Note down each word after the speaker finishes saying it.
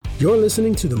You're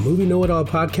listening to the Movie Know-It-All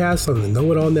podcast on the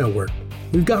Know-It-All Network.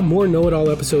 We've got more Know-It-All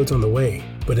episodes on the way,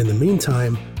 but in the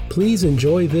meantime, please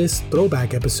enjoy this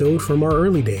throwback episode from our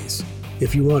early days.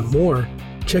 If you want more,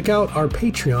 check out our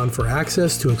Patreon for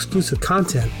access to exclusive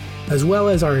content, as well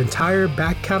as our entire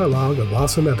back catalog of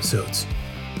awesome episodes.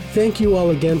 Thank you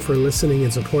all again for listening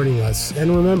and supporting us,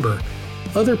 and remember,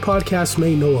 other podcasts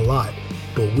may know a lot,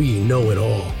 but we know it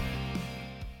all.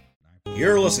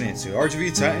 You're listening to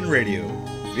RGV Titan Radio.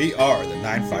 We are the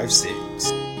 956.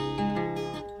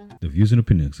 The views and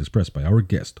opinions expressed by our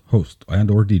guest, host,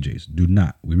 and/or DJs do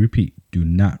not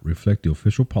reflect the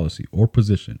official policy or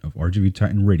position of RGV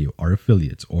Titan Radio, our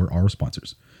affiliates, or our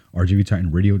sponsors.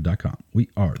 RGVTitanRadio.com. We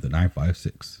are the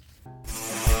 956.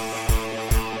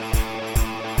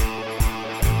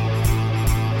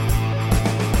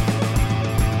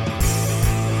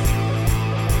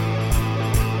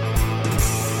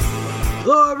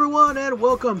 Hello, everyone, and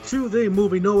welcome to the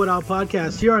Movie Know-It-All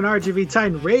podcast here on RGV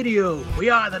Titan Radio.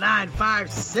 We are the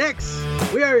 956.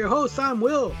 We are your hosts. I'm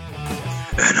Will.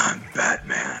 And I'm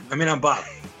Batman. I'm Bob.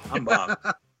 I'm Bob.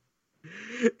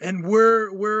 And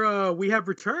we have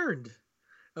returned.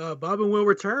 Bob and Will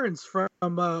returns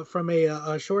from a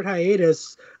short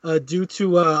hiatus due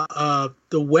to the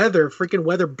freaking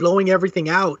weather blowing everything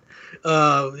out.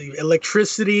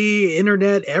 Electricity,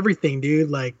 internet, everything, dude.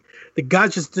 Like, the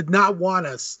gods just did not want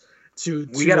us to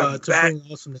bring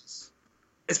awesomeness.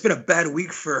 It's been a bad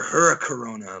week for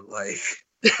Hurricorona,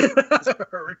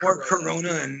 more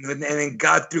Corona, and then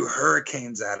God threw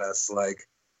hurricanes at us. Like,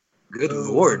 good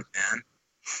Lord, man.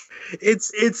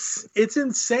 It's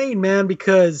insane, man,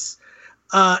 because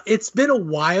it's been a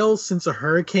while since a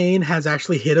hurricane has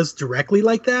actually hit us directly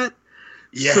like that.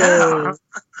 Yeah.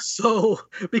 So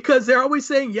because they're always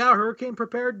saying, yeah, hurricane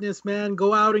preparedness, man,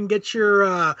 go out and get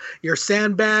your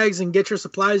sandbags and get your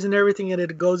supplies and everything, and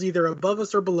it goes either above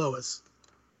us or below us.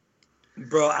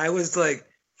 Bro, I was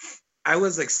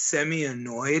semi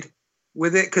annoyed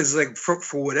with it because, like,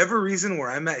 for whatever reason,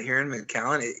 where I'm at here in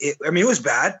McAllen, it was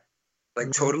bad,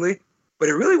 totally, but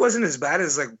it really wasn't as bad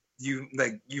as you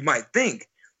might think.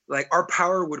 Like, our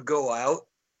power would go out,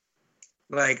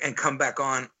 and come back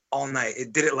on all night.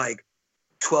 It did it about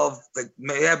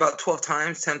 12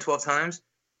 times, 10, 12 times.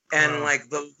 And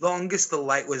the longest the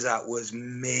light was out was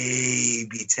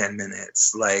maybe 10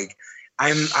 minutes. Like,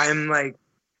 I'm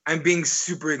being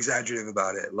super exaggerative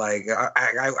about it. Like,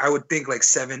 I would think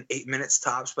 7-8 minutes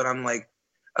tops, but I'm like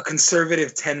a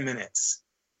conservative 10 minutes.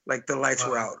 Like, the lights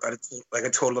were out at a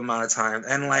total amount of time.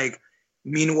 And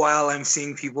meanwhile, I'm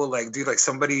seeing people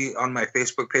somebody on my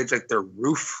Facebook page, their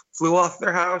roof flew off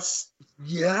their house.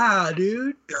 Yeah,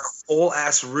 dude. Their whole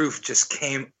ass roof just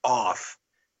came off.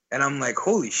 And I'm like,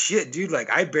 holy shit, dude.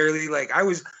 I barely, I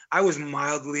was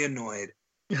mildly annoyed.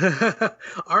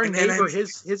 Our neighbor,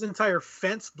 his entire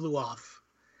fence blew off.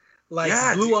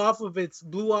 Blew off of its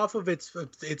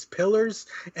pillars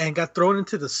and got thrown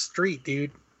into the street,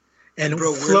 dude. And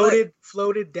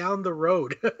floated down the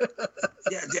road.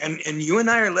 Yeah, and you and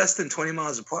I are less than 20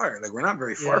 miles apart. We're not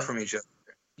very far from each other.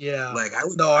 Yeah.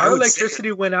 Our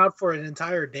electricity went out for an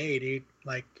entire day, dude.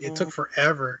 It took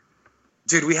forever.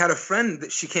 Dude, we had a friend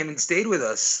that she came and stayed with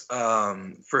us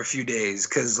for a few days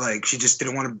because she just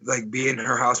didn't want to be in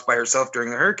her house by herself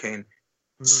during the hurricane.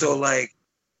 Mm-hmm. So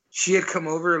she had come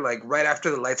over right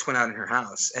after the lights went out in her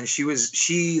house, and she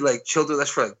chilled with us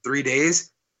for 3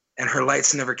 days. And her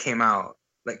lights never came out,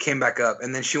 came back up.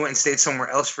 And then she went and stayed somewhere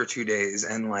else for 2 days.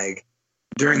 And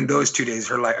during those 2 days,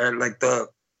 her light,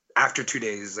 after 2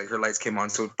 days, her lights came on.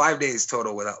 So 5 days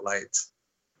total without lights.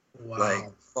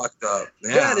 Wow. Fucked up.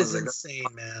 Yeah, that is insane,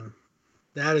 man.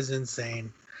 That is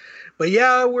insane. But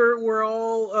yeah, we're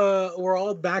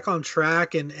all back on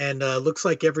track, and looks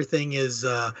like everything is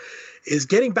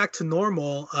getting back to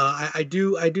normal. I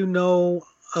do know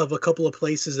of a couple of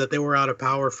places that they were out of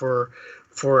power for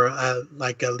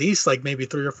at least maybe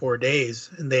 3 or 4 days,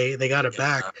 and they got it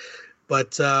back.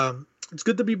 But it's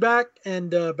good to be back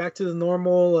and back to the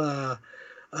normal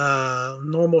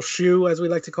shoe, as we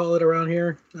like to call it around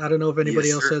here. I don't know if anybody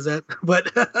else says that,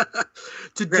 but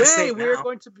today we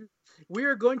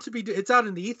are going to be it's out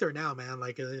in the ether now, man.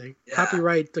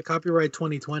 Copyright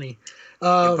 2020.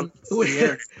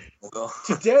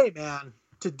 Today, man.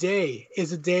 Today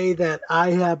is a day that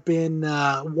I have been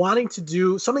wanting to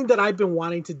do, something that I've been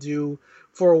wanting to do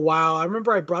for a while. I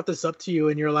remember I brought this up to you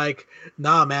and you're like,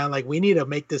 nah, man, we need to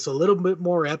make this a little bit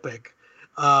more epic.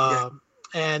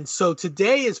 And so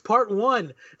today is part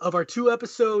 1 of our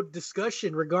 2-episode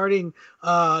discussion regarding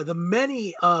the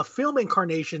many film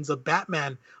incarnations of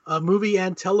Batman, movie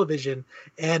and television.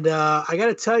 And I got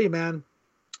to tell you, man,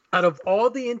 out of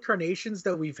all the incarnations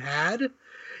that we've had,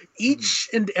 Each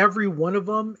and every one of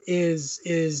them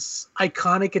is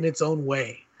iconic in its own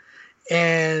way,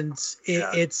 and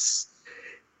it's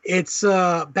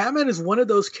Batman is one of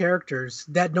those characters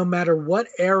that no matter what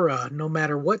era, no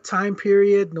matter what time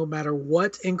period, no matter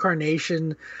what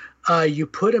incarnation you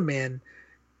put him in,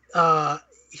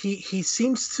 he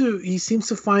seems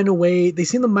to find a way. They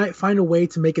seem to might find a way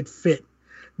to make it fit,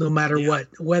 no matter what,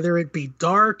 whether it be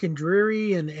dark and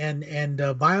dreary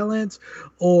and violent,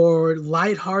 or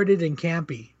lighthearted and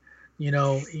campy. You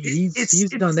know, he's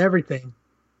done everything.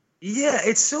 Yeah,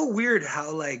 it's so weird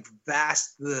how like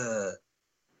vast the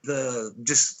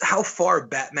just how far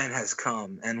Batman has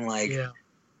come, and like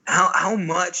how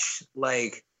much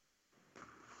like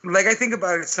I think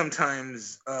about it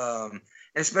sometimes, and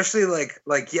especially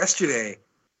like yesterday,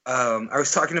 I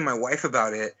was talking to my wife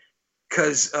about it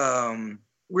because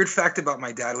weird fact about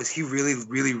my dad was he really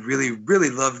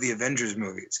loved the Avengers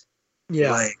movies.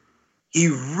 Yeah, like he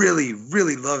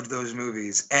really loved those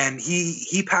movies, and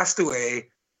he passed away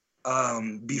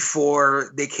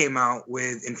before they came out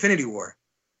with Infinity War.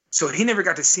 So he never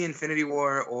got to see Infinity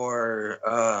War or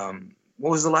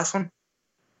what was the last one?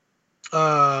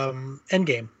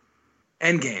 Endgame.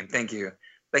 Endgame, thank you.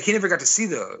 Like he never got to see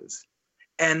those.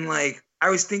 And like I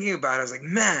was thinking about it, I was like,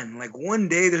 man, like one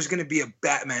day there's gonna be a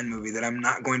Batman movie that I'm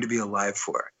not going to be alive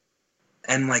for.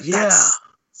 And like that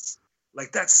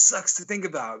sucks to think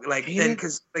about. Like then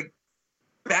because like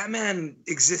Batman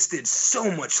existed so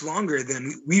much longer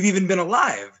than we've even been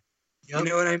alive. Yep. You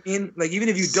know what I mean? Like even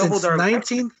if you doubled our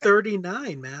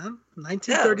 1939, man.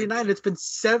 1939. It's been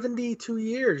 72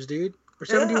 years, dude. Or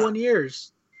 71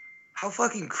 years. How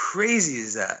fucking crazy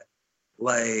is that?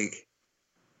 Like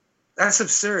that's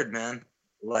absurd, man.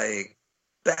 Like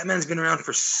Batman's been around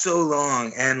for so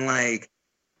long, and like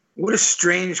what a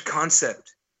strange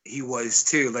concept he was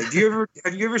too. Like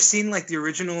have you ever seen like the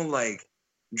original like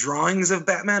drawings of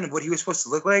Batman of what he was supposed to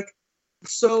look like?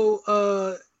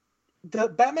 So the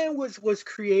Batman was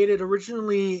created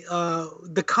originally.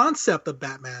 The concept of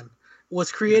Batman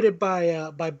was created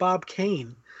by Bob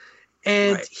Kane,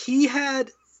 and he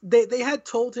had they had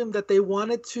told him that he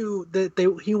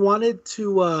wanted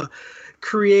to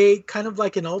create kind of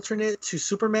like an alternate to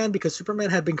Superman, because Superman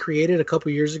had been created a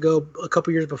couple years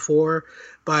before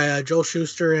by Joel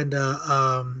Shuster and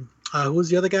who was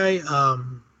the other guy?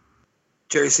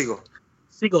 Jerry Siegel.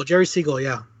 Jerry Siegel,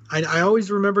 yeah. I always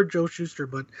remember Joe Shuster,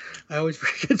 but I always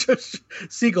forget Joe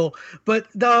Siegel. But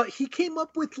he came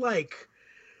up with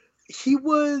he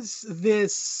was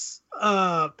this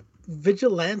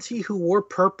vigilante who wore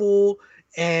purple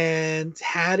and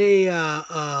had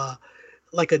a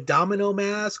like a domino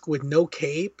mask with no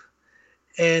cape,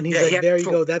 and he's like, "There you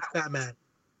go, that's Batman."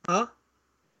 Huh?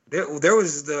 There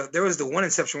was the one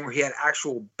inception where he had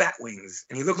actual bat wings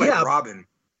and he looked like Robin.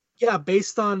 Yeah,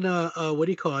 based on what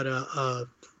do you call it?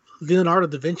 Leonardo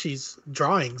da Vinci's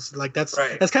drawings. Like that's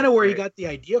kind of where he got the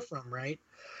idea from, right?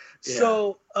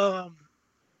 Yeah.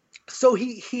 So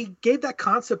he gave that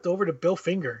concept over to Bill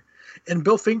Finger, and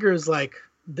Bill Finger is like,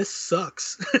 this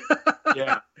sucks.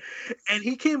 Yeah. And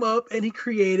he came up and he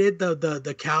created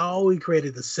the cow, he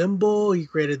created the symbol, he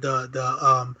created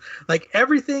the like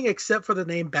everything except for the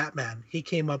name Batman he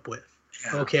came up with.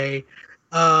 Yeah. Okay.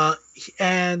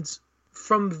 And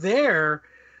from there,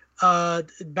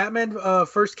 Batman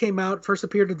first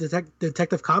appeared in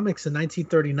Detective Comics in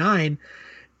 1939,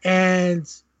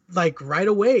 and like right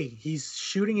away he's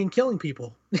shooting and killing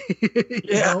people. you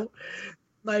know?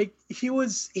 Like he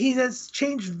has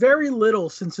changed very little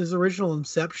since his original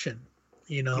inception,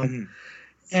 you know. Mm-hmm.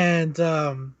 And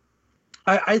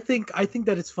I think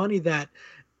that it's funny that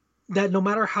no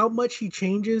matter how much he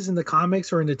changes in the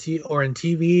comics or in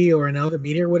TV or in other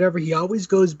media or whatever, he always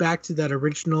goes back to that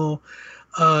original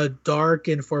dark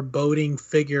and foreboding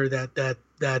figure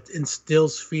that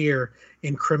instills fear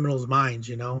in criminals' minds,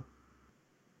 you know.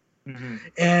 Mm-hmm.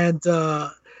 And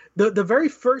the very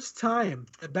first time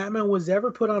that Batman was ever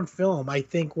put on film, I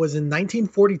think, was in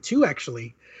 1942.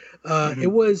 Actually, mm-hmm.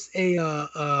 It was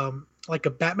like a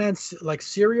Batman like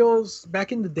serials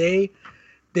back in the day.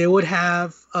 They would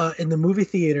have in the movie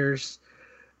theaters.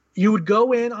 You would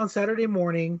go in on Saturday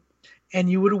morning, and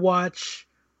you would watch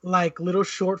like little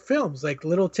short films, like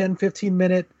little 10-15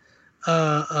 minute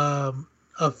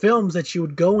films that you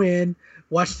would go in,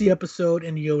 watch the episode,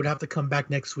 and you would have to come back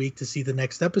next week to see the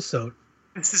next episode.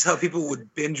 This is how people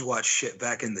would binge watch shit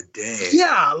back in the day.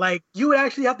 Yeah, like you would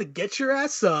actually have to get your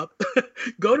ass up,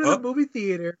 go to the movie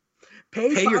theater,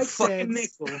 pay 5 your cents. Fucking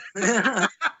nickel.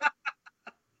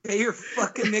 Pay your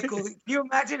fucking nickel. Can you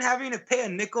imagine having to pay a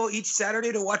nickel each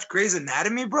Saturday to watch Grey's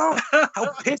Anatomy, bro?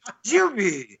 How pissed would you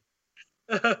be?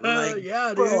 Like,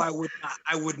 yeah, bro, dude.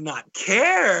 I would not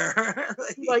care.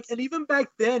 Like, and even back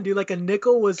then, dude, like a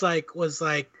nickel was like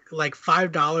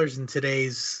 $5 in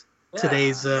today's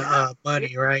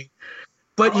money, right?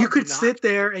 But you could sit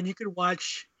there and you could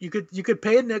watch. You could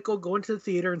pay a nickel, go into the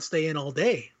theater, and stay in all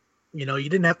day. You know, you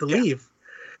didn't have to leave.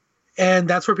 And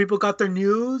that's where people got their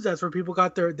news. That's where people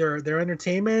got their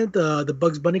entertainment. The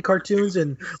Bugs Bunny cartoons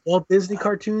and Walt Disney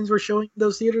cartoons were showing in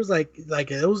those theaters. Like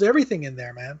it was everything in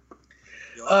there, man.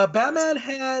 Batman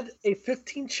had a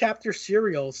 15-chapter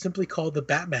serial simply called The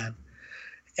Batman.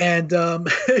 And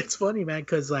it's funny, man,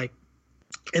 because like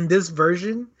in this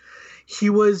version, he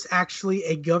was actually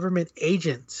a government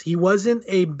agent. He wasn't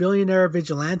a billionaire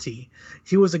vigilante.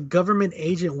 He was a government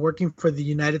agent working for the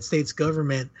United States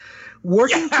government,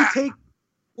 working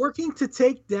to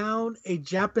take down a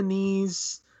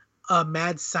Japanese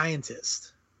mad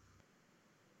scientist.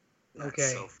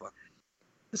 Okay.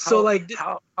 So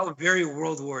how very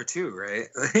World War II, right?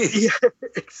 Yeah,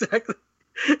 exactly.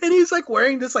 And he's like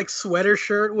wearing this like sweater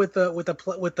shirt with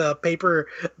a paper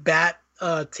bat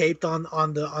taped on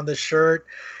the shirt,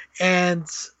 and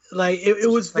like it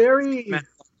was very.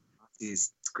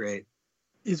 Nazis. It's great.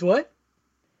 Is what?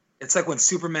 It's like when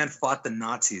Superman fought the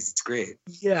Nazis. It's great.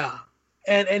 Yeah,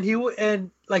 and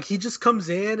he just comes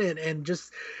in and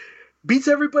just beats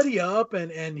everybody up,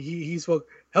 and he's like,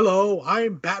 "Hello,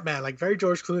 I'm Batman," like very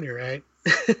George Clooney, right?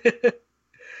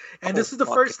 And this is the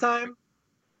first time.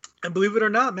 And believe it or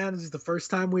not, man, this is the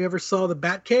first time we ever saw the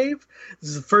Batcave.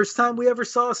 This is the first time we ever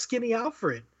saw a skinny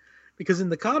Alfred. Because in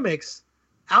the comics,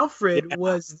 Alfred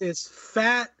was this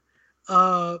fat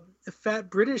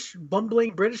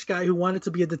bumbling British guy who wanted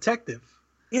to be a detective.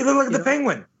 He looked like the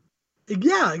Penguin.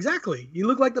 Yeah, exactly. He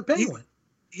looked like the Penguin.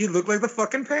 He looked like the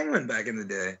fucking Penguin back in the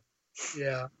day.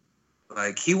 Yeah.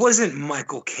 Like, he wasn't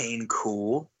Michael Caine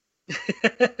cool.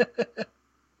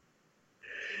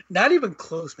 Not even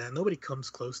close, man. Nobody comes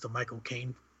close to Michael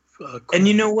Caine. Cool. And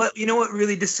you know what? You know what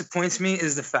really disappoints me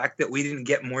is the fact that we didn't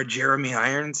get more Jeremy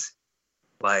Irons.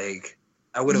 Like,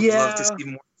 I would have loved to see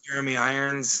more Jeremy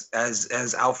Irons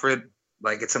as Alfred.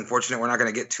 Like, it's unfortunate we're not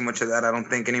going to get too much of that, I don't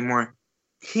think, anymore.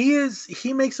 He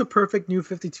makes a perfect New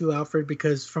 52 Alfred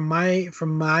because from my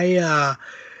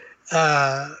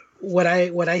what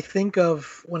I think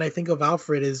of when I think of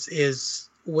Alfred is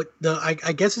what I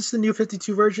guess it's the New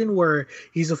 52 version where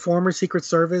he's a former Secret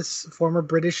Service, former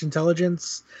British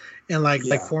intelligence, and like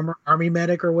former army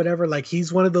medic or whatever. Like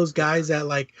he's one of those guys that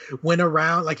like went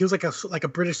around, like he was like a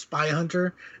British spy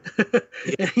hunter,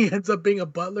 and he ends up being a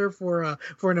butler for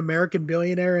an American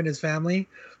billionaire and his family.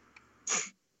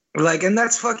 Like, and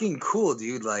that's fucking cool,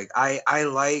 dude. Like I've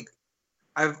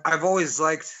always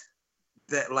liked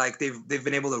that, like they've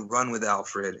been able to run with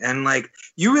Alfred, and like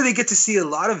you really get to see a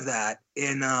lot of that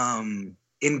in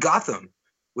Gotham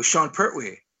with Sean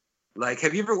Pertwee. Like,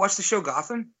 have you ever watched the show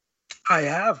Gotham? I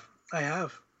have.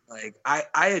 Like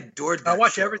I adored that. I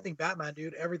watch show. Everything Batman,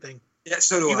 dude. Everything. Yeah,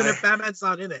 so do Even I. if Batman's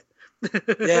not in it.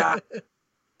 Yeah,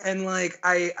 and like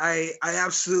I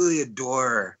absolutely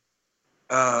adore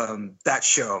that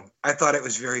show. I thought it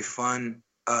was very fun,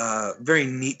 very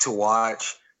neat to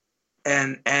watch.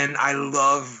 And I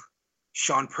love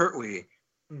Sean Pertwee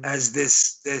as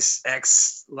this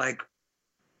ex like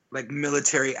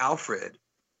military Alfred,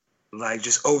 like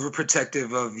just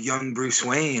overprotective of young Bruce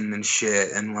Wayne and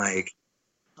shit, and like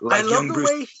I love young the Bruce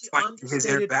way he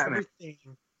understated everything.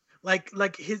 Like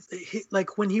his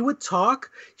like when he would talk,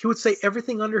 he would say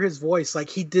everything under his voice. Like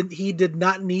he did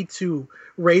not need to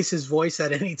raise his voice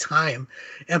at any time,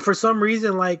 and for some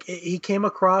reason, like he came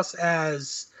across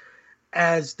as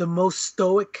the most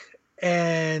stoic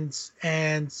and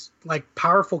like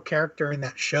powerful character in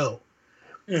that show,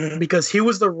 because he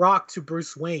was the Rock to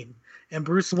Bruce Wayne, and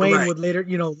Bruce Wayne would later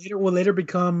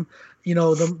become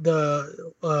the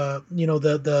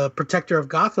protector of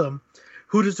Gotham.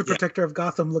 Who does the protector of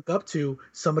Gotham look up to?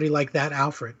 Somebody like that,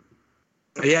 Alfred.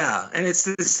 Yeah, and it's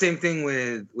the same thing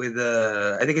with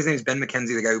I think his name is Ben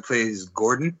McKenzie, the guy who plays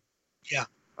Gordon. Yeah.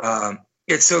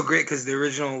 It's so great because the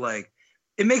original, like,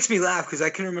 it makes me laugh because I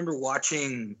can remember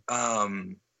watching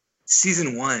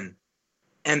season 1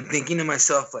 and thinking to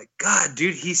myself, like, God,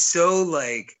 dude, he's so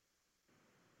like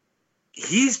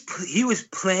he was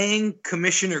playing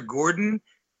Commissioner Gordon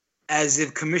as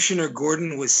if Commissioner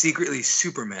Gordon was secretly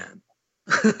Superman.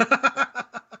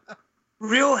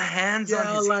 Real hands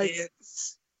on his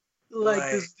hips.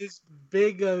 Like this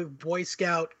big Boy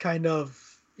Scout kind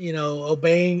of,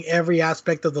 obeying every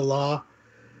aspect of the law.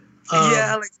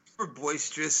 Like super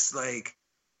boisterous, like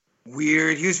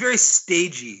weird. He was very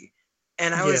stagey.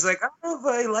 And I was like, I don't know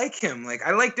if I like him. Like,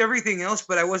 I liked everything else,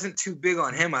 but I wasn't too big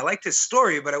on him. I liked his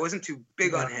story, but I wasn't too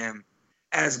big on him.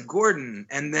 as Gordon,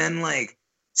 and then like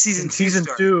season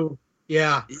started. 2.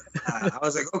 Yeah. I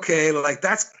was like, okay, like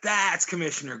that's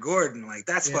Commissioner Gordon, like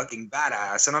that's fucking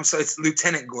badass. And it's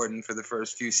Lieutenant Gordon for the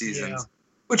first few seasons,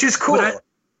 which is cool.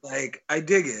 I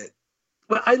dig it.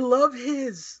 But I love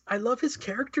his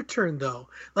character turn though.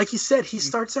 Like you said, he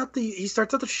starts out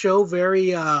the show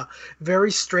very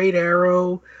very straight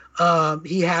arrow.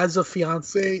 He has a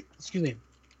fiance. Excuse me.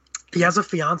 He has a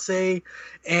fiance,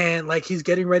 and like he's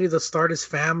getting ready to start his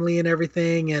family and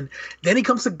everything. And then he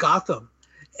comes to Gotham,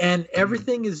 and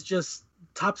everything is just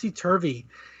topsy-turvy.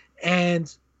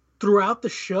 And throughout the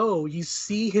show, you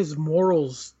see his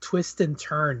morals twist and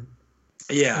turn.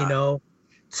 Yeah, you know,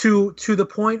 to the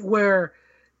point where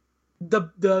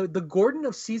the Gordon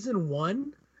of season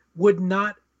 1 would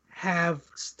not have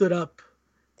stood up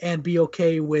and be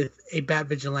okay with a Bat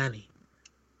Vigilante.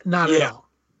 Not at all.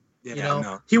 Yeah, you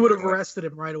know, he would have arrested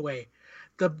him right away.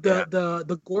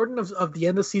 The Gordon of the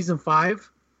end of season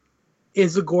 5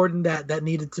 is the Gordon that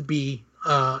needed to be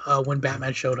when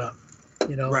Batman showed up.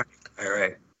 You know,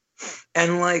 right.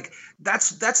 And like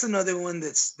that's another one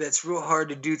that's real hard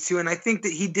to do too. And I think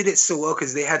that he did it so well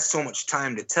because they had so much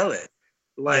time to tell it.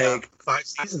 Like 5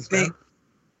 seasons, man.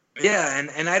 Yeah,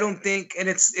 and I don't think, and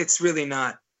it's really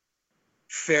not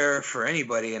fair for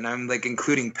anybody. And I'm like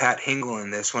including Pat Hingle in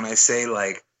this when I say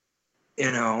like, you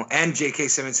know, and J.K.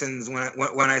 Simmonson's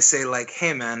when I say like,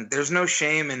 hey man, there's no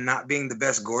shame in not being the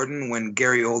best Gordon when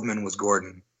Gary Oldman was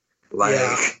Gordon.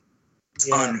 Like,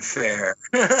 it's unfair.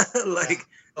 Like,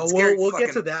 we'll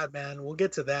get to that, man. We'll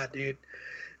get to that, dude.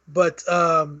 But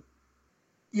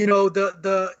you know,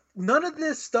 the none of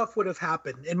this stuff would have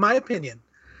happened, in my opinion.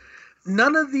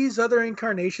 None of these other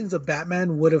incarnations of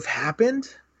Batman would have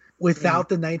happened without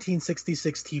the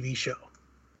 1966 TV show.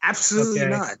 Absolutely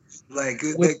not. Like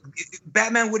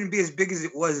Batman wouldn't be as big as it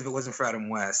was if it wasn't for Adam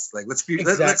West. Like, let's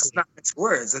not mix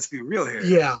words. Let's be real here.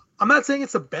 Yeah, I'm not saying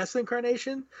it's the best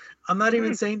incarnation. I'm not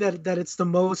even saying that it's the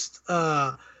most,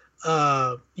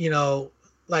 you know,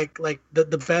 like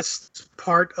the best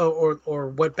part or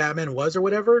what Batman was or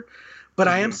whatever. But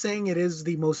I am saying it is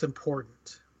the most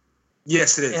important.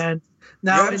 Yes, it is. And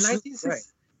now in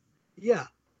 1960,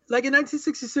 like in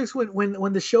 1966,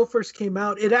 when the show first came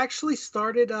out, it actually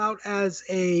started out as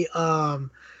a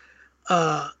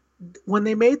when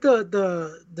they made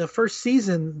the first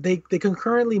season, they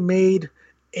concurrently made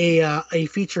a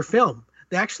feature film.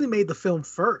 They actually made the film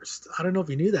first. I don't know if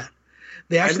you knew that.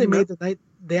 They actually made the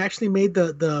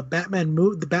Batman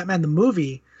the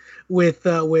movie with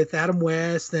Adam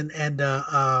West and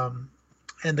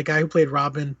the guy who played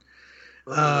Robin,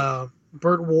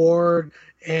 Burt Ward,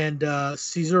 and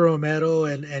Cesar Romero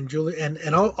and Julie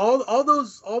and all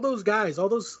those guys, all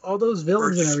those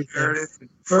villains and everything.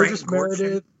 Burgess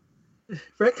Meredith,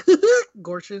 Frank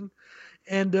Gorshin,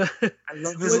 and I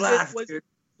love his laugh.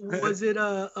 Was it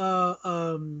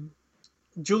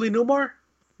Julie Newmar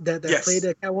that played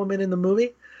a Catwoman in the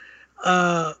movie?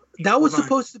 That was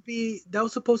supposed to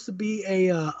be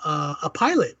a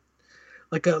pilot,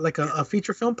 like a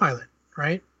feature film pilot,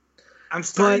 right? I'm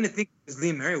starting to think it was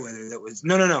Lee Merriweather that was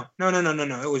no.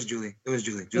 It was Julie.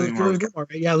 Julie Newmar.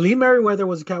 Yeah, Lee Merriweather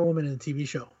was a Catwoman in the TV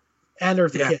show, and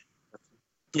Eartha Kitt.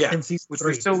 Yeah, in season which 3.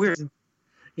 was so weird.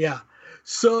 Yeah,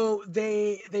 so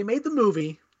they made the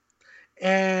movie,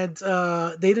 and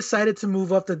they decided to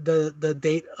move up the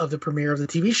date of the premiere of the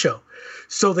TV show.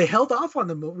 So they held off on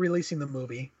releasing the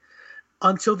movie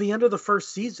until the end of the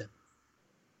first season.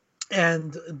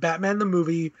 And Batman the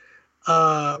movie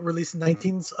released in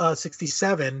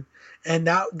 1967, and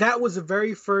that was the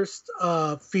very first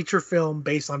feature film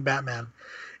based on Batman.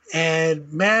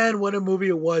 And man, what a movie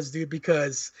it was, dude,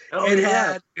 because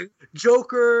had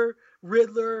Joker,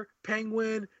 Riddler,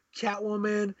 Penguin,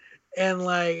 Catwoman, and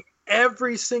like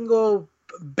every single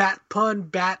bat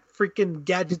freaking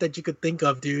gadget that you could think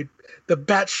of, dude. The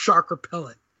bat shark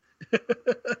repellent.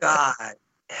 God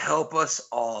help us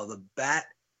all. The bat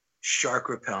shark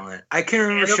repellent. I can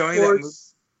remember showing that movie.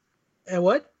 And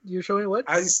what? You're showing what?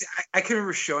 I can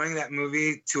remember showing that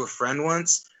movie to a friend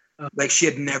once. Like, she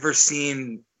had never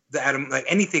seen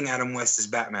anything Adam West as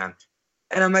Batman.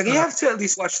 And I'm like, you have to at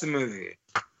least watch the movie.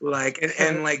 Like,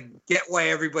 and like get why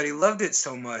everybody loved it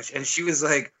so much. And she was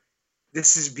like,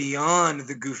 this is beyond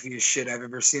the goofiest shit I've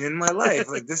ever seen in my life.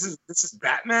 Like, this is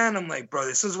Batman. I'm like, bro,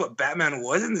 this is what Batman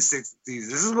was in the 60s.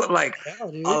 This is what, like, a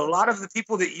lot of the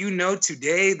people that you know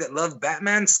today that love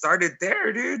Batman started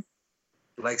there, dude.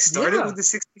 Like, started with the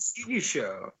 60s TV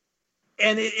show.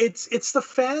 And it's the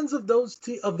fans of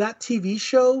of that TV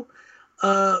show.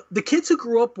 The kids who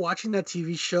grew up watching that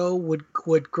TV show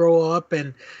would grow up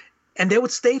and they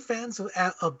would stay fans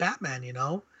of Batman, you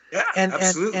know? Yeah,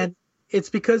 absolutely. And it's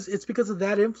because of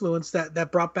that influence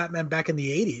that brought Batman back in the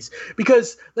 80s.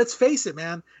 Because let's face it,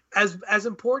 man, as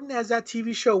important as that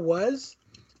TV show was,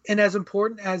 and as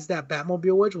important as that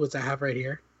Batmobile was, I have right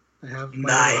here. I have my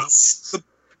nice.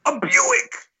 A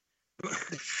Buick.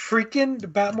 Freaking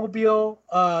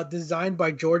Batmobile, designed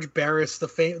by George Barris,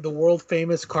 the world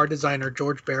famous car designer.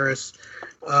 George Barris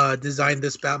designed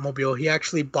this Batmobile. He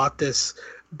actually bought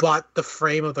the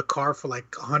frame of the car for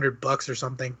like $100 or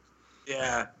something.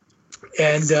 Yeah,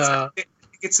 and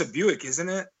it's a Buick, isn't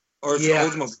it? Or it's an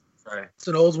Oldsmobile. Sorry. It's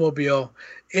an Oldsmobile.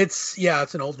 It's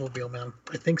an Oldsmobile, man.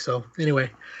 I think so. Anyway,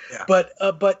 yeah.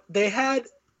 But they had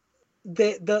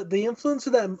the influence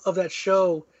of that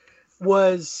show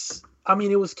was, I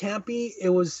mean, it was campy. It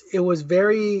was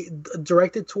very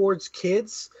directed towards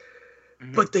kids,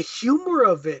 but the humor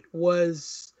of it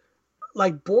was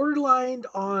like borderline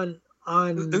on.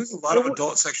 There was a lot of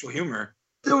adult sexual humor.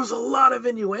 There was a lot of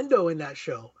innuendo in that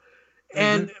show,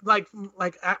 and like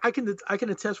I can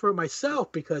attest for it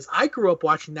myself because I grew up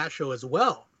watching that show as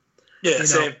well. Yeah,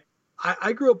 same.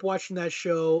 I grew up watching that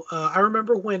show. I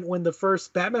remember when the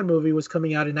first Batman movie was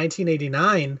coming out in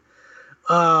 1989.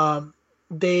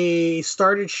 They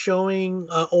started showing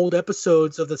old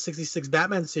episodes of the 66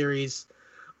 Batman series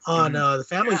on the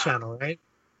Family Channel, right?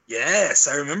 Yes,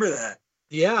 I remember that.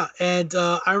 Yeah, and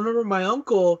I remember my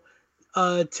uncle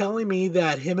telling me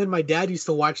that him and my dad used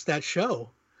to watch that show.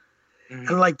 And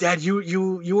I'm like, Dad,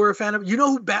 you were a fan of, you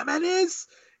know who Batman is?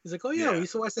 He's like, oh yeah, we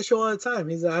used to watch that show all the time.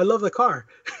 He's like, I love the car,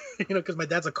 because my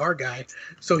dad's a car guy,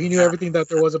 so he knew everything that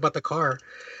there was about the car.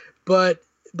 But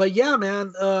yeah,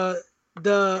 man,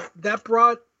 that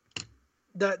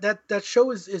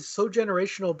show is so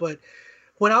generational. But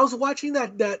when I was watching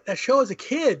that show as a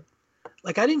kid,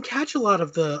 like I didn't catch a lot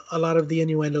of the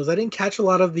innuendos. I didn't catch a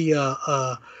lot of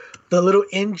the little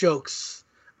in jokes,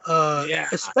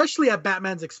 especially at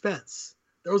Batman's expense.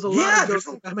 There was a lot of jokes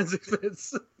at Batman's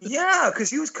expense. Yeah, because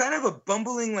he was kind of a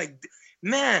bumbling, like,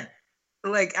 man,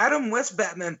 like Adam West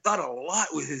Batman thought a lot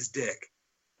with his dick.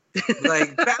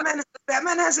 Like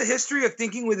Batman has a history of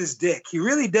thinking with his dick. He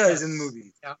really does in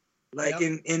movies. Yeah. Like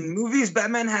in movies,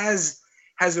 Batman has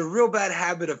a real bad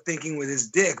habit of thinking with his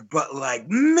dick, but like,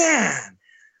 man,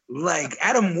 like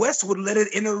Adam West would let it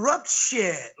interrupt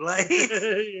shit. Like,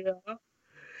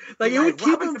 like it would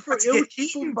keep him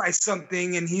eaten by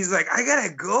something, and he's like, I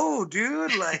gotta go,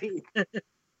 dude. Like,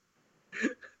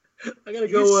 I gotta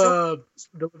go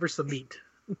deliver some meat.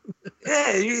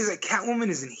 Yeah, he's like, Catwoman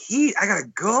is in heat. I gotta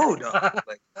go, dog.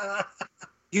 Like,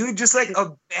 he would just like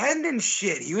abandon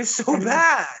shit. He was so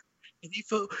bad. And he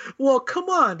felt, well, come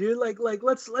on, dude. Like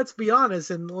let's be honest,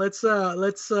 and let's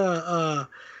just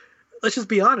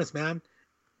be honest, man.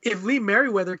 If Lee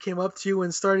Merriweather came up to you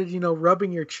and started,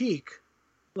 rubbing your cheek,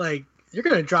 like, you're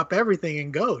gonna drop everything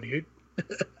and go, dude.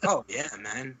 Oh yeah,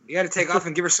 man. You got to take off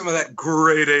and give her some of that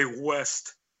grade A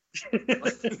West.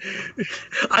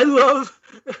 I love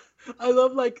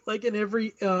like in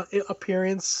every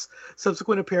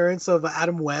subsequent appearance of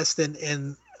Adam West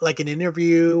and like an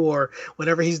interview or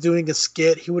whenever he's doing a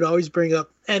skit, he would always bring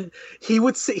up, and he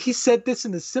said this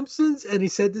in The Simpsons, and he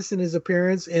said this in his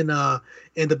appearance in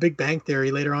The Big Bang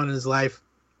Theory later on in his life.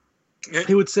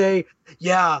 He would say,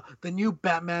 yeah, the new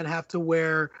Batman have to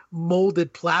wear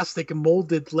molded plastic and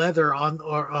molded leather on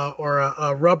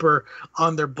or rubber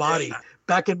on their body. Yeah.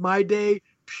 Back in my day,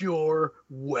 pure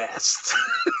West.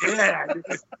 Yeah.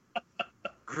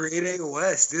 Grade A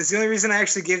West. It's the only reason I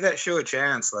actually gave that show a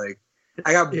chance. Like,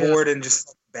 I got bored and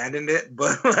just abandoned it.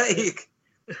 But like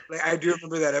I do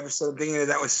remember that episode thinking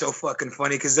that was so fucking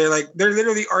funny because they're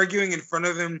literally arguing in front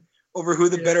of him over who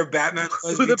the better Batman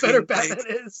was. Who the better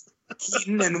Batman is.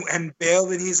 Keaton and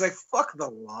Bale, and he's like, fuck the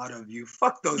lot of you.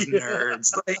 Fuck those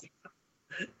nerds. Like,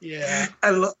 yeah.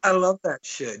 I love that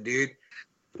shit, dude.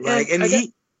 Like, and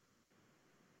he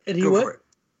what?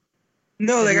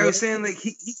 No, like I was saying, like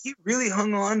he really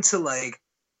hung on to like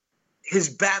his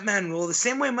Batman role the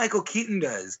same way Michael Keaton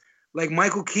does. Like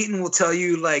Michael Keaton will tell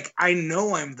you, like, I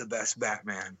know I'm the best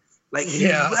Batman. Like he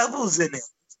levels in it.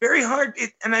 It's very hard.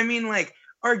 And I mean, like,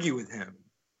 argue with him.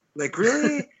 Like,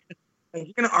 really? Like,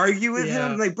 you're gonna argue with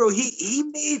him? Like, bro, he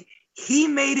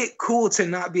made it cool to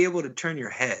not be able to turn your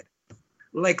head.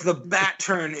 Like the bat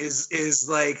turn is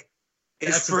like.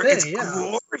 It's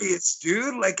glorious,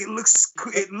 dude. Like it looks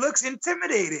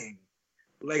intimidating.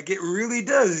 Like it really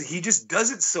does. He just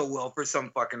does it so well for some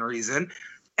fucking reason.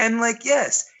 And like,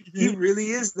 yes, he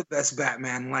really is the best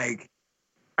Batman. Like,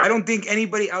 I don't think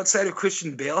anybody outside of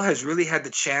Christian Bale has really had the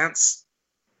chance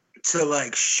to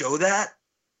like show that.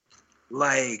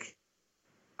 Like,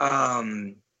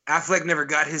 Affleck never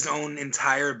got his own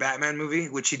entire Batman movie,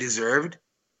 which he deserved.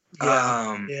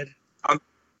 Yeah, he did.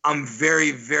 I'm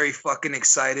very, very fucking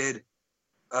excited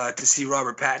to see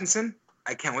Robert Pattinson.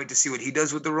 I can't wait to see what he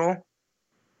does with the role.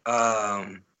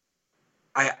 I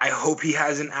hope he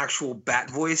has an actual bat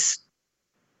voice.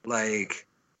 Like,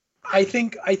 I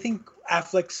think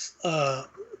Affleck's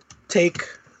take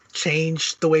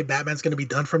changed the way Batman's going to be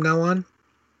done from now on.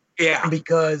 Yeah,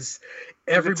 because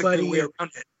everybody, way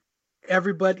around it.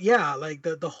 Everybody, yeah, like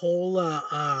the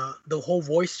whole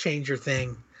voice changer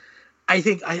thing. I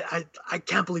think I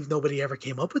can't believe nobody ever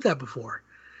came up with that before.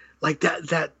 Like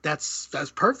that's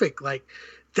perfect. Like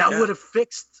that would have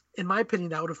fixed, in my opinion,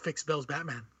 that would have fixed Bale's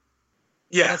Batman.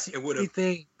 Yeah, that's the it would only have.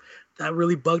 thing that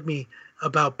really bugged me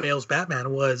about Bale's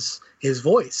Batman was his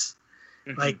voice.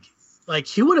 Mm-hmm. Like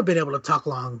he would have been able to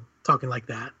talking like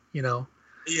that, you know.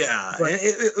 Yeah, but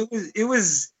it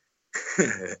was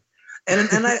and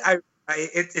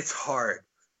it's hard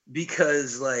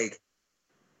because, like,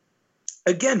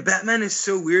 again, Batman is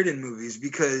so weird in movies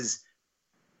because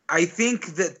I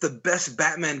think that the best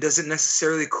Batman doesn't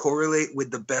necessarily correlate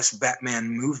with the best Batman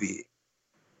movie.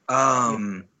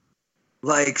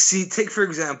 Like, see, take for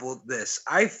example this.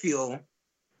 I feel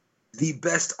the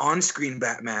best on-screen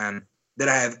Batman that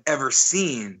I have ever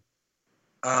seen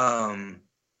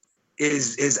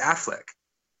is Affleck.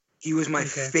 He was my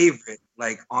favorite.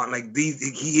 Like,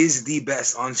 he is the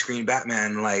best on-screen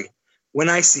Batman. Like, when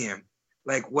I see him,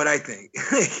 like, what I think.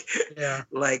 Yeah.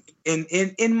 Like,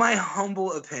 in my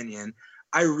humble opinion,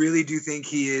 I really do think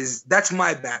he is. That's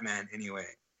my Batman anyway.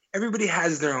 Everybody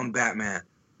has their own Batman.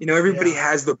 You know, everybody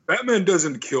has the Batman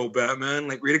doesn't kill Batman.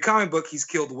 Like, read a comic book, he's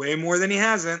killed way more than he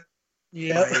hasn't.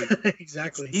 Yeah, like,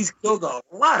 exactly. He's killed a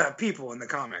lot of people in the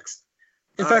comics.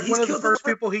 In fact, one of the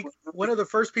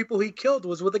first people he killed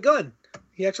was with a gun.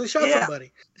 He actually shot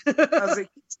somebody. I was like,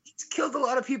 he's killed a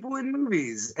lot of people in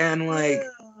movies, and like,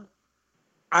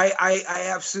 I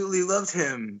absolutely loved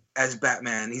him as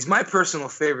Batman. He's my personal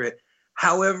favorite.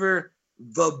 However,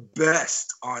 the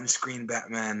best on-screen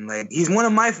Batman, like, he's one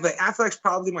of my, like, Affleck's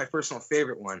probably my personal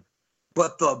favorite one,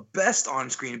 but the best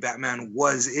on-screen Batman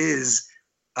is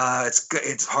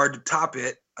it's hard to top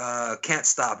it. Can't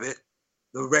stop it.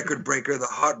 The record breaker, the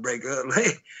heartbreaker,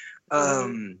 like,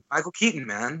 Michael Keaton,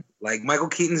 man. Like, Michael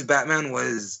Keaton's Batman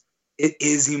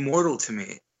is immortal to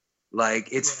me. Like,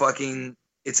 it's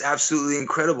absolutely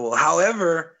incredible.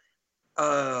 However,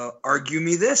 argue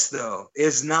me this, though,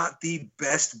 is not the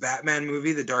best Batman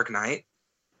movie The Dark Knight?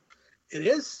 It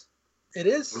is.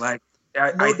 Like,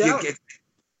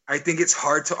 I think it's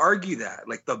hard to argue that.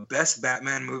 Like, the best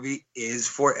Batman movie is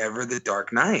forever The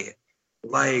Dark Knight.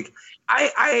 Like,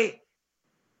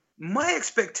 my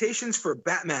expectations for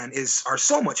Batman are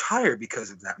so much higher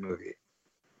because of that movie.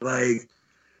 Like,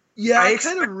 yeah, it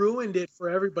kind of ruined it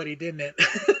for everybody, didn't it?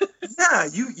 Yeah,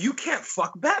 you can't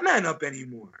fuck Batman up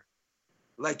anymore.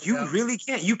 Like, you really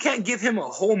can't. You can't give him a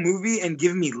whole movie and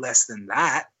give me less than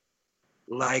that.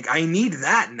 Like, I need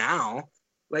that now.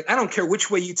 Like, I don't care which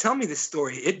way you tell me this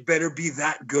story. It better be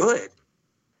that good.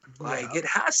 Like, it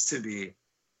has to be.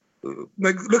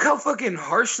 Like, look how fucking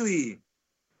harshly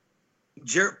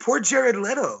poor Jared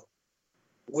Leto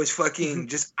was fucking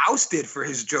just ousted for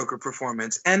his Joker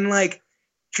performance. And, like,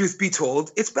 truth be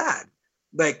told, it's bad.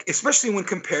 Like, especially when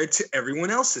compared to everyone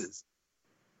else's.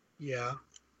 Yeah.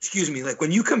 Excuse me. Like,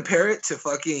 when you compare it to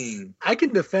fucking... I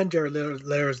can defend Jared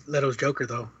Leto's Joker,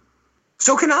 though.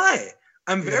 So can I.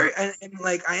 I'm very... And,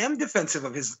 like, I am defensive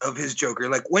of his Joker.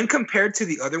 Like, when compared to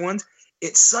the other ones,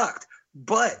 it sucked.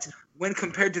 But when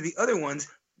compared to the other ones,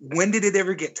 when did it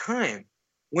ever get time?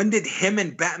 When did him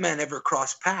and Batman ever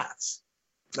cross paths?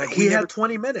 Like, he had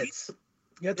 20 minutes.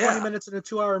 He had 20 minutes in a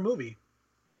 2-hour movie.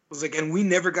 It was like, and we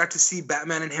never got to see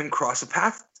Batman and him cross a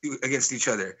path against each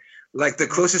other. Like, the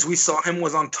closest we saw him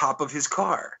was on top of his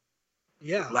car.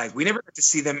 Yeah. Like, we never got to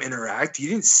see them interact. You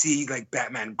didn't see, like,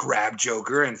 Batman grab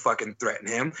Joker and fucking threaten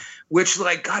him, which,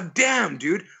 like, goddamn,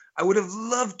 dude, I would have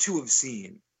loved to have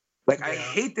seen. Like, I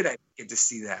hate that I didn't get to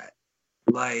see that.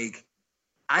 Like,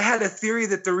 I had a theory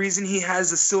that the reason he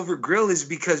has a silver grill is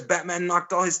because Batman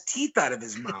knocked all his teeth out of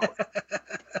his mouth.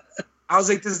 I was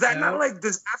like, does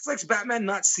Affleck's Batman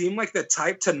not seem like the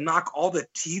type to knock all the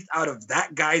teeth out of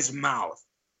that guy's mouth?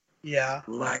 Yeah.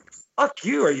 Like, fuck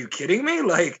you. Are you kidding me?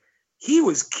 Like, he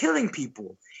was killing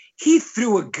people. He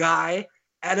threw a guy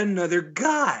at another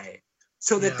guy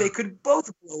so that they could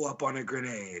both blow up on a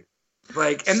grenade.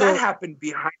 Like, and that happened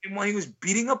behind him while he was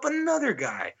beating up another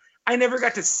guy. I never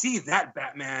got to see that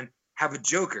Batman have a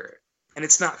Joker. And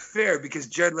it's not fair because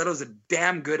Jared Leto's a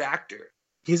damn good actor.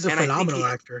 He's a phenomenal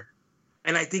actor.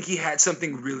 And I think he had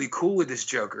something really cool with this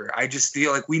Joker. I just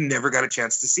feel like we never got a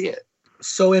chance to see it.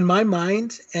 So in my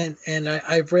mind,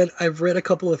 I've read a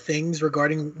couple of things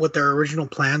regarding what their original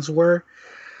plans were.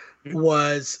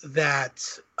 Was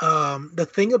that the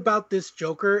thing about this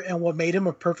Joker and what made him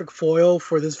a perfect foil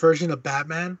for this version of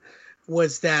Batman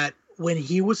was that when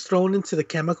he was thrown into the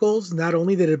chemicals, not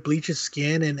only did it bleach his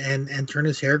skin and turn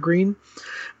his hair green,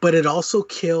 but it also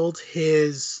killed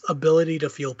his ability to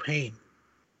feel pain.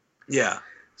 Yeah.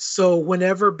 So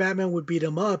whenever Batman would beat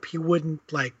him up,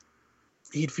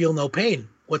 he'd feel no pain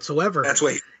whatsoever. That's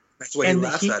why he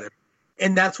laughs at him.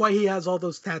 And that's why he has all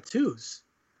those tattoos.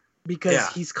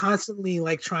 Because he's constantly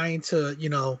like trying to,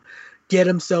 get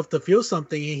himself to feel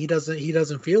something, and he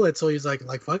doesn't feel it. So he's like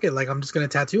fuck it, like I'm just gonna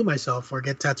tattoo myself or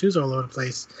get tattoos all over the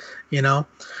place,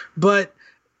 But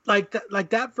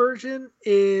that version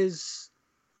it's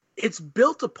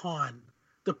built upon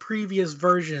the previous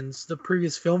versions, the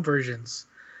previous film versions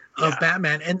of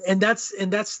Batman, and that's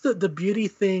the beauty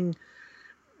thing,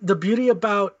 the beauty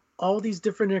about all these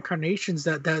different incarnations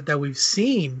that we've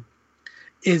seen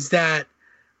is that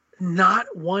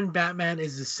not one Batman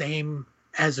is the same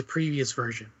as a previous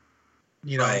version,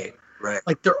 Right.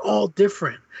 Like they're all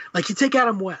different. Like you take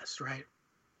Adam West, right?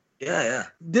 Yeah.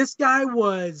 This guy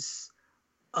was,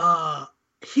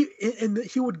 he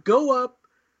would go up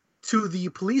to the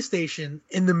police station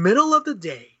in the middle of the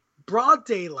day, broad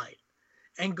daylight,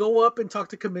 and go up and talk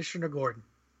to Commissioner Gordon.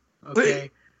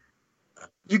 Okay,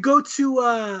 you go to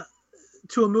a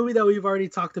movie that we've already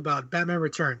talked about, Batman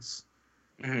Returns.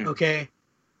 Mm-hmm. Okay.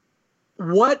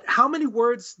 How many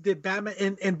words did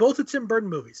Batman in both the Tim Burton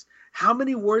movies? How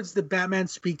many words did Batman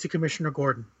speak to Commissioner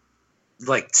Gordon?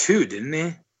 Like 2, didn't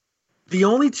he? The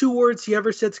only 2 words he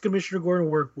ever said to Commissioner Gordon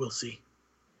were "we'll see."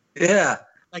 Yeah.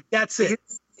 Like that's it.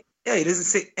 He doesn't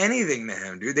say anything to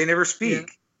him, dude. They never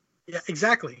speak. Yeah,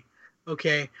 exactly.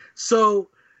 Okay. So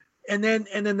and then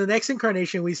the next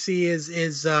incarnation we see is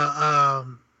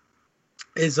Val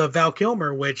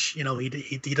Kilmer, which he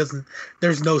doesn't.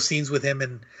 There's no scenes with him,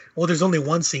 and there's only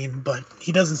one scene, but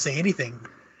he doesn't say anything.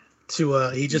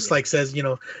 He just says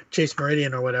Chase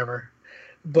Meridian or whatever.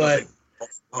 But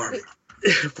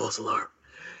false alarm.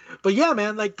 But yeah,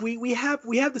 man, like we have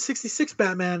the '66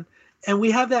 Batman, and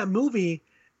we have that movie,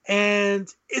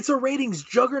 and it's a ratings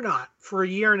juggernaut for a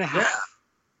year and a half.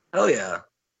 Yeah. Hell yeah.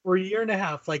 For a year and a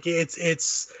half, like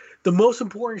it's the most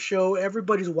important show.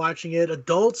 Everybody's watching it.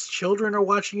 Adults, children are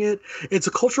watching it. It's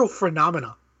a cultural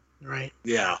phenomenon, right?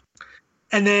 Yeah.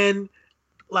 And then,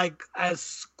 like,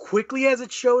 as quickly as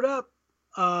it showed up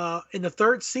in the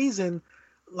 3rd season,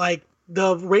 like,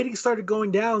 the ratings started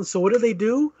going down. So what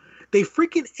do? They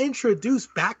freaking introduce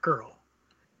Batgirl,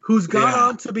 who's gone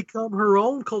on to become her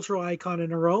own cultural icon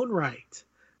in her own right.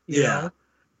 You know?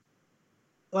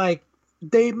 Like,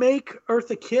 they make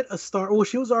Eartha Kitt a star. Well,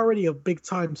 she was already a big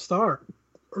time star,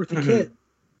 Eartha Kitt,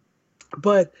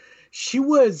 but she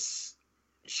was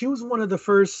one of the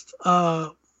first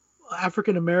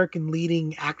African American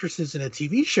leading actresses in a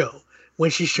TV show when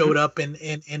she showed up in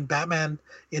Batman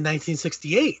in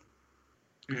 1968.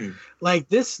 Like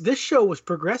this show was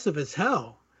progressive as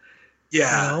hell.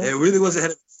 Yeah, it really was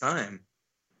ahead of its time.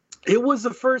 It was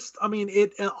the first. I mean,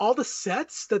 all the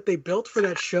sets that they built for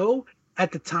that show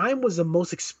at the time was the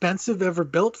most expensive ever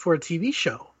built for a TV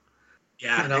show.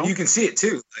 Yeah, and you can see it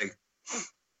too.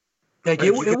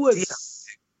 It was.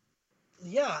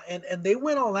 Yeah, and they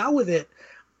went all out with it,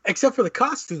 except for the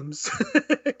costumes,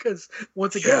 because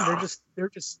once again they're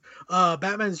just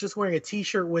Batman's just wearing a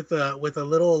T-shirt with a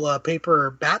little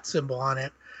paper bat symbol on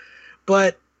it,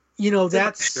 but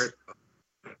that's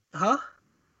huh?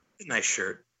 Nice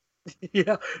shirt.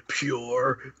 Yeah,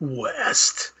 pure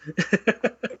West.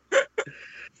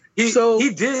 He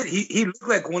looked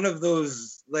like one of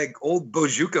those like old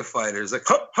Bojuka fighters, like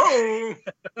ho ho.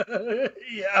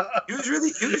 Yeah, he was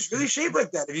really shaped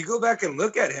like that. If you go back and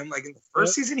look at him, like in the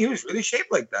first season, he was really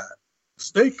shaped like that.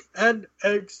 Steak and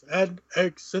eggs and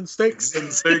eggs and steaks.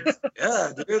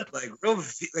 Yeah, dude, like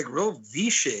real V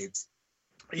shaped.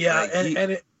 Yeah,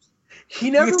 he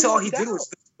never. You could tell he did was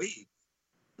weight.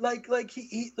 Like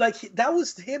that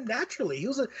was him naturally. He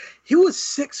was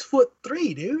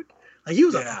 6'3", dude. Like he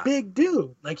was a big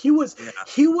dude. Like he was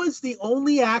the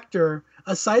only actor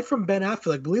aside from Ben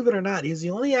Affleck, believe it or not, he's the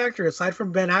only actor aside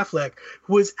from Ben Affleck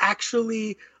who was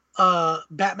actually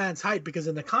Batman's height, because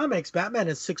in the comics Batman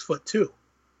is 6'2".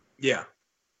 Yeah.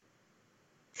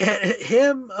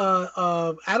 Him,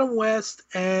 Adam West,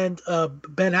 and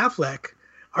Ben Affleck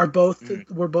are both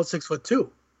were both 6'2"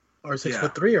 or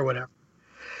 6'3" or whatever.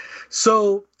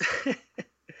 So,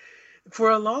 for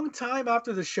a long time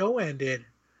after the show ended,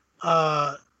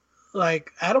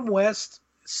 like Adam West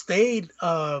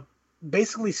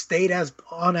basically stayed as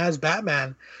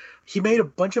Batman. he made a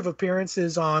bunch of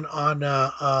appearances on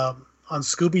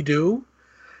Scooby Doo.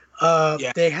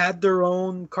 They had their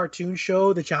own cartoon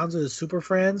show, The Challenge of the Super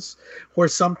Friends, where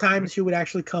sometimes he would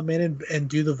actually come in and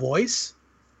do the voice.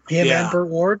 Him and Burt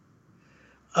Ward.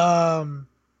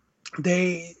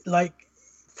 They like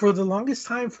for the longest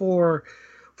time for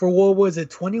what was it,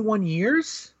 21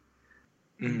 years?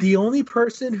 Mm-hmm. The only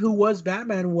person who was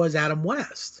Batman was Adam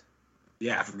West.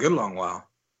 Yeah, for a good long while.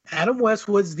 Adam West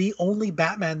was the only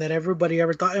Batman that everybody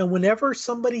ever thought. And whenever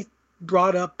somebody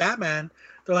brought up Batman,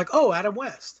 they're like, "Oh, Adam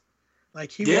West."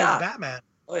 Like he was Batman.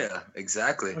 Oh yeah,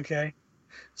 exactly. Okay.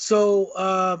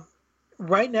 So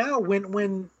right now,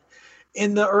 when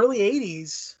in the early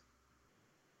 80s,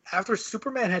 after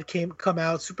Superman had come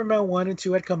out, Superman 1 and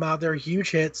 2 had come out, they were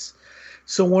huge hits.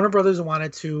 So Warner Brothers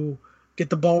wanted to get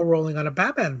the ball rolling on a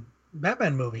Batman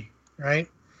movie, right?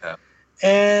 Yeah.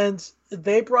 And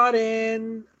they brought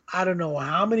in, I don't know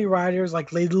how many writers, like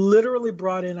they literally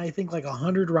brought in, I think like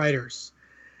 100 writers,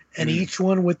 and each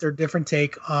one with their different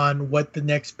take on what the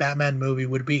next Batman movie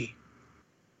would be.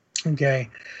 Okay.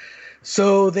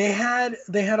 So they had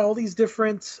all these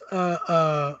different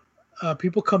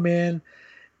people come in,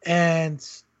 and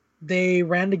they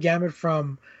ran the gamut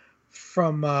from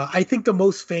I think the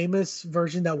most famous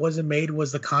version that wasn't made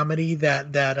was the comedy that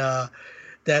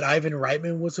Ivan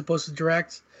Reitman was supposed to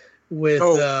direct with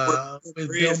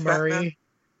Bill Murray. Batman?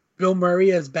 Bill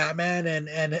Murray as Batman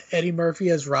and Eddie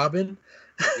Murphy as Robin.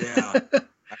 Yeah.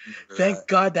 Thank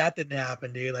God that didn't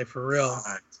happen, dude. Like for real.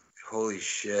 God. Holy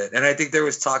shit. And I think there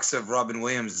was talks of Robin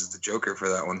Williams as the Joker for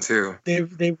that one too.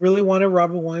 They really wanted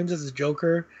Robin Williams as the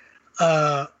Joker.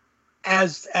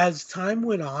 As time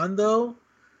went on though,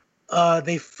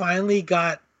 they finally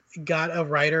got a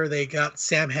writer. They got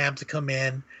Sam Hamm to come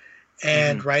in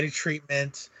and write a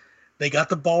treatment. They got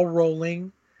the ball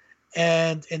rolling.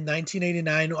 And in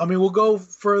 1989, I mean, we'll go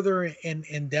further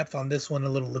in depth on this one a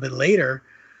little bit later,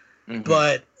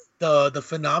 but the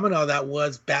phenomena that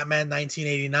was Batman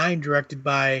 1989, directed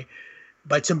by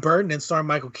Tim Burton and starring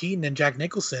Michael Keaton and Jack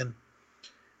Nicholson,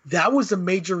 that was a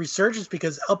major resurgence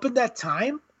because up in that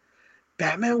time,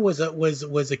 Batman was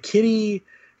a kiddie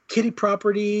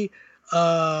property.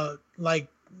 Like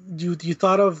you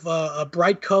thought of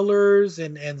bright colors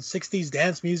and 60s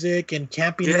dance music and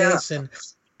campiness and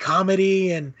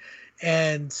comedy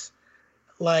and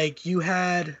like you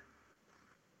had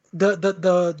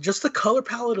the just the color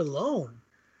palette alone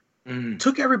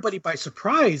took everybody by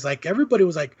surprise. Like everybody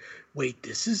was like, wait,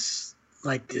 this is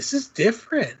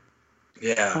different.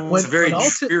 Yeah, it's very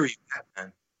cheery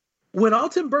Batman. When all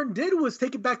Tim Burton did was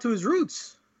take it back to his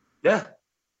roots. Yeah.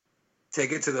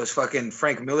 Take it to those fucking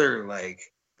Frank Miller,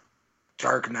 like,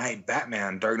 Dark Knight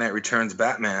Returns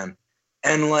Batman.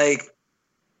 And, like,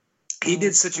 he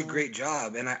did such a great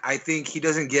job. And I think he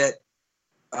doesn't get,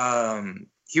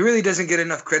 he really doesn't get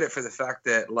enough credit for the fact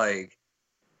that, like,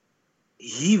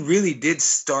 he really did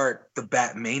start the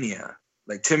Batmania.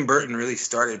 Like, Tim Burton really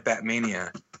started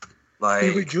Batmania. Like,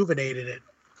 he rejuvenated it.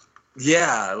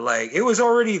 Yeah, like, it was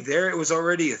already there. It was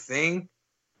already a thing.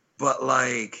 But,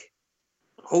 like,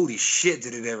 holy shit,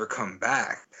 did it ever come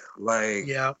back? Like,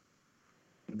 yeah,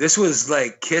 this was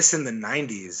like Kiss in the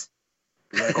 90s.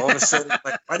 Like all of a sudden,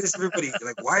 like why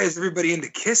is everybody into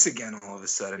Kiss again all of a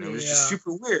sudden? It was just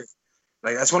super weird.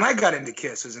 Like that's when I got into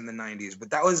Kiss, was in the 90s. But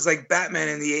that was like Batman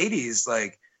in the 80s.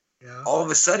 Like all of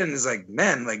a sudden it's like,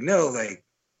 man, like no, like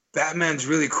Batman's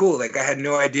really cool. Like I had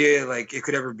no idea like it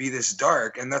could ever be this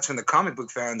dark. And that's when the comic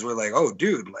book fans were like, oh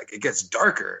dude, like it gets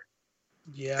darker.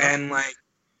 Yeah. And like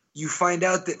you find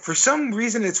out that for some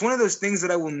reason, it's one of those things that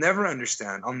I will never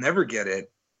understand. I'll never get it.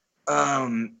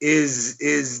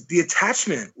 Is the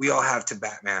attachment we all have to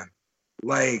Batman.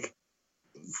 Like,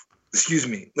 excuse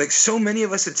me, like so many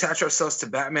of us attach ourselves to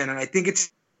Batman. And I think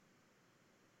it's.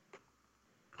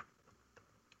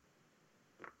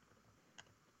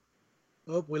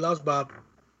 Oh, we lost Bob.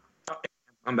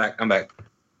 I'm back.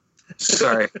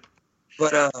 Sorry.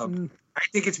 But I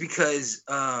think it's because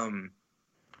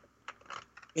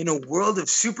in a world of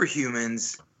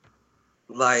superhumans,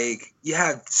 like you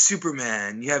have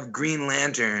Superman, you have Green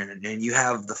Lantern, and you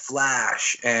have the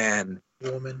Flash, and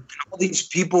Woman, all these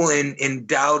people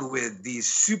endowed with these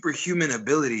superhuman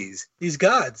abilities. These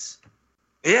gods.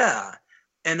 Yeah.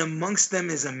 And amongst them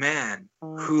is a man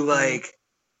who like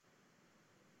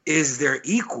is their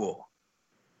equal.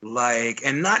 Like,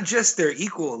 and not just their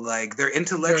equal, like their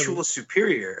intellectual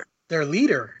superior. Their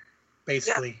leader,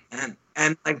 basically. Yeah.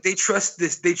 And like they trust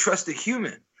a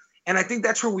human. And I think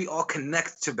that's where we all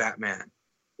connect to Batman,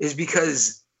 is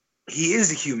because he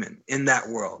is a human in that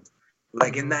world.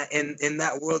 Like in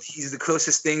that world, he's the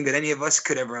closest thing that any of us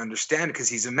could ever understand because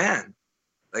he's a man.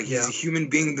 Like he's a human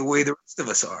being the way the rest of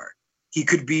us are. He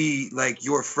could be like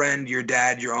your friend, your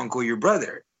dad, your uncle, your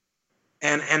brother.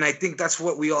 And I think that's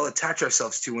what we all attach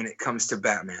ourselves to when it comes to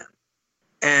Batman.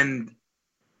 And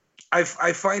I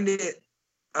find it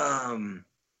I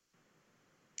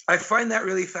find that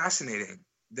really fascinating,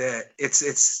 that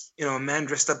it's a man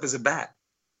dressed up as a bat,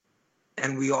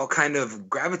 and we all kind of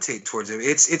gravitate towards it.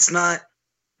 It's not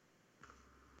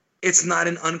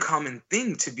an uncommon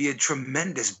thing to be a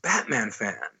tremendous Batman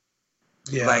fan.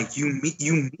 Yeah. Like you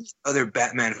meet other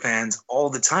Batman fans all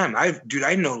the time.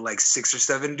 I know like 6 or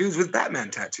 7 dudes with Batman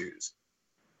tattoos.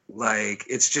 Like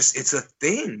it's a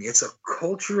thing. It's a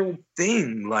cultural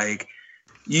thing. Like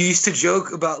you used to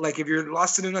joke about, like, if you're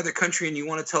lost in another country and you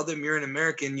want to tell them you're an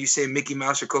American, you say Mickey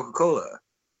Mouse or Coca-Cola.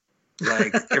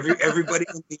 Like everybody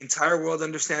in the entire world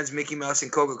understands Mickey Mouse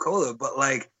and Coca-Cola, but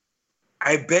like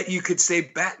I bet you could say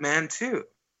Batman too.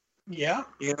 Yeah.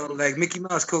 Like Mickey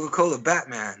Mouse, Coca-Cola,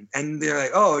 Batman. And they're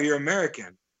like, oh, you're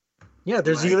American. Yeah,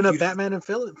 there's like, even a Batman in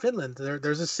Finland.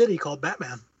 There's a city called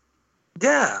Batman.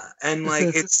 Yeah, and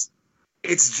like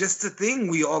it's just a thing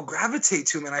we all gravitate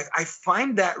to, and I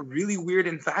find that really weird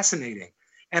and fascinating.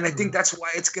 And I think that's why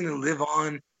it's going to live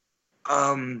on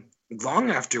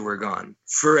long after we're gone,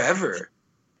 forever.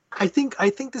 I think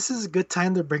this is a good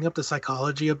time to bring up the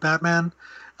psychology of Batman.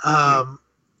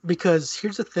 Because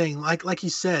here's the thing, like you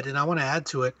said, and I want to add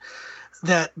to it,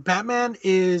 that Batman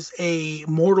is a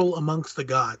mortal amongst the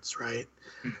gods, right?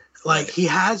 Like he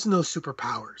has no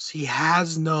superpowers, he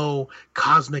has no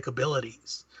cosmic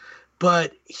abilities,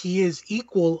 but he is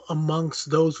equal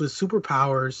amongst those with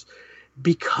superpowers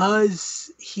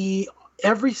because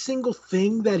every single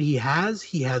thing that he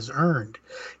has earned.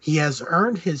 He has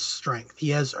earned his strength, he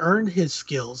has earned his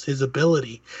skills, his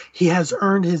ability, he has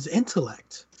earned his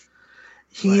intellect.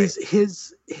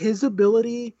 His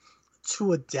ability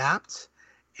to adapt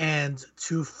and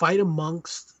to fight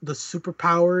amongst the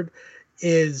superpowered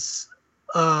is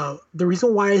the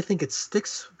reason why I think it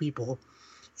sticks with people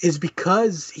is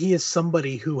because he is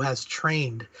somebody who has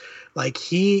trained. Like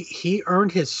he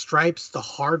earned his stripes the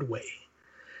hard way.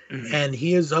 And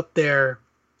he is up there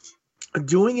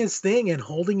doing his thing and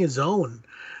holding his own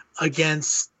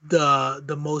against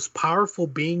the most powerful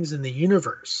beings in the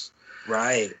universe.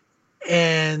 Right.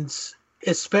 And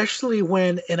especially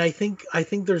and I think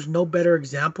there's no better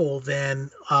example than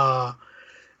one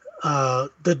of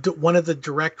the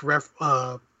direct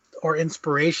or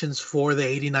inspirations for the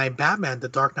 '89 Batman, The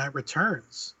Dark Knight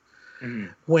Returns,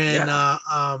 when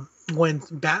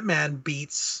Batman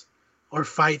beats or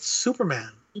fights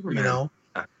Superman.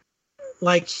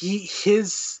 Like he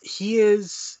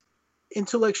is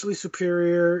intellectually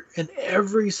superior in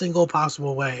every single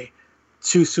possible way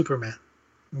to Superman.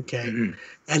 Okay.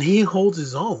 And he holds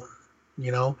his own,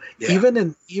 even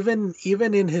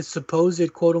in his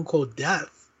supposed quote unquote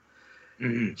death,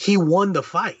 he won the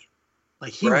fight.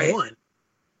 Like he won,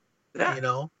 like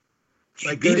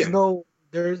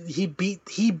he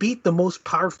beat the most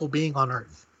powerful being on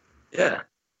earth. Yeah.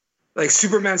 Like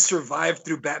Superman survived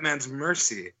through Batman's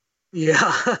mercy.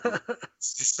 Yeah.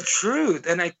 It's just the truth.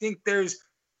 And I think there's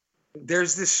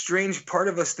this strange part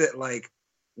of us that like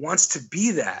wants to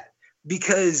be that.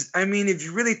 Because, I mean, if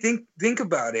you really think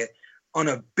about it, on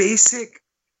a basic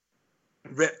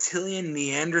reptilian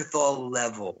Neanderthal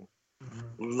level,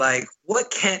 like, what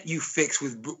can't you fix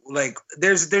with, like,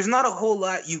 there's not a whole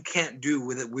lot you can't do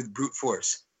with brute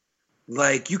force.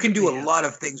 Like, you can do a lot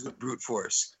of things with brute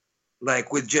force.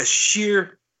 Like, with just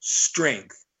sheer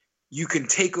strength, you can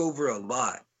take over a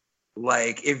lot.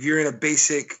 Like, if you're in a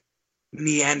basic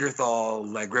Neanderthal,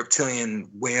 like, reptilian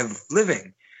way of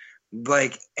living.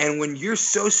 Like, and when you're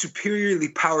so superiorly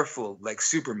powerful, like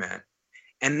Superman,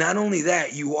 and not only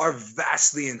that, you are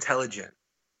vastly intelligent.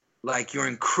 Like, you're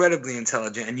incredibly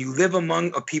intelligent, and you live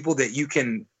among a people that you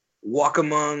can walk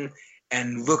among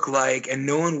and look like, and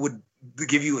no one would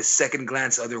give you a second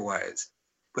glance otherwise.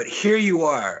 But here you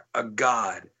are, a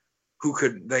god who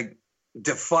could, like,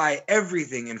 defy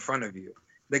everything in front of you.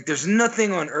 Like, there's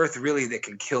nothing on earth really that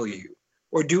can kill you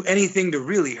or do anything to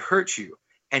really hurt you.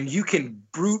 And you can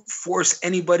brute force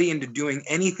anybody into doing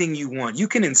anything you want. You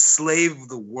can enslave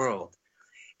the world.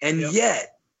 And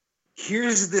yet,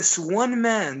 here's this one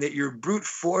man that your brute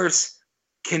force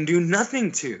can do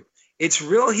nothing to. It's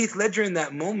real Heath Ledger in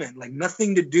that moment. Like,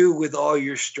 nothing to do with all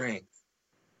your strength.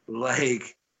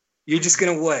 Like, you're just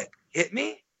going to what? Hit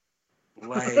me?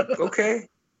 Like, okay,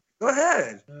 go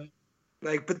ahead.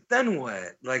 Like, but then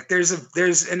what? Like,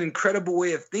 there's an incredible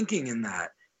way of thinking in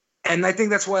that. And I think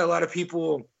that's why a lot of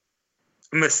people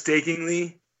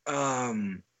mistakenly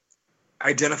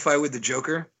identify with the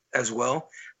Joker as well.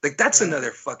 Like that's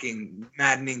another fucking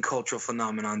maddening cultural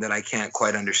phenomenon that I can't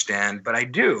quite understand, but I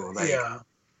do.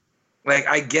 Like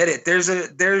I get it.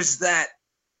 There's that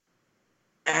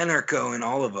anarcho in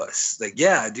all of us. Like,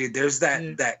 yeah, dude, there's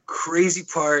that crazy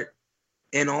part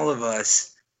in all of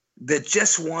us that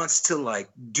just wants to like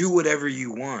do whatever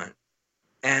you want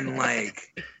and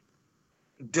like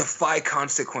defy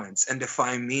consequence and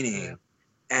defy meaning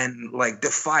and like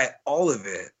defy all of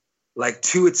it, like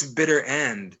to its bitter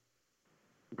end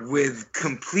with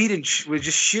with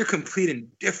just sheer complete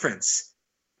indifference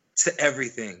to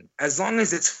everything. As long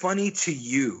as it's funny to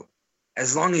you,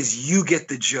 as long as you get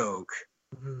the joke,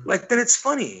 like then it's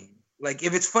funny. Like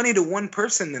if it's funny to one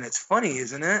person, then it's funny,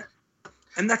 isn't it?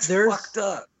 And that's fucked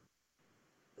up.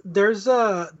 There's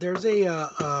a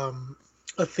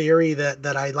theory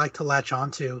that I like to latch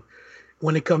onto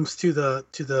when it comes to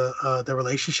the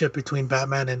relationship between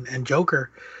Batman and Joker,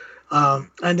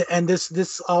 and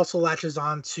this also latches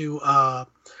on to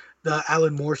the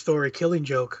Alan Moore story Killing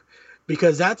Joke,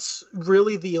 because that's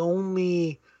really the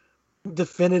only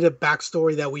definitive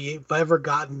backstory that we've ever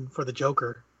gotten for the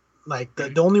Joker, like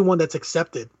the only one that's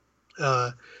accepted.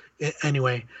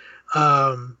 Anyway,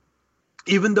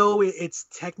 even though it's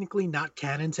technically not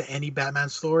canon to any Batman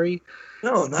story,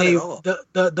 no, not at all.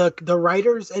 The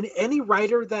writers and any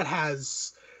writer that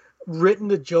has written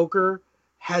the Joker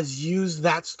has used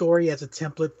that story as a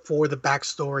template for the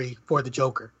backstory for the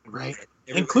Joker, right?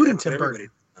 Including Tim Burton.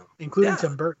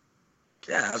 Tim Burton.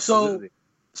 Yeah, absolutely.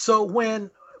 So when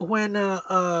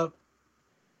the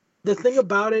thing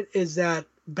about it is that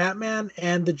Batman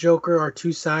and the Joker are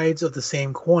two sides of the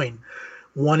same coin.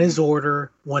 One is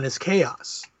order, one is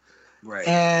chaos. Right.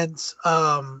 And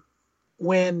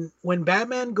when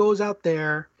Batman goes out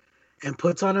there and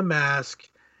puts on a mask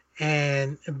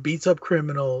and beats up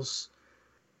criminals,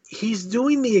 he's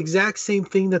doing the exact same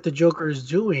thing that the Joker is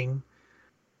doing,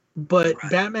 but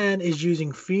Batman is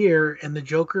using fear and the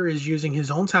Joker is using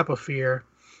his own type of fear.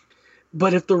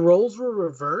 But if the roles were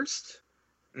reversed,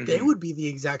 they would be the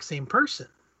exact same person.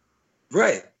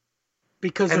 Right.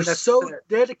 Because they're so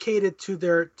dedicated to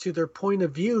their point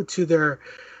of view, to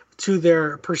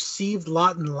their perceived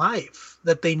lot in life,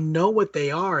 that they know what they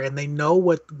are and they know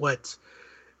what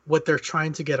they're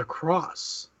trying to get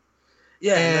across.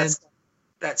 Yeah, and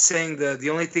that's saying the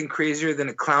only thing crazier than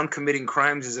a clown committing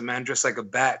crimes is a man dressed like a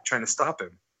bat trying to stop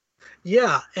him.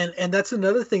 Yeah, and that's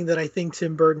another thing that I think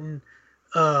Tim Burton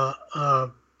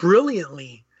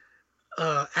brilliantly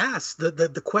asked.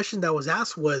 The question that was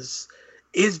asked was,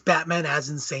 is Batman as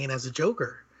insane as a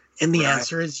Joker? And the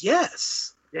answer is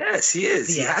yes. Yes, he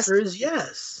is. The answer is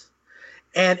yes.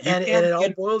 And it all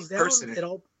boils down.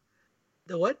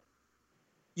 The what?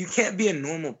 You can't be a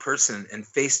normal person and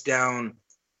face down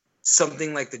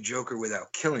something like the Joker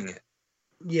without killing it.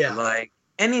 Yeah. Like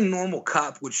any normal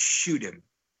cop would shoot him.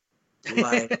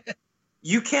 Like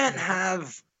you can't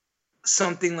have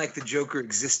something like the Joker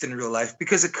exist in real life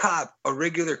because a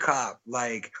regular cop,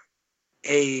 like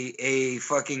a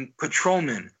fucking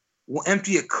patrolman will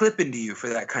empty a clip into you for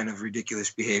that kind of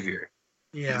ridiculous behavior.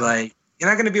 Yeah. Like you're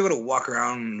not going to be able to walk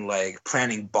around like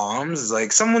planning bombs.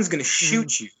 Like someone's going to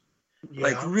shoot you. Yeah.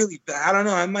 Like really bad. I don't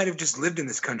know. I might have just lived in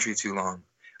this country too long,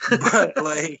 but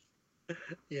like,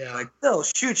 yeah, like they'll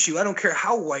shoot you. I don't care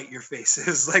how white your face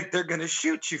is. Like they're going to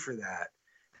shoot you for that.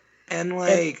 And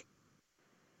like,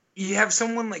 you have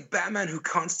someone like Batman who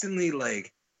constantly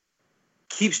like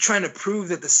keeps trying to prove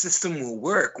that the system will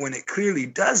work when it clearly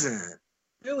doesn't.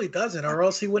 Really doesn't, or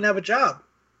else he wouldn't have a job.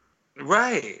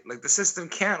 Right. Like the system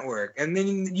can't work. And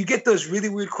then you get those really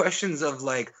weird questions of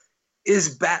like,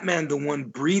 is Batman the one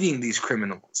breeding these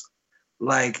criminals?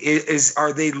 Like,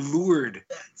 are they lured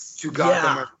to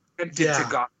Gotham or tempted to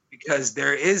Gotham because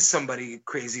there is somebody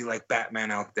crazy like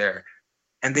Batman out there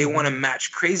and they want to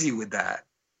match crazy with that?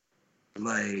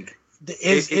 Like,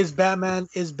 is Batman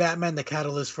the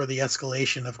catalyst for the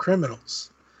escalation of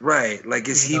criminals? Right. Like,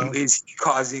 is he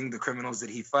causing the criminals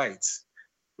that he fights?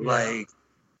 Yeah. Like,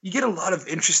 you get a lot of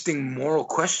interesting moral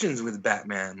questions with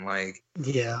Batman. Like,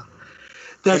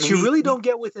 that you really don't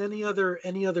get with any other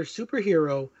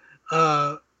superhero.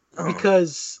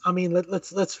 Because I mean,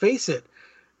 let's face it,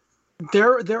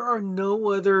 there are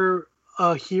no other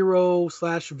hero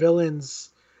 / villains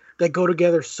that go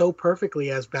together so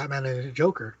perfectly as Batman and the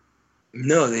Joker.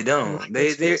 No, they don't.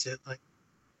 Like,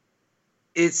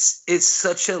 it's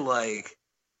such a like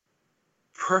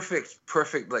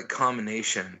perfect like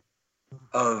combination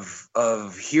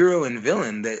of hero and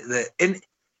villain that and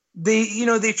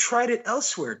they tried it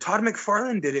elsewhere. Todd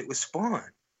McFarlane did it with Spawn.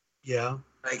 Yeah.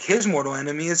 Like his mortal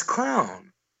enemy is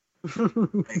Clown.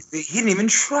 Like, he didn't even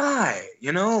try,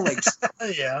 like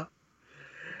yeah.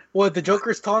 What, the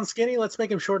Joker's tall and skinny? Let's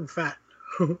make him short and fat.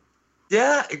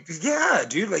 Yeah,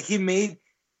 dude. Like he made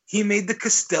the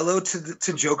Costello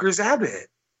to Joker's Abbott.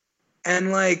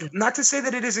 And like, not to say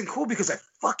that it isn't cool, because I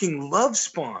fucking love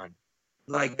Spawn.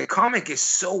 Like, the comic is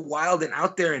so wild and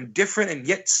out there and different and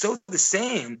yet so the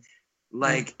same.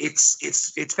 Like,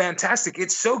 it's fantastic.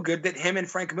 It's so good that him and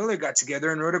Frank Miller got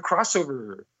together and wrote a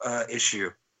crossover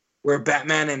issue where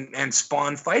Batman and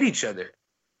Spawn fight each other.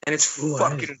 And it's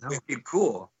fucking wicked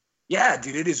cool. Yeah,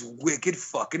 dude, it is wicked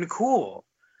fucking cool.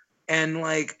 And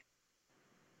like,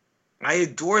 I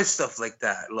adore stuff like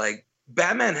that. Like,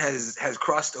 Batman has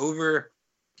crossed over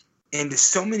into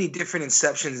so many different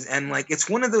inceptions, and like, it's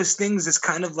one of those things that's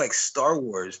kind of like Star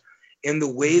Wars in the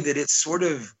way that it's sort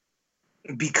of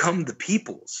become the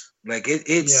people's. Like, it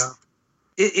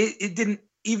didn't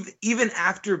even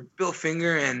after Bill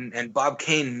Finger and Bob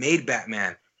Kane made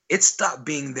Batman, it stopped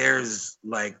being theirs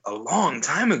like a long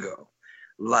time ago.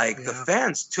 Like, the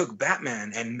fans took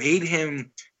Batman and made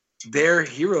him their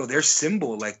hero, their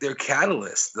symbol, like their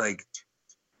catalyst. Like,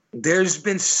 there's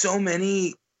been so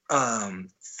many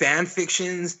fan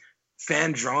fictions,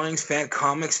 fan drawings, fan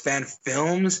comics, fan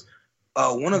films.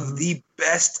 One of the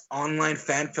best online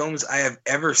fan films I have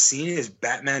ever seen is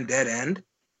Batman Dead End.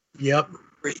 Yep.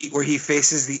 Where he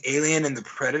faces the alien and the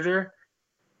Predator.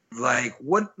 Like,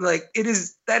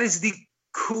 that is the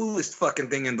coolest fucking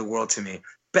thing in the world to me.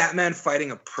 Batman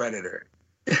fighting a Predator.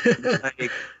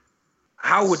 Like,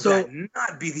 how would that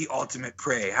not be the ultimate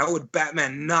prey? How would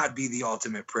Batman not be the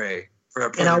ultimate prey for a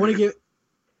Predator?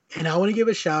 And I want to give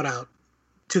a shout out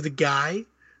to the guy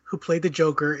who played the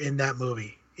Joker in that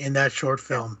movie, in that short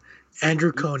film,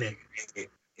 Andrew Koenig.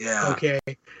 Yeah. Okay.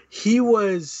 He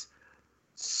was,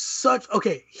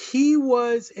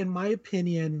 in my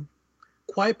opinion,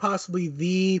 quite possibly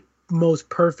the most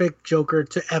perfect Joker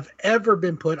to have ever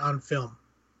been put on film.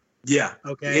 Yeah.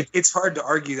 Okay. It's hard to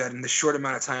argue that in the short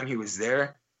amount of time he was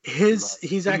there.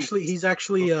 He's actually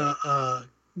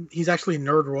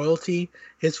nerd royalty.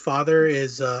 His father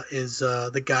is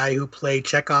the guy who played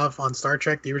Chekhov on Star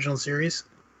Trek, the original series.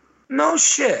 No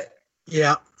shit.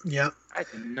 Yeah. I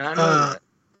did not know that.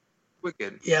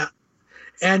 Wicked. Yeah.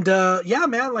 And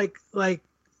man, like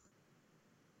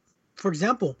for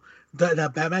example,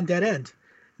 the Batman Dead End.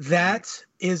 That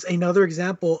is another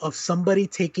example of somebody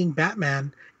taking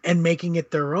Batman and making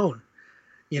it their own.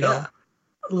 You know?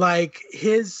 Like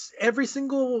every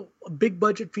single big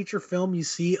budget feature film you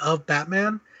see of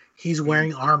Batman, he's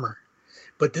wearing armor.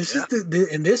 But this is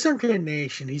in this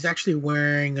incarnation, he's actually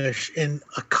wearing a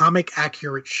comic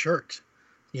accurate shirt,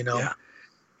 you know? Yeah.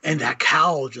 And that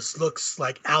cowl just looks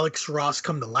like Alex Ross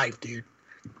come to life, dude.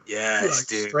 Yes, like,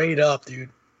 dude. Straight up, dude.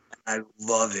 I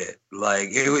love it. Like,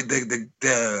 it was,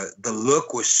 the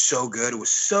look was so good. It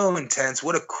was so intense.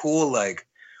 What a cool like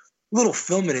little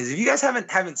film it is. If you guys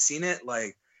haven't seen it,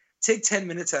 like, take 10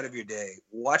 minutes out of your day,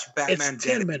 watch Batman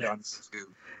Dead End on YouTube.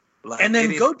 Like, and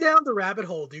then go down the rabbit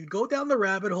hole, dude. Go down the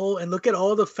rabbit hole and look at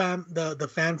all the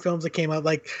fan films that came out.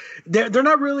 Like, they're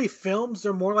not really films;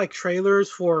 they're more like trailers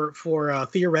for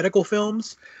theoretical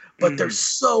films. But they're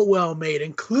so well made,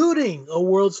 including a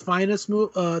World's Finest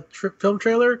film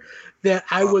trailer that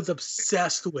I was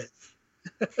obsessed with.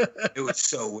 It was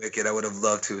so wicked. I would have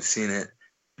loved to have seen it.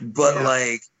 But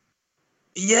like,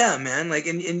 yeah, man. Like,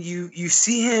 and you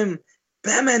see him.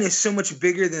 Batman is so much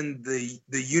bigger than the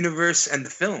universe and the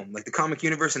film, like the comic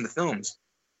universe and the films.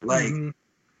 Like,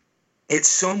 it's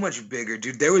so much bigger,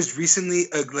 dude. There was recently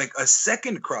a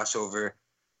second crossover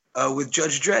with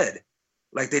Judge Dredd.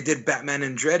 Like, they did Batman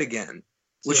and Dredd again,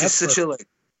 which is such what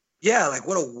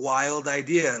a wild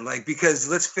idea. Like, because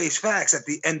let's face facts, at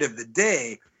the end of the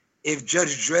day, if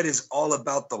Judge Dredd is all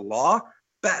about the law,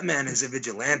 Batman is a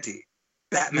vigilante.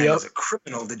 Batman is a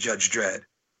criminal to Judge Dredd.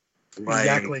 Like,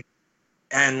 exactly.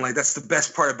 And like, that's the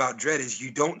best part about Dredd is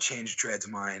you don't change Dredd's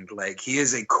mind. Like, he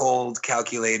is a cold,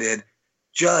 calculated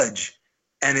judge,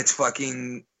 and it's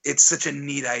such a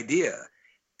neat idea.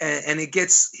 And he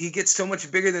gets so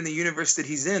much bigger than the universe that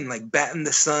he's in. Like, Bat in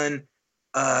the Sun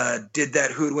did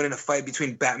that who would win in a fight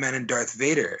between Batman and Darth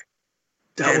Vader.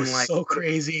 That was so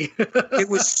crazy. it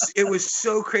was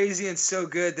so crazy and so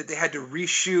good that they had to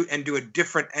reshoot and do a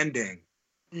different ending.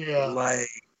 Yeah.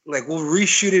 Like we'll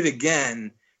reshoot it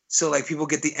again so like people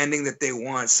get the ending that they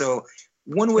want. So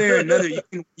one way or another,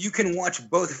 you can watch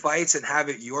both fights and have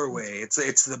it your way.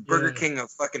 It's the Burger King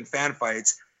of fucking fan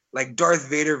fights. Like Darth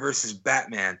Vader versus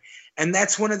Batman. And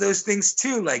that's one of those things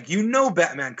too. Like,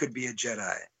 Batman could be a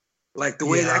Jedi. Like, the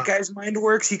way that guy's mind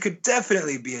works, he could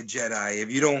definitely be a Jedi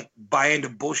if you don't buy into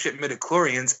bullshit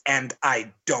midichlorians, and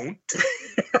I don't.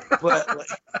 But like,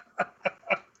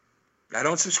 I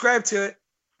don't subscribe to it.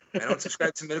 I don't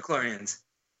subscribe to midichlorians.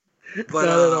 But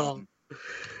not at all.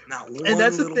 Not one. And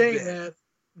that's the little thing, bit. man.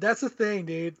 That's the thing,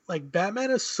 dude. Like Batman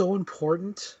is so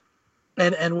important,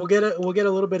 and we'll get a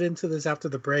little bit into this after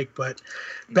the break. But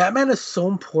Batman is so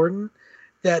important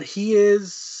that he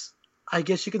is, I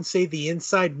guess you can say, the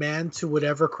inside man to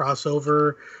whatever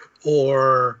crossover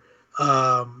or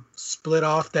split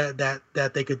off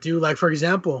that they could do. Like for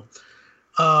example,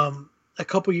 a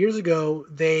couple years ago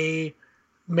they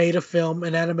made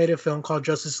an animated film called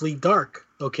Justice League Dark.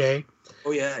 Okay.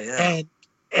 Oh yeah.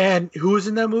 And who was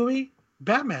in that movie?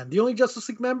 Batman. The only Justice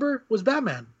League member was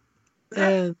Batman,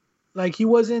 and like he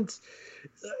wasn't.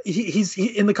 He's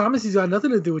in the comics. He's got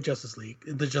nothing to do with Justice League,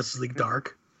 the Justice League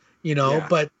Dark,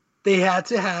 But they had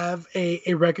to have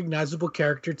a recognizable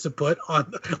character to put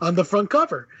on the front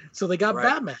cover, so they got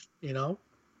Batman.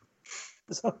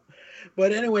 So,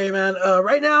 but anyway, man.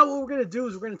 Right now, what we're gonna do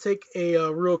is we're gonna take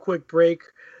a real quick break,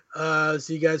 so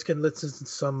you guys can listen to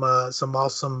some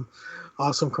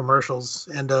awesome commercials,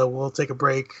 and we'll take a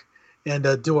break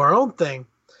and do our own thing.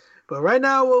 But right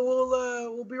now,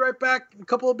 we'll be right back in a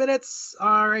couple of minutes.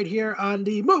 Right here on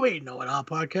the Movie Know It All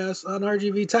podcast on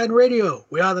RGV Titan Radio.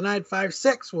 We are the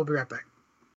 956. We'll be right back.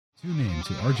 Tune in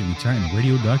to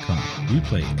RGVTitanRadio.com. We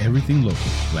play everything local,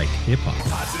 like hip hop,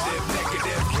 positive,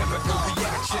 negative, chemical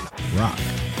reaction, rock,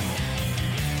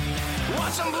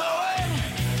 watch them blowing,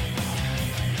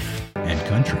 and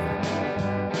country.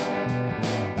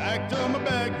 Back to my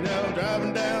back now,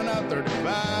 driving down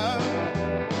I-35.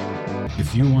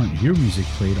 If you want your music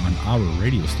played on our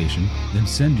radio station, then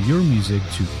send your music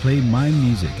to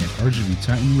playmymusic at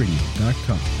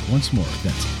rgvtitanradio.com. Once more,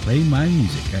 that's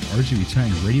playmymusic at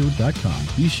rgvtitanradio.com.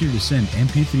 Be sure to send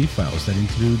MP3 files that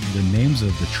include the names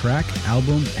of the track,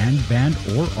 album, and band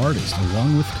or artist,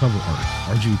 along with cover art.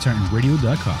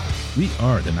 rgvtitanradio.com. We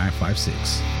are the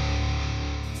 956.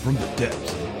 From the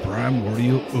depths of the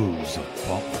primordial ooze of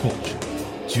pop culture,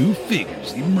 two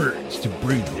figures emerge to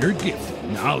bring their gift of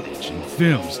knowledge and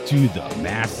films to the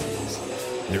masses.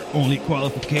 Their only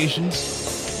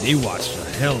qualifications? They watched a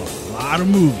hell of a lot of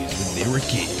movies when they were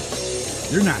kids.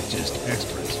 They're not just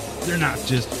experts. They're not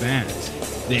just fans.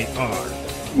 They are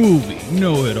movie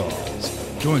know-it-alls.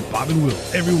 Join Bob and Will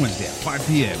every Wednesday at 5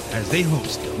 p.m. as they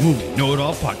host the Movie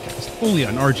Know-It-All podcast, only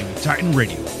on RGV Titan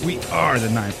Radio. We are the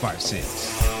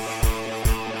 956.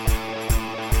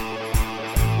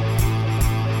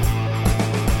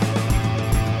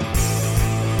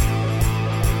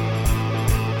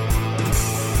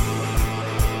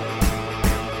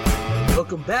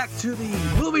 Welcome back to the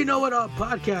Movie Know It All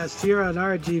podcast here on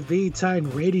RGV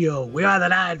Titan Radio. We are the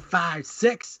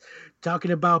 956,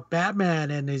 talking about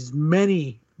Batman and his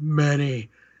many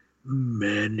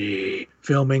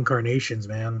film incarnations,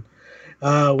 man.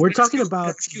 We're talking about...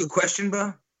 Ask you a question,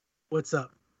 bro? What's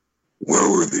up? Where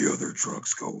were the other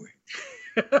drugs going?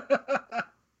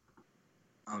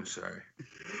 I'm sorry.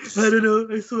 I don't know.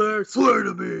 I swear. Swear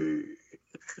to me.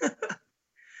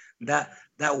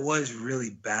 That was really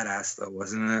badass, though,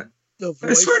 wasn't it?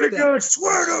 I swear to God,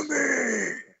 swear to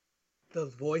me. The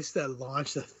voice that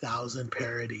launched 1,000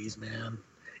 parodies, man,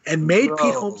 and made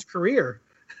Pete Holmes' career.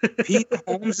 Pete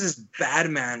Holmes'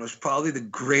 Batman was probably the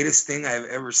greatest thing I've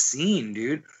ever seen,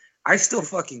 dude. I still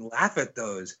fucking laugh at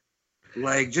those.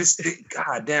 Like,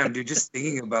 goddamn, dude, just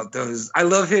thinking about those. I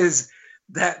love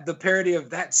the parody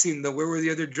of that scene, the Where Were the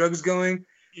Other Drugs Going?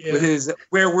 Yeah. With his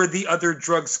Where Were the Other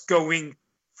Drugs Going?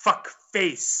 Fuck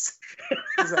face.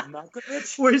 Is that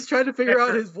Malkovich? Where he's trying to figure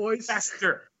out his voice.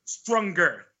 Faster,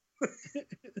 stronger.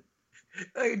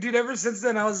 Like, dude, ever since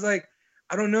then, I was like,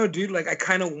 I don't know, dude. Like, I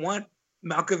kind of want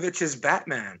Malkovich's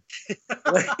Batman.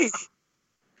 Like,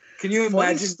 can you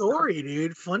imagine? Funny story,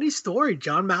 dude. Funny story.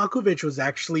 John Malkovich was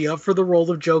actually up for the role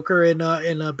of Joker in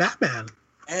Batman.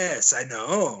 Yes, I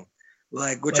know.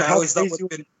 Like, which I always thought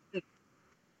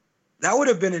that would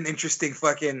have been an interesting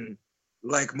fucking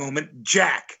moment.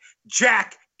 Jack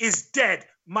is dead,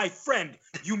 my friend.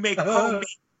 You may call me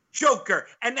Joker,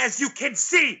 and as you can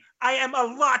see, I am a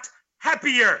lot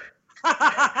happier.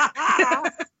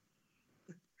 I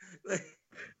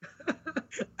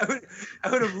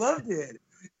would have loved it.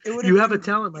 You have a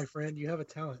talent, my friend. You have a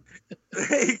talent.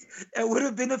 It would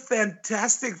have been a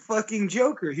fantastic fucking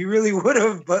Joker. He really would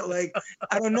have. But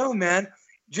I don't know, man.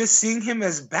 Just seeing him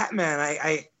as Batman,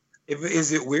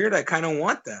 is it weird? I kind of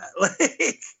want that.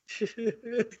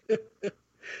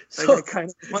 I kind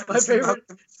of want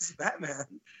to see Batman.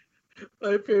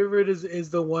 My favorite is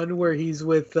the one where he's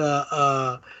with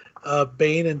Bane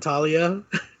and Talia.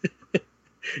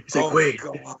 He's like, wait,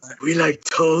 we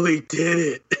totally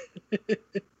did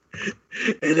it.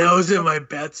 And I was in my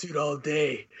batsuit all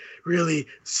day. Really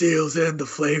seals in the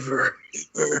flavor.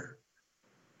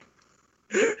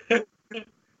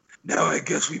 Now I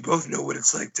guess we both know what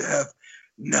it's like to have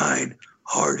 9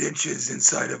 hard inches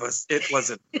inside of us. It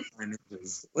wasn't 9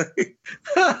 inches.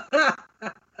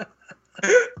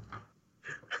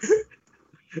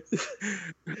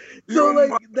 So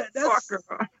like that's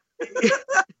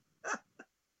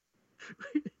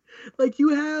like you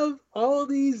have all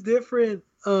these different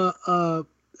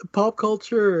pop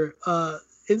culture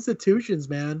institutions,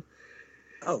 man.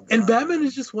 Oh, and Batman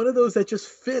is just one of those that just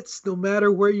fits no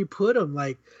matter where you put him.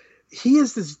 Like he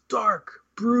is this dark,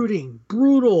 brooding,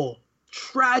 brutal,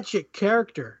 tragic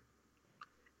character.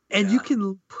 And you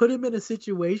can put him in a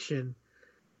situation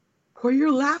where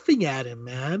you're laughing at him,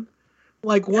 man.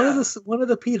 Like one of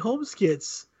the Pete Holmes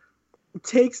skits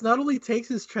not only takes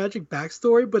his tragic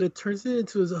backstory, but it turns it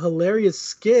into a hilarious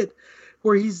skit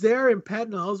where he's there and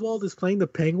Patton Oswalt is playing the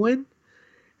Penguin.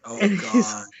 Oh, and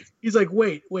God. He's like,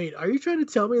 wait, are you trying to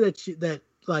tell me that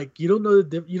you don't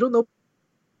know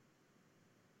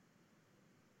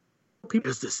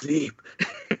people just asleep?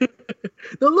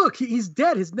 No, look, he's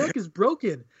dead. His neck is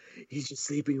broken. He's just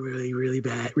sleeping really, really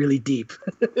bad, really deep.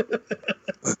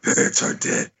 My parents are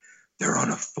dead. They're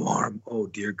on a farm. Oh,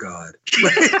 dear God.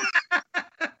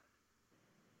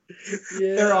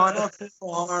 They're on a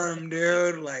farm,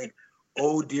 dude. Like,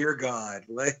 oh, dear God.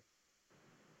 Like,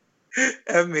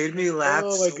 that made me laugh.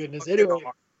 Oh, my goodness. Anyway,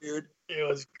 hard, dude. It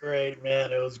was great,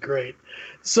 man. It was great.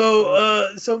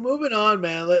 So, so moving on,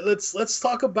 man. Let's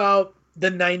talk about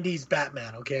the '90s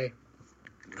Batman, okay?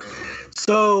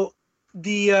 So,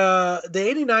 the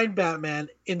 '89 Batman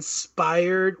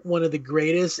inspired one of the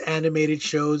greatest animated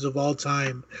shows of all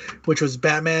time, which was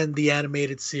Batman the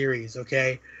Animated Series.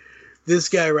 Okay, this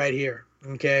guy right here.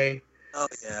 Okay, oh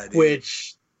yeah, dude.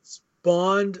 Which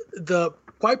spawned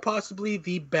quite possibly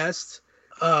the best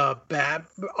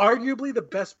arguably the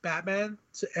best Batman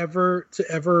to ever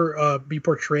be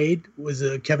portrayed was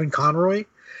Kevin Conroy.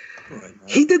 Right,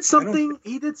 he did something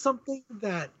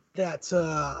that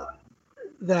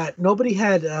nobody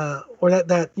had or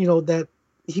that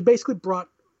he basically brought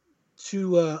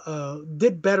to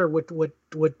did better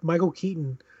what Michael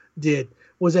Keaton did,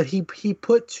 was that he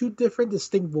put 2 different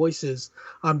distinct voices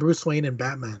on Bruce Wayne and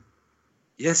Batman.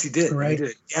 Yes, he did. Right? He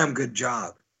did a damn good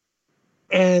job.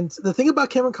 And the thing about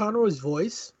Kevin Conroy's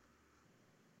voice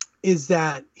is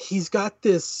that he's got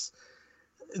this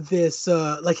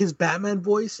like his Batman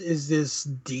voice is this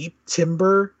deep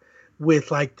timbre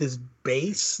with like this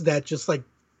bass that just like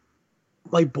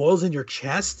boils in your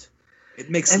chest. It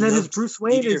makes. And then his Bruce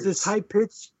Wayne is this high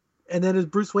pitched. And then his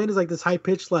Bruce Wayne is like this high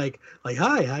pitched like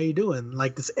hi, how you doing?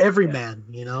 Like this everyman,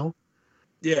 you know.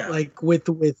 Yeah. Like with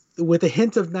a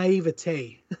hint of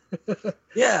naivete.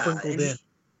 Yeah. Sprinkled in.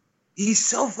 He's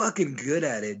so fucking good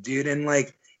at it, dude. And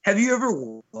like, have you ever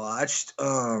watched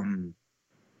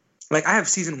like I have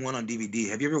season 1 on DVD.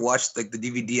 Have you ever watched like the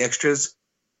DVD extras?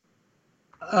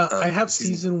 I have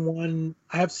season 1.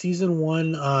 I have season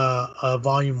 1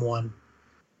 volume 1.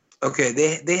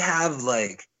 Okay, they have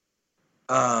like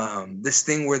this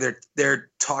thing where they're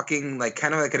talking like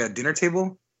kind of like at a dinner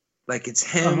table. Like it's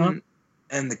him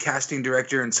and the casting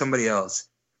director and somebody else.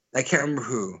 I can't remember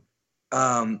who.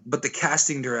 But the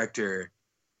casting director,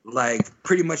 like,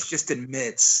 pretty much just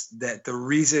admits that the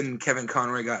reason Kevin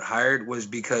Conroy got hired was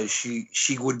because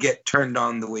she would get turned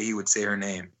on the way he would say her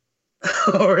name.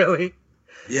 Oh, really?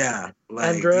 Yeah.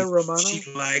 Like, Andrea Romano?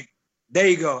 She, like, there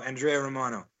you go, Andrea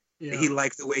Romano. Yeah. He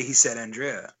liked the way he said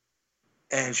Andrea.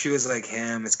 And she was like,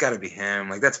 him, it's got to be him.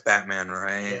 Like, that's Batman,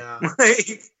 right? Yeah.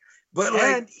 But,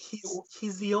 yeah, like...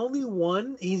 He's the only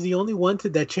one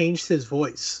that changed his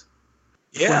voice.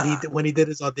 Yeah, when he did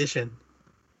his audition,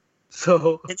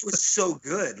 so it was so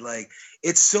good. Like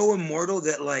it's so immortal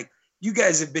that like you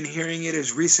guys have been hearing it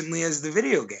as recently as the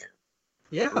video game.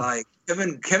 Yeah, like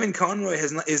Kevin Conroy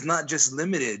is not just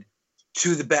limited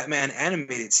to the Batman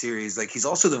animated series. Like he's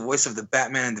also the voice of the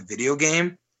Batman in the video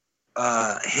game.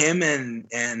 Him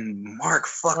and Mark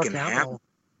fucking Hamill.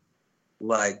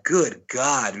 Like good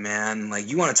God, man! Like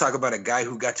you want to talk about a guy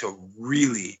who got to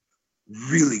really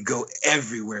go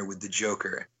everywhere with the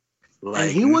Joker. Like,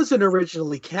 and he wasn't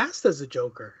originally cast as a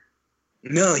Joker.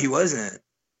 No, he wasn't.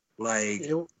 Like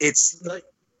it's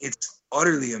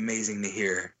utterly amazing to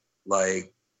hear.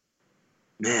 Like,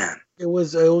 man, it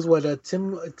was what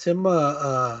Tim what's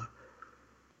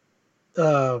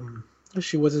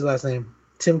his last name?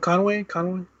 Tim Conway?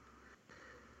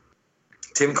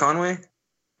 Tim Conway?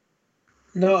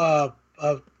 No,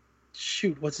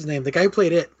 shoot, what's his name? The guy who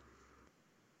played it.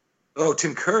 Oh,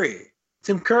 Tim Curry.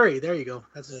 Tim Curry, there you go.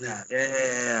 That's his name.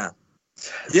 Yeah.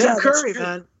 Tim Curry,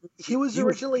 man, he was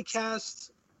originally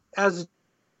cast as.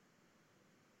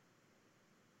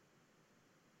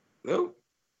 Hello?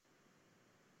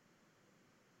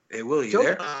 Hey, Will, you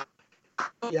there?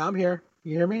 Yeah, I'm here.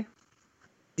 You hear me?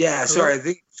 Yeah, Hello? sorry. I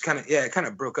think it's it kind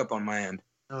of broke up on my end.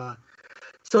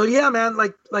 So yeah, man,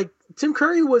 like Tim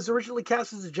Curry was originally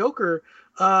cast as a Joker.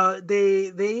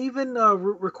 They even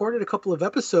recorded a couple of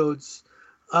episodes,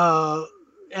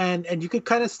 and you could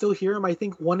kind of still hear him. I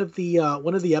think one of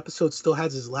the episodes still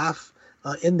has his laugh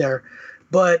in there,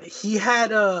 but he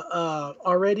had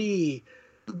already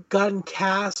gotten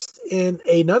cast in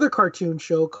another cartoon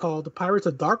show called The Pirates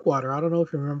of Darkwater. I don't know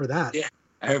if you remember that. Yeah,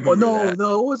 I remember that.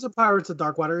 No, it wasn't Pirates of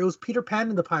Darkwater. It was Peter Pan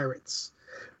and the Pirates,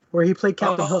 where he played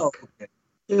Captain Hook. Okay.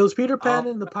 It was Peter Pan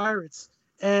and the Pirates,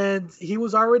 and he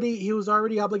was already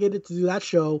obligated to do that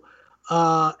show,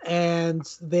 and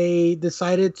they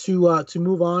decided to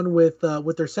move on with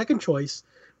their second choice,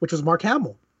 which was Mark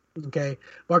Hamill. Okay,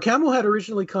 Mark Hamill had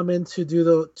originally come in to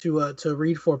do to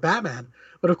read for Batman,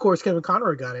 but of course Kevin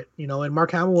Conroy got it, and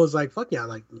Mark Hamill was like, "Fuck yeah,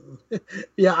 like,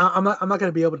 yeah, I'm not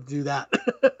gonna be able to do that,"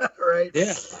 right?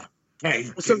 Yeah.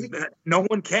 Hey, so no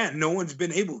one can. No one's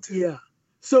been able to. Yeah.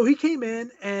 So he came in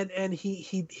and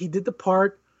he did the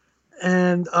part,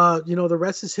 and the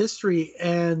rest is history.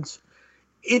 And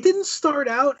it didn't start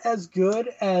out as good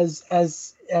as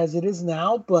it is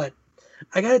now, but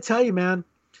I gotta tell you, man,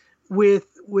 with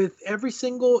every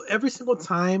single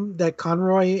time that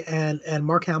Conroy and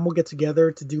Mark Hamill get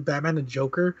together to do Batman and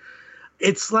Joker,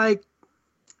 it's like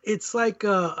Optimus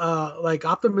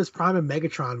Prime and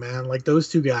Megatron, man, like those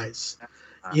two guys,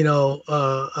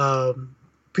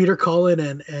 Peter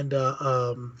Cullen and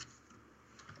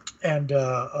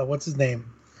what's his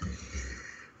name?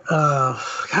 God,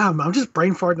 I'm just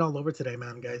brain farting all over today,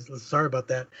 man, guys. Sorry about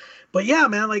that. But yeah,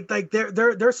 man, like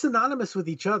they're synonymous with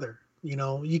each other.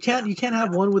 You can't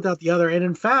have one without the other. And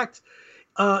in fact,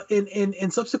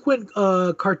 in subsequent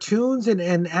cartoons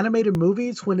and animated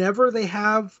movies, whenever they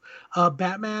have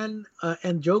Batman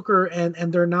and Joker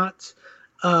and they're not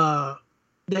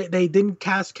they didn't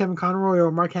cast Kevin Conroy or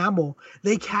Mark Hamill,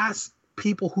 they cast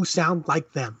people who sound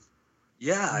like them.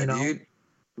 Yeah, dude.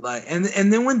 Like, and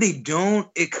then when they don't,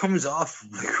 it comes off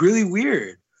like really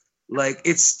weird. Like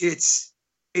it's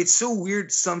so weird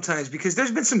sometimes because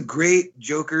there's been some great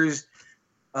Jokers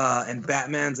and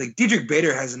Batmans. Like Diedrich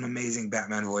Bader has an amazing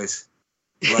Batman voice.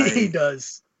 Like, he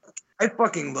does. I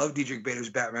fucking love Diedrich Bader's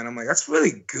Batman. I'm like, that's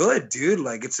really good, dude.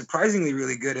 Like, it's surprisingly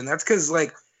really good, and that's because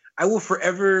like I will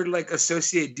forever like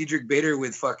associate Diedrich Bader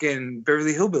with fucking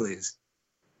Beverly Hillbillies.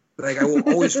 Like, I will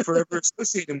always forever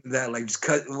associate him with that. Like,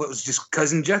 what was just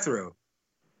Cousin Jethro.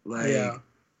 Like, yeah.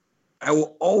 I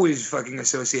will always fucking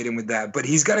associate him with that. But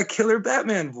he's got a killer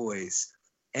Batman voice,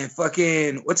 and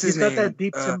fucking what's his name? He's got that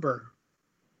deep timbre.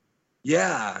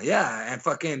 Yeah, and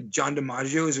fucking John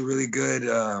DiMaggio is a really good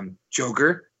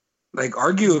Joker. Like,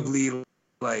 arguably,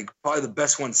 like probably the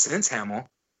best one since Hamill.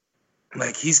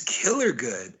 Like, he's killer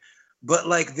good. But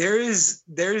like, there's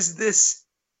this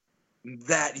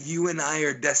that you and I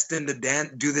are destined to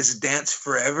do this dance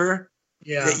forever.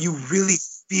 Yeah. That you really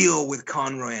feel with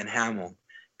Conroy and Hamill,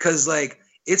 because like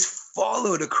it's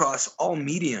followed across all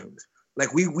mediums.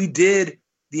 Like we did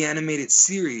the animated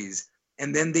series,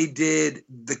 and then they did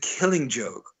The Killing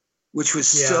Joke, which was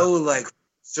so like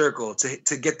circle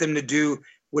to get them to do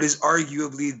what is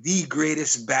arguably the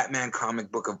greatest Batman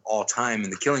comic book of all time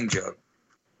in The Killing Joke.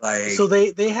 Like, so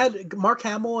they had Mark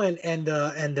Hamill and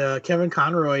Kevin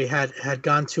Conroy had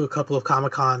gone to a couple of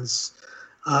Comic-Cons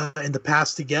in the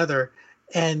past together,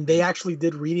 and they actually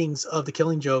did readings of The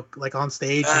Killing Joke like on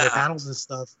stage and their panels and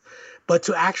stuff. But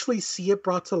to actually see it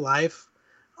brought to life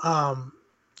on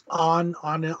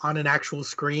an actual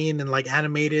screen and like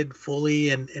animated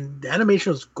fully, and the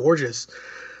animation was gorgeous.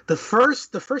 The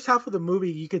first half of the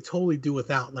movie you could totally do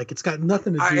without. Like, it's got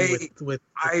nothing to do with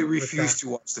I refuse to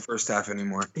watch the first half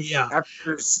anymore. Yeah.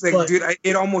 After, like, dude,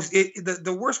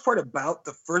 the worst part about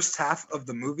the first half of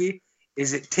the movie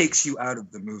is it takes you out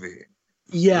of the movie.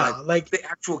 Yeah, like the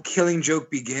actual Killing Joke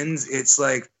begins. It's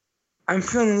like, I'm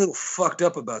feeling a little fucked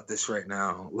up about this right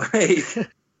now. Like,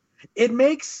 it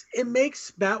makes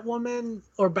Batwoman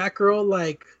or Batgirl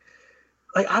like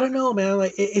I don't know, man.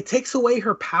 Like it takes away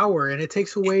her power, and it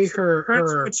takes away her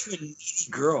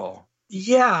girl.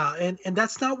 Yeah, and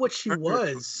that's not what she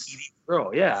was.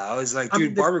 Girl, yeah. I was like,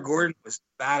 dude, Barbara Gordon was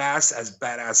badass as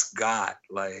badass got.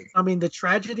 Like, I mean, the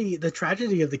tragedy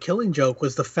of The Killing Joke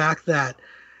was the fact that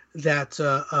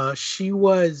she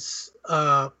was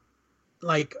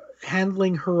like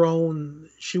handling her own.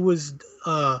 She was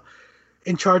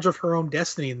in charge of her own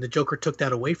destiny, and the Joker took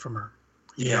that away from her.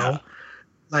 You know.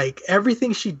 Like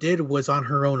everything she did was on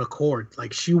her own accord.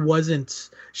 Like she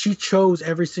chose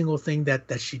every single thing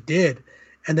that she did,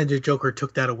 and then the Joker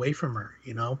took that away from her,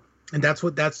 and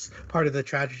that's part of the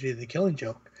tragedy of the Killing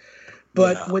Joke.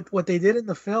 But what they did in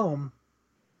the film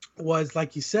was,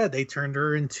 like you said, they turned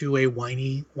her into a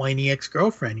whiny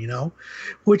ex-girlfriend,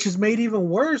 which is made even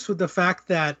worse with the fact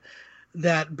that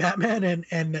Batman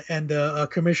and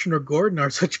Commissioner Gordon are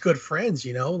such good friends,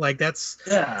 like that's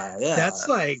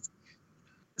like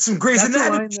some Grey's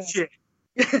Anatomy shit.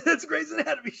 That's Grey's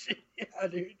Anatomy shit, yeah,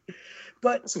 dude.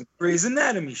 But some Grey's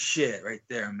Anatomy shit right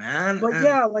there, man. But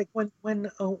yeah, like when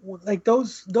like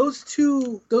those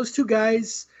two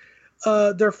guys,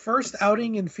 their first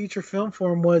outing in feature film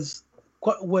form was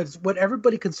what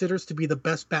everybody considers to be the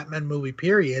best Batman movie.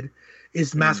 Period,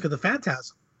 is Mask of the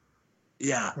Phantasm.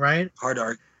 Yeah. Right. Hard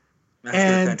art. Mask of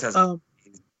the Phantasm.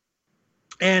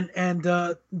 And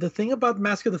the thing about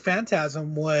Mask of the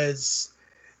Phantasm was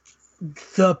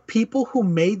the people who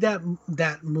made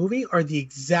that movie are the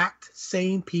exact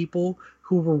same people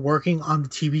who were working on the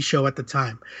TV show at the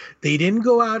time. They didn't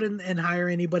go out and hire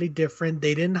anybody different.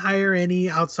 They didn't hire any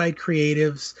outside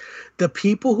creatives. The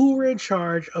people who were in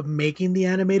charge of making the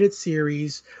animated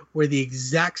series were the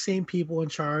exact same people in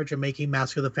charge of making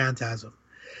Mask of the Phantasm.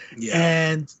 Yeah.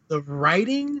 And the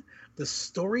writing, the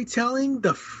storytelling,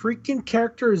 the freaking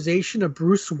characterization of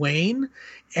Bruce Wayne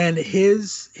and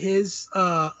his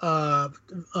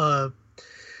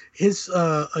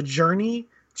journey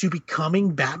to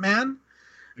becoming Batman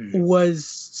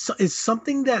is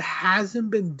something that hasn't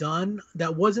been done,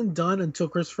 that wasn't done until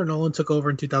Christopher Nolan took over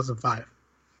in 2005.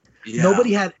 Yeah.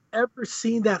 Nobody had ever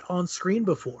seen that on screen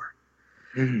before.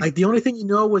 Like the only thing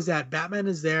was that Batman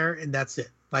is there and that's it.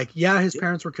 Like, yeah, his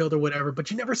parents were killed or whatever, but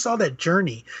you never saw that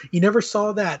journey. You never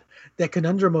saw that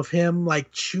conundrum of him like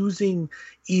choosing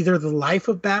either the life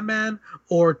of Batman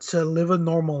or to live a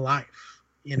normal life,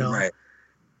 Right.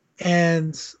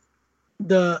 And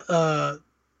the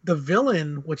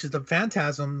villain, which is the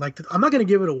Phantasm, like I'm not going to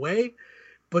give it away,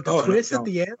 but the twist at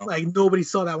the end, like nobody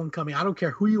saw that one coming. I don't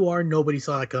care who you are, nobody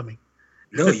saw that coming.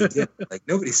 No, you didn't. Like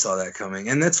nobody saw that coming.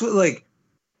 And that's what like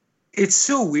it's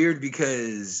so weird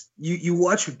because you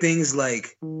watch things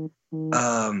like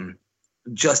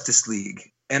Justice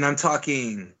League, and I'm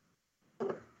talking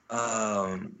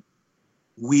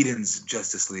Whedon's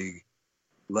Justice League.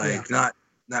 Like I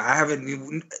haven't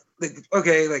even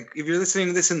like if you're listening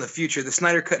to this in the future, the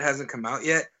Snyder Cut hasn't come out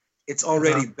yet. It's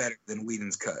already better than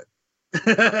Whedon's cut.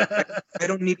 I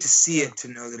don't need to see it to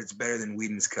know that it's better than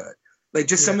Whedon's cut. Like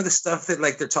just some of the stuff that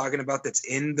like they're talking about that's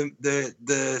in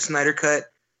the Snyder Cut.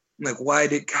 Like, why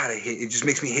did I hate it? Just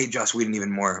makes me hate Joss Whedon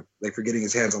even more, like for getting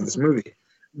his hands on this movie.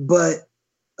 But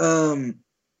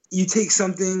you take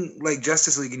something like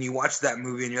Justice League and you watch that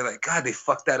movie and you're like, God, they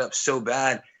fucked that up so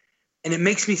bad. And it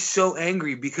makes me so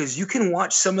angry because you can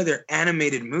watch some of their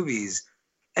animated movies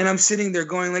and I'm sitting there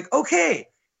going like, okay,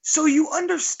 so you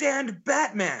understand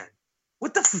Batman.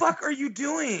 What the fuck are you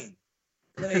doing?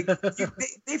 Like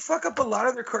they fuck up a lot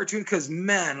of their cartoon because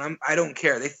man, I don't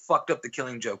care. They fucked up the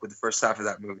Killing Joke with the first half of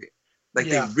that movie. Like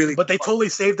they really, but they totally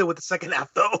saved it with the second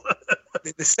half though.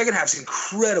 The second half's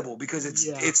incredible because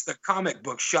it's the comic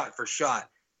book shot for shot.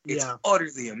 It's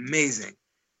utterly amazing.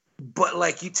 But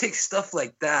like you take stuff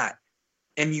like that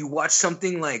and you watch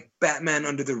something like Batman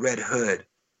Under the Red Hood,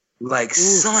 like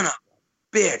son of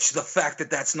a bitch, the fact that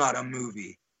that's not a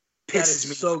movie pisses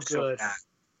me so good. Bad.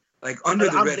 Like Under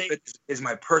the Red Hood is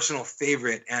my personal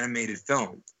favorite animated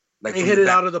film. Like they hit it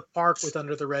out of the park with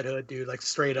Under the Red Hood, dude. Like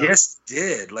straight up. Yes, they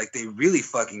did. Like they really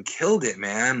fucking killed it,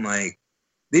 man. Like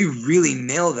they really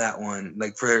nailed that one.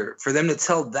 Like for them to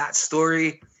tell that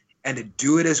story and to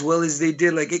do it as well as they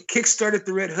did, like it kickstarted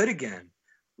the Red Hood again.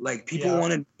 Like people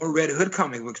wanted more Red Hood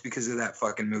comic books because of that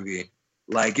fucking movie.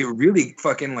 Like it really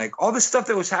fucking like all the stuff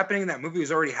that was happening in that movie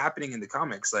was already happening in the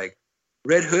comics. Like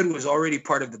Red Hood was already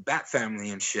part of the Bat family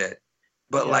and shit.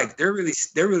 But like they're really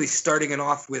starting it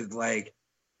off with like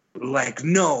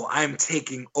no, I'm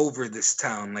taking over this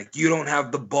town. Like you don't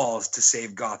have the balls to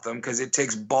save Gotham because it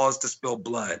takes balls to spill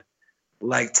blood.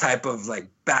 Like type of like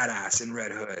badass in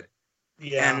Red Hood.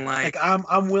 Yeah. And like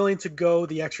I'm willing to go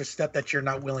the extra step that you're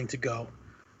not willing to go.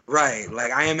 Right.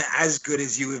 Like I am as good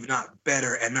as you, if not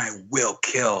better, and I will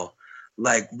kill.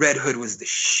 Like Red Hood was the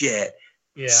shit.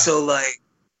 Yeah. So like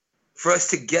for us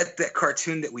to get that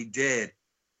cartoon that we did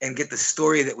and get the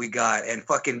story that we got and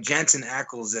fucking Jensen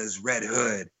Ackles as Red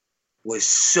Hood was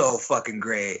so fucking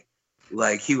great.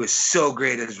 Like he was so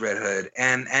great as Red Hood.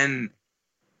 And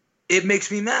it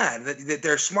makes me mad that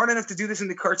they're smart enough to do this in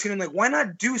the cartoon. I'm like, why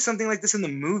not do something like this in the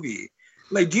movie?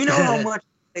 Like, do you know how much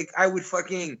like I would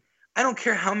fucking, I don't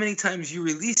care how many times you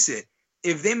release it.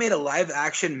 if they made a live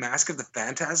action Mask of the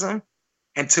Phantasm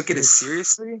and took it as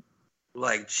seriously,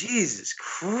 like Jesus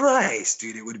Christ,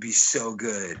 dude, it would be so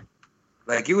good.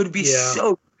 Like it would be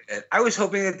so good. I was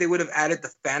hoping that they would have added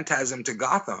the Phantasm to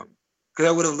Gotham, because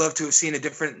I would have loved to have seen a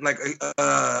different, like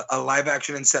a live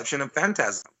action inception of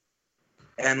Phantasm,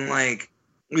 and like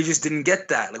we just didn't get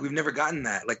that. Like we've never gotten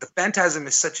that. Like the Phantasm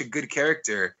is such a good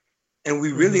character, and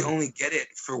we really only get it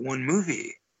for one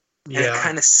movie, and it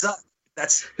kind of sucks.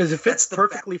 That's because if it's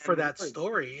perfectly for that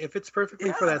story,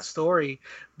 for that story,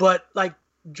 but like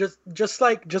just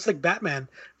like Batman,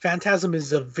 Phantasm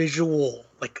is a visual,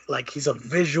 like he's a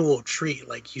visual treat.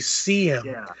 Like you see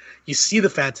him, you see the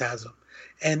Phantasm,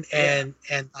 and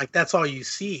like that's all you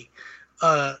see.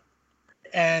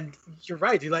 And you're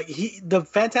right, dude. Like the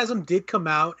Phantasm did come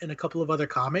out in a couple of other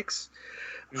comics,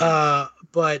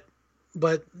 but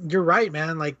you're right,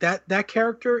 man. Like that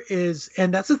character is,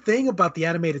 and that's the thing about the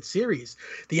animated series.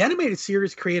 The animated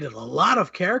series created a lot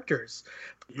of characters.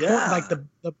 Yeah, like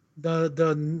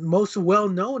the most well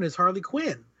known is Harley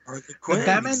Quinn. The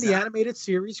Batman the animated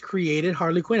series created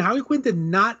Harley Quinn. Harley Quinn did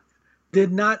not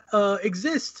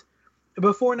exist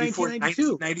before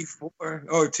 1992. 1994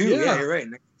 or two. Yeah, you're right.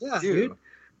 Yeah, dude.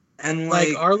 And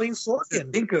like Arlene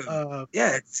Sorkin.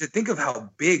 To think of how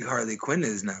big Harley Quinn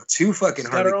is now. 2 fucking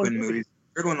Harley Quinn movies.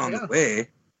 Third one on the way.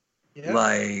 Yeah.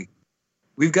 Like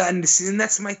we've gotten to see, and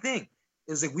that's my thing.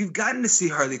 Is like we've gotten to see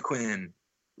Harley Quinn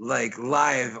like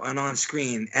live and on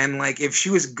screen, and like if she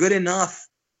was good enough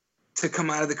to come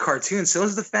out of the cartoon, so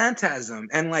is the Phantasm.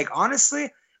 And like honestly,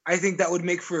 I think that would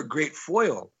make for a great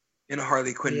foil in a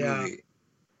Harley Quinn movie.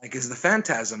 Like is the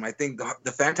Phantasm. I think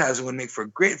the Phantasm would make for a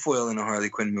great foil in a Harley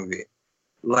Quinn movie.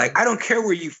 Like I don't care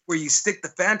where you stick the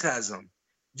Phantasm,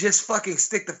 just fucking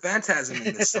stick the Phantasm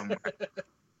in this somewhere.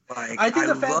 Like I think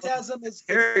the Phantasm is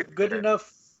good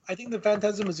enough. I think the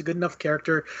Phantasm is a good enough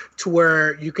character to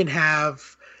where you can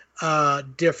have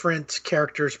different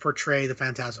characters portray the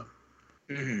Phantasm.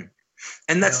 Mm-hmm.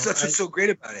 And that's what's so great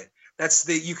about it.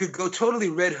 You could go totally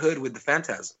Red Hood with the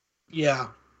Phantasm. Yeah.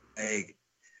 Like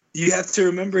you have to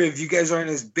remember, if you guys aren't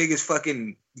as big as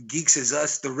fucking geeks as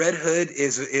us, the Red Hood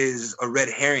is a red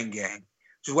herring gang,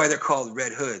 which is why they're called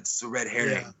Red Hoods. It's a red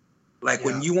herring. Yeah. Like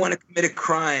when you want to commit a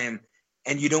crime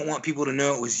and you don't want people to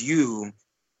know it was you,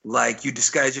 like you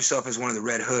disguise yourself as one of the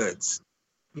Red Hoods.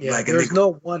 Yeah, like, there's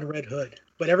no one Red Hood,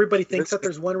 but everybody thinks that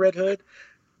there's one Red Hood,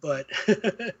 but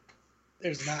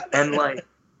there's not.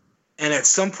 And at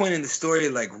some point in the story,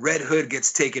 like Red Hood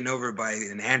gets taken over by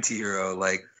an antihero.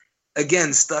 Like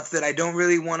again, stuff that I don't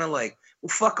really want to like. Well,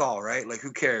 fuck all, right? Like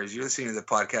who cares? You're listening to the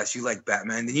podcast. You like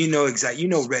Batman, then you know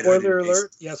Red Hood. Spoiler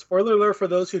alert! Yeah, spoiler alert for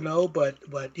those who know, but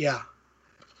yeah.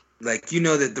 Like you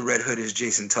know that the Red Hood is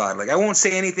Jason Todd. Like I won't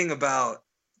say anything about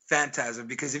Phantasm,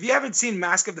 because if you haven't seen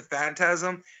Mask of the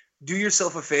Phantasm, do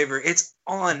yourself a favor. It's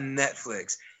on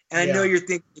Netflix. And I know you're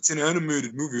thinking it's an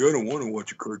animated movie. I don't want to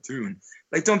watch a cartoon.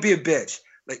 Like, don't be a bitch.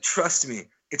 Like, trust me.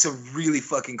 It's a really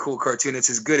fucking cool cartoon. It's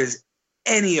as good as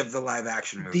any of the live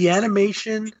action movies. The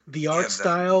animation, the art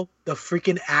style, the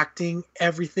freaking acting,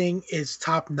 everything is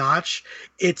top notch.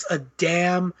 It's a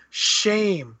damn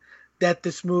shame that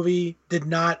this movie did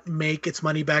not make its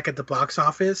money back at the box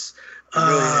office.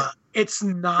 It's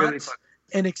not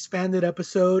an expanded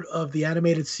episode of the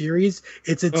animated series.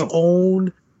 It's its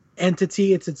own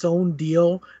entity. It's its own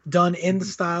deal done in the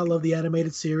style of the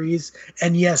animated series.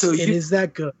 And yes, it is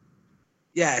that good.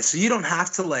 Yeah, so you don't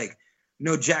have to like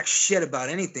know jack shit about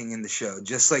anything in the show.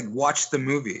 Just like watch the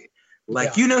movie.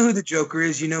 Like you know who the Joker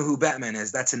is, you know who Batman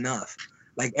is. That's enough.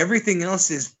 Like everything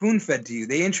else is spoon-fed to you.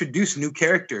 They introduced new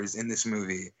characters in this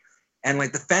movie. And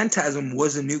like the Phantasm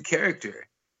was a new character.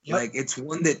 Yep. Like it's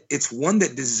one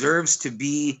that deserves to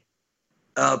be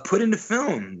put into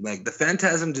film. Like the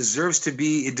Phantasm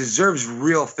deserves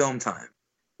real film time.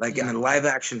 Like in a live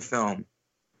action film.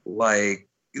 Like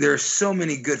there are so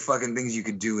many good fucking things you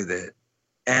could do with it.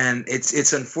 And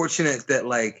it's unfortunate that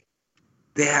like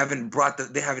they haven't brought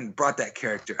that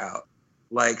character out.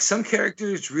 Like some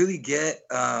characters really get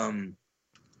a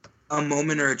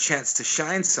moment or a chance to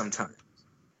shine sometimes.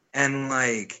 And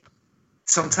like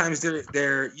sometimes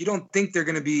they're you don't think they're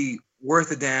gonna be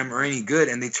worth a damn or any good,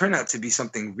 and they turn out to be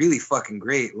something really fucking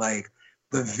great. Like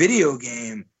the video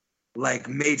game like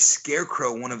made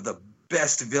Scarecrow one of the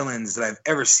best villains that I've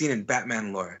ever seen in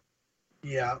Batman lore.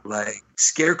 Yeah. Like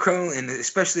Scarecrow, and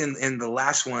especially in the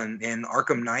last one in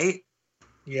Arkham Knight.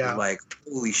 Yeah. Like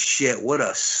holy shit, what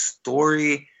a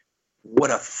story.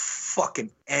 What a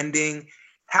fucking ending.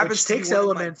 Which takes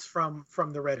elements from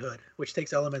the Red Hood.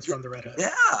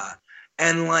 Yeah.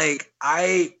 And like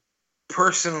I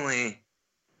personally,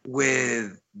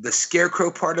 with the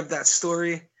Scarecrow part of that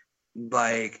story,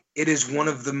 like it is one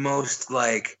of the most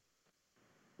like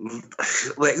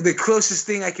the closest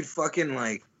thing I could fucking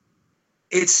like.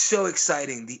 It's so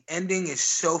exciting. The ending is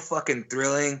so fucking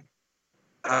thrilling.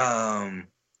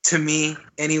 To me,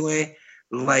 anyway.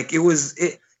 Like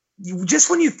just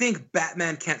when you think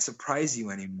Batman can't surprise you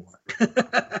anymore. You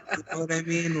know what I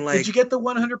mean? Like, did you get the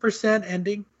 100%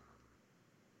 ending?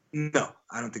 No,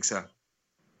 I don't think so.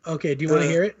 Okay, do you want to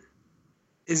hear it?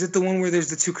 Is it the one where there's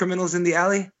the two criminals in the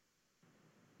alley?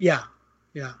 Yeah.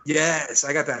 Yes,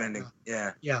 I got that ending.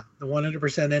 Yeah, the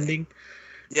 100% ending.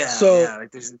 Yeah, so,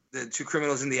 like there's the two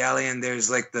criminals in the alley, and there's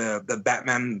like the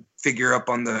Batman figure up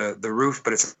on the roof,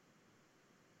 but it's.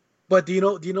 But do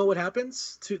you know what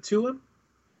happens to him?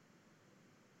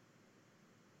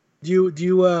 Do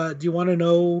you want to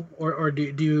know, or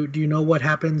do you know what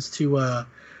happens to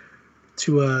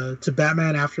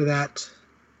Batman after that?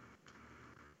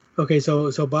 Okay,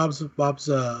 so Bob's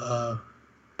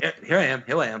Yeah, here I am.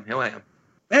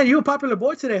 Man, you a popular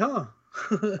boy today, huh?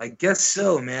 I guess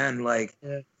so, man. Like,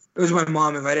 it was my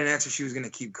mom. If I didn't answer, she was gonna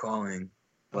keep calling.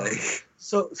 Like,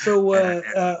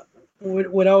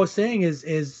 what I was saying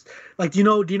is like, do you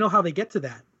know how they get to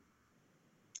that?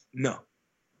 No.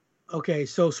 Okay,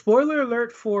 so spoiler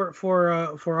alert for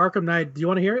Arkham Knight. Do you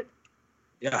want to hear it?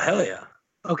 Yeah, hell yeah.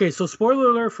 Okay, so spoiler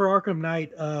alert for Arkham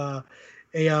Knight.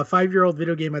 A 5-year-old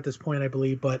video game at this point, I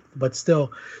believe, but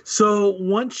still. So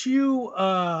once you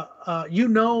you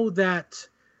know that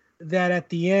at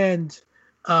the end,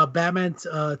 Batman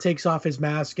takes off his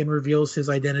mask and reveals his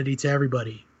identity to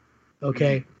everybody.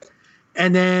 Okay,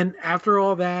 and then after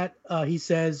all that, he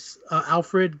says,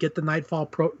 "Alfred, get the Nightfall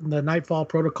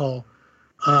Protocol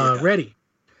ready."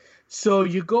 So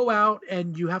you go out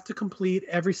and you have to complete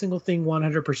every single thing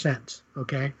 100%.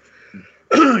 Okay.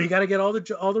 You got to get all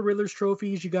the Riddler's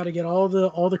trophies. You got to get all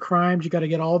the crimes. You got to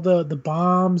get all the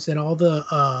bombs and all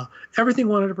the everything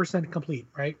 100% complete,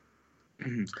 right?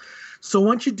 Mm-hmm. So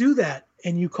once you do that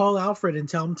and you call Alfred and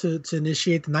tell him to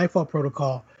initiate the Nightfall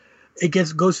Protocol, it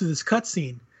goes to this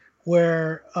cutscene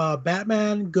where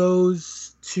Batman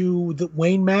goes to the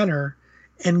Wayne Manor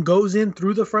and goes in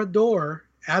through the front door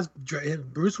as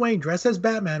Bruce Wayne, dressed as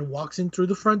Batman, walks in through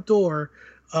the front door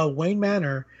of Wayne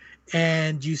Manor.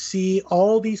 And you see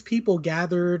all these people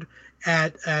gathered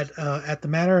at the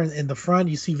manor in the front.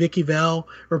 You see Vicky Vale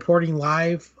reporting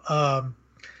live.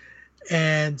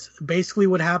 And basically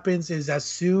what happens is as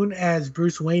soon as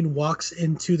Bruce Wayne walks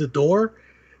into the door,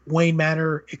 Wayne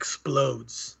Manor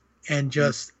explodes and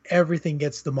just everything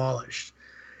gets demolished.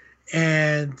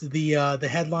 And the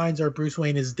headlines are Bruce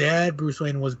Wayne is dead, Bruce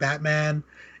Wayne was Batman,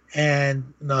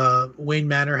 and Wayne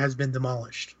Manor has been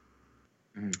demolished.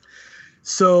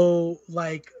 So,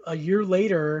 like a year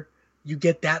later, you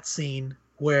get that scene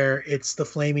where it's the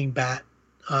flaming bat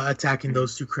attacking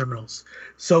those two criminals.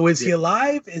 So, is he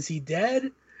alive? Is he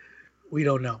dead? We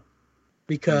don't know,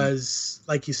 because,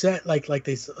 like you said, like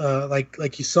you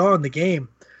saw in the game,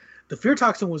 the fear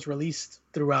toxin was released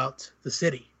throughout the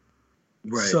city.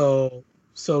 Right. So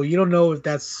you don't know if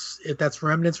that's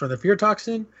remnants from the fear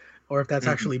toxin, or if that's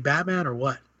actually Batman or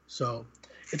what. So.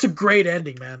 It's a great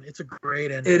ending, man. It's a great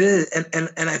ending. It is,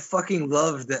 and I fucking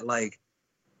loved that, like,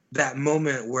 that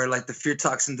moment where like the fear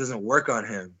toxin doesn't work on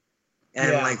him,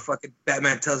 and like fucking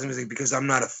Batman tells him, he's like, because I'm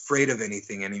not afraid of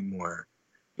anything anymore.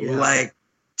 Yeah. Like,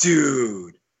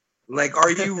 dude, like,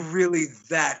 are you really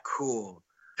that cool?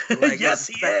 Like, yes,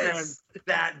 he is.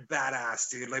 That badass,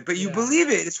 dude. Like, but you believe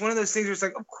it. It's one of those things where it's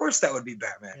like, of course that would be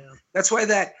Batman. Yeah. That's why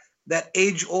that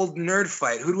age-old nerd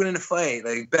fight. Who'd win in a fight,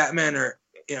 like Batman or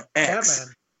X?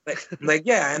 Batman. Like,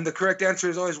 yeah, and the correct answer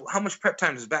is always, how much prep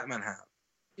time does Batman have?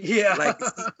 Yeah.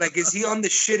 Like, is he on the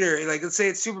shitter? Like, let's say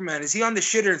it's Superman. Is he on the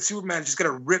shitter and Superman's just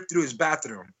gonna rip through his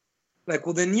bathroom? Like,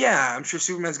 well, then, yeah, I'm sure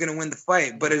Superman's gonna win the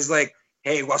fight. But it's like,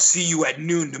 hey, well, I'll see you at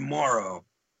noon tomorrow.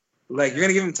 Like, you're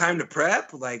gonna give him time to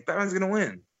prep? Like, Batman's gonna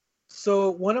win. So,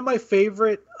 one of my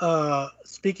favorite,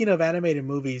 speaking of animated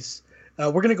movies,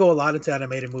 we're gonna go a lot into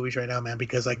animated movies right now, man,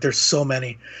 because like there's so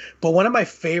many. But one of my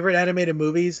favorite animated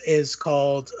movies is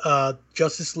called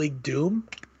Justice League Doom,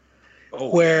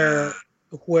 where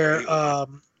I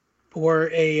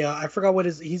forgot what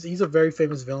he's a very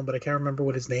famous villain, but I can't remember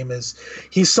what his name is.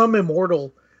 He's some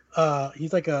immortal.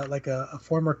 He's like a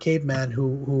former caveman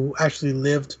who actually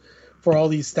lived for all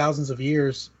these thousands of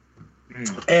years,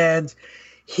 and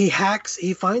he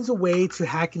finds a way to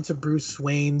hack into Bruce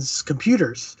Wayne's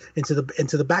computers, into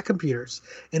the Bat computers,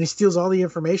 and he steals all the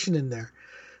information in there.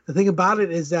 The thing about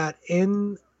it is that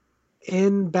in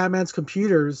Batman's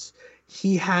computers,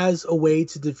 he has a way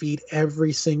to defeat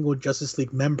every single Justice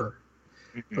League member.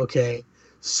 Okay.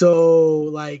 So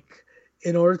like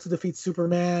in order to defeat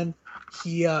Superman,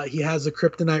 He has a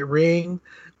kryptonite ring.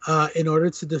 In order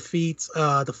to defeat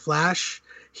the Flash,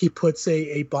 he puts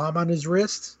a bomb on his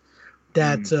wrist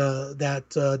that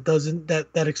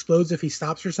explodes if he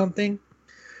stops or something.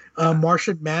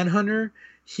 Martian Manhunter,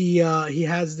 he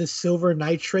has this silver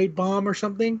nitrate bomb or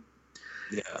something.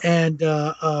 Yeah. And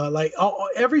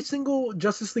every single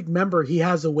Justice League member, he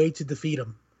has a way to defeat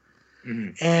him.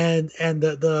 Mm-hmm. And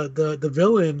the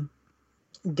villain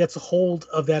gets a hold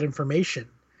of that information.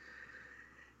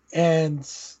 And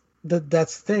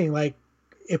that's the thing. Like,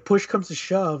 if push comes to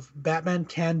shove, Batman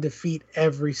can defeat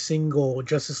every single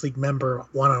Justice League member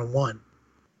one-on-one.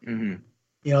 Mm-hmm.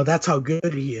 You know, that's how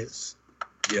good he is.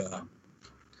 Yeah.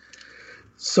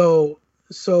 So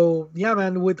yeah,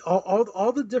 man. With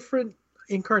all the different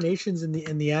incarnations in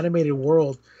the animated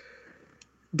world,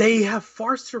 they have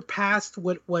far surpassed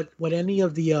what any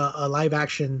of the live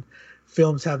action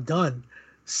films have done,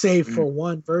 save for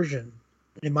one version,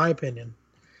 in my opinion.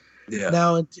 Yeah.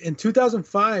 Now, in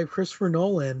 2005, Christopher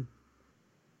Nolan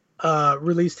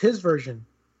released his version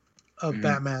of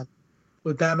Batman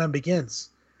with Batman Begins.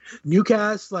 New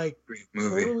cast, like, great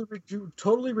movie.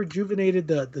 Totally rejuvenated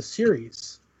the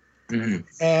series,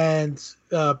 and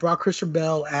brought Christian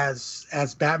Bale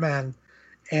as Batman,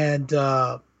 and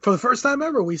for the first time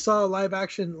ever, we saw a live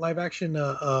action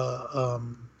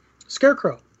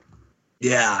Scarecrow.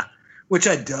 Yeah, which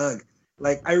I dug.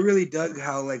 Like, I really dug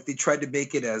how, like, they tried to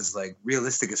make it as, like,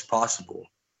 realistic as possible.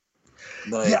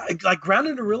 Like,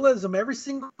 grounded in realism. Every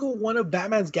single one of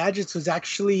Batman's gadgets was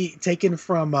actually taken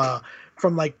from the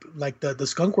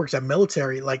skunk works at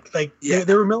military. They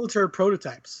were military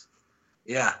prototypes.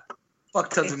 Yeah.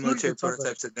 Fuck tons of military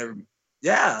prototypes that never...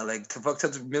 Yeah, fuck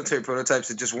tons of military prototypes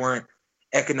that just weren't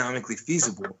economically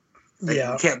feasible. Like,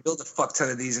 you can't build a fuck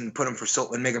ton of these and put them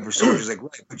and make them for soldiers, right?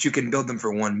 But you can build them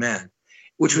for one man,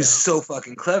 which was so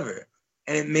fucking clever,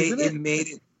 and it made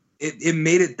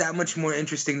it that much more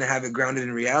interesting to have it grounded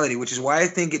in reality, which is why I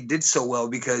think it did so well.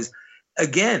 Because,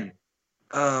 again,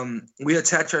 we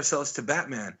attach ourselves to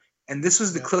Batman, and this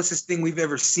was the closest thing we've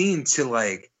ever seen to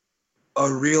like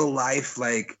a real life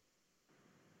like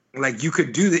you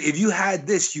could do that if you had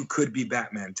this, you could be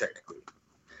Batman technically.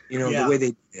 You know, the way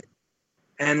they did it.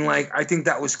 And, like, I think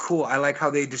that was cool. I like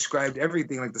how they described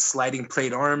everything, like the sliding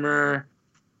plate armor,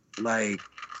 like,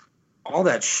 all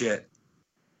that shit.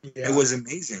 Yeah. It was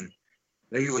amazing.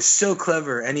 Like, it was so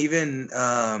clever. And even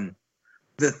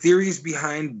the theories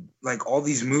behind, like, all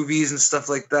these movies and stuff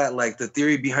like that, like the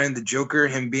theory behind the Joker,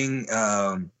 him being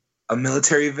a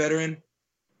military veteran.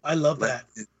 I love that.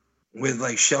 With,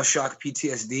 like, shell-shock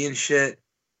PTSD and shit.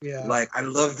 Yeah. Like, I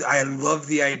love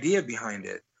the idea behind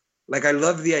it. Like, I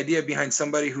love the idea behind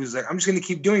somebody who's like, I'm just gonna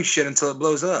keep doing shit until it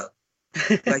blows up.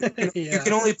 Like, you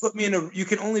can only put me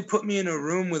in a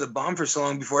room with a bomb for so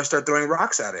long before I start throwing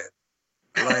rocks at it.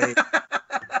 Like,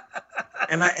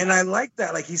 and I like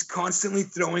that. Like, he's constantly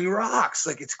throwing rocks.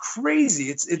 Like, it's crazy.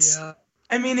 It's. Yeah.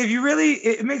 I mean, if you really,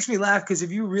 it makes me laugh because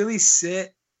if you really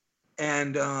sit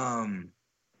and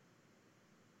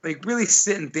really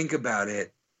sit and think about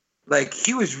it, like,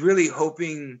 he was really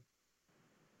hoping.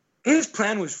 His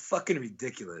plan was fucking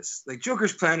ridiculous. Like,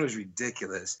 Joker's plan was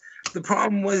ridiculous. The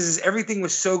problem was everything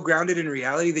was so grounded in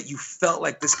reality that you felt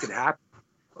like this could happen.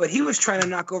 But he was trying to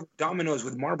knock over dominoes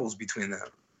with marbles between them.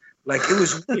 Like, it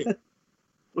was weird.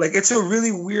 Like, it's a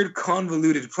really weird,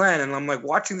 convoluted plan. And I'm like,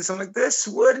 watching this, I'm like, this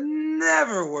would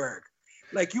never work.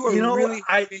 Like, you are really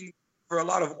hoping for a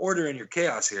lot of order in your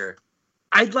chaos here.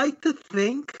 I'd like to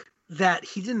think that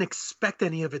he didn't expect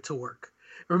any of it to work.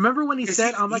 Remember when he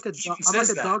said, "I'm like a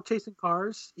dog chasing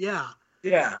cars"? Yeah,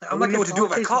 yeah. I'm like, know what to do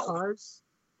if I call cars.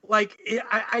 Like,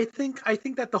 I think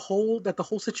that the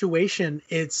whole situation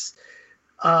is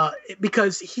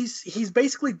because he's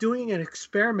basically doing an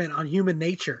experiment on human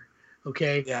nature.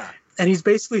 Okay. Yeah. And he's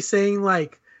basically saying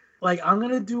like I'm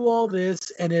gonna do all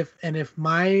this, and if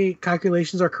my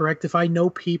calculations are correct, if I know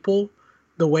people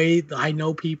the way I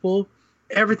know people,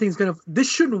 this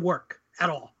shouldn't work at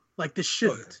all. Like, this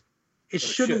shouldn't. It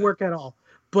shouldn't work at all.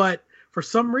 But for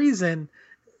some reason,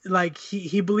 like,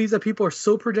 he believes that people are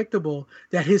so predictable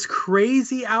that his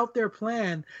crazy out there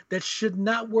plan that should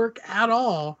not work at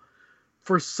all,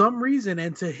 for some reason,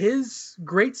 and to his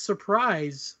great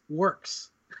surprise, works.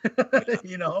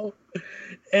 You know?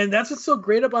 And that's what's so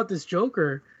great about this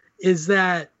Joker, is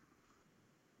that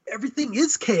everything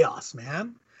is chaos,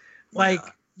 man. Like,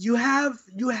 you have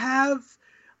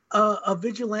a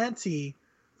vigilante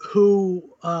who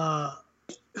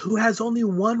has only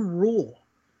one rule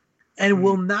and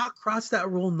will not cross that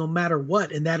rule no matter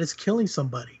what, and that is killing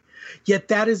somebody. Yet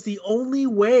that is the only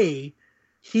way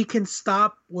he can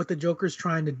stop what the Joker's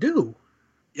trying to do.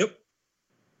 Yep.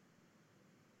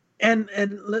 And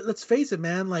let's face it,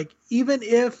 man. Like, even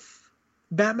if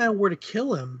Batman were to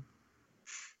kill him,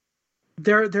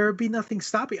 there would be nothing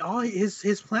stopping. All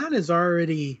his plan is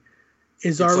already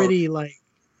the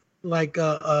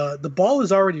ball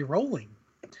is already rolling.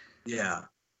 Yeah,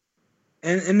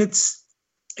 and it's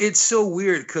so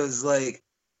weird because like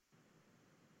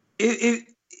it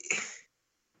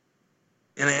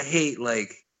and I hate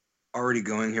like already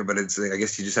going here, but it's like I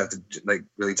guess you just have to like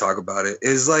really talk about it.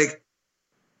 Is like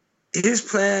his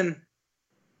plan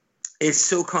is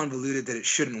so convoluted that it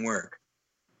shouldn't work,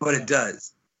 but it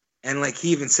does. And like he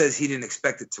even says he didn't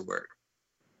expect it to work.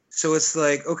 So it's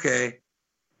like, okay,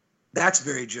 that's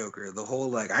very Joker. The whole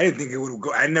like I didn't think it would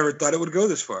go. I never thought it would go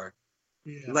this far.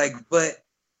 Yeah. Like, but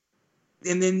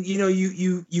and then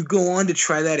you go on to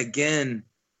try that again,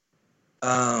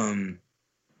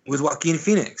 with Joaquin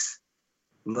Phoenix.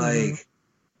 Like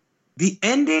the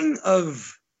ending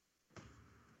of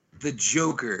the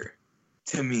Joker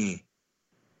to me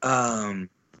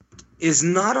is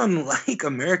not unlike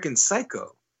American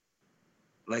Psycho.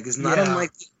 Like, it's not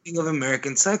unlike the ending of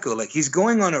American Psycho. Like, he's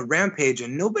going on a rampage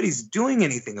and nobody's doing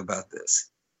anything about this.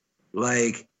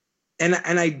 Like, and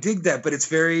I dig that, but it's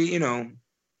very,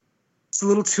 it's a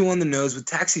little too on the nose with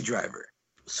Taxi Driver.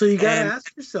 So you gotta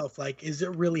ask yourself, like, is it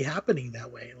really happening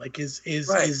that way? Like, is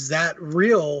that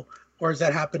real, or is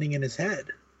that happening in his head?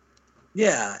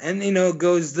 Yeah, and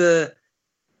goes the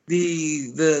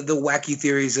wacky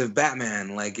theories of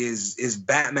Batman. Like, is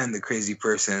Batman the crazy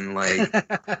person? Like,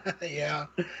 yeah,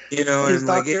 his and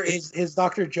doctor, like his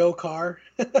Dr. Joe Carr.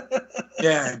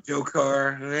 Yeah, Joe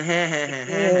Carr.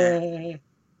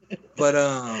 But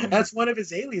that's one of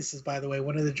his aliases, by the way.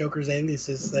 One of the Joker's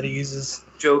aliases that he uses.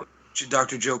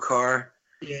 Dr. Joe Carr.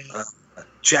 Yeah.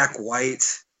 Jack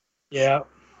White. Yeah.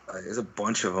 There's a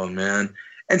bunch of them, man.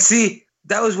 And see,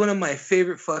 that was one of my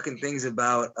favorite fucking things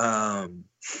about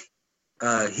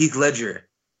Heath Ledger,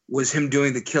 was him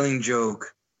doing the Killing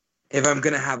Joke. If I'm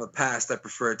gonna have a past, I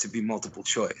prefer it to be multiple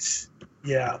choice.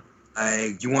 Yeah.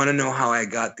 You want to know how I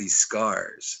got these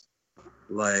scars?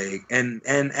 Like, and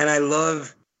I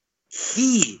love.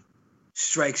 He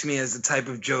strikes me as the type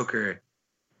of Joker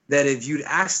that if you'd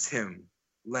asked him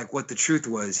like what the truth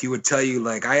was, he would tell you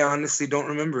like, I honestly don't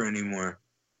remember anymore.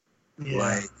 Yeah.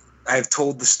 Like, I've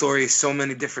told the story so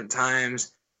many different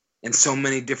times in so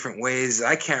many different ways,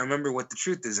 I can't remember what the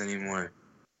truth is anymore.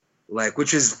 Like,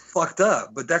 which is fucked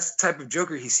up, but that's the type of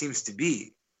Joker he seems to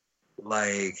be.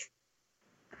 Like,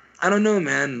 I don't know,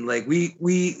 man. Like,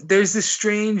 there's this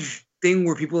strange thing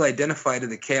where people identify to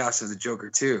the chaos of the Joker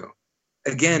too.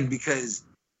 Again, because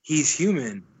he's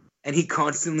human and he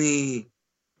constantly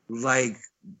like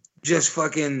just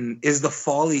fucking is the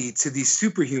folly to these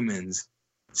superhumans.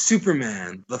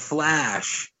 Superman, the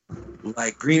Flash,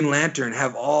 like Green Lantern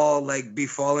have all like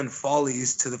befallen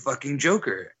follies to the fucking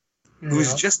Joker,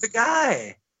 who's just a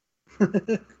guy.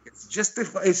 It's just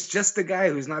a guy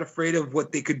who's not afraid of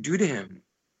what they could do to him.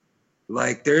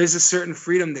 Like, there is a certain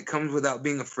freedom that comes without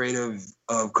being afraid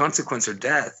of consequence or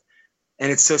death.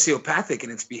 And it's sociopathic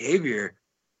in its behavior.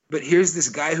 But here's this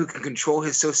guy who can control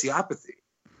his sociopathy.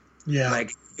 Yeah.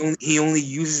 Like, he only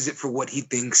uses it for what he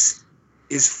thinks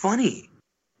is funny.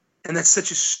 And that's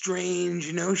such a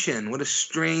strange notion. What a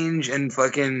strange and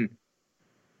fucking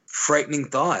frightening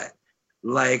thought.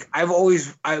 Like,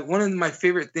 one of my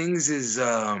favorite things is,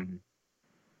 and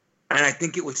I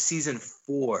think it was season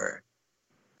 4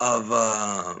 of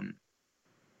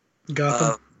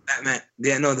Gotham. Batman.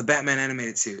 Yeah, no, the Batman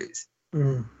animated series.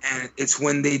 And it's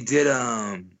when they did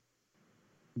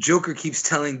Joker keeps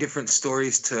telling different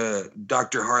stories to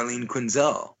Dr. Harleen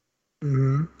Quinzel.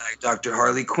 Like Dr.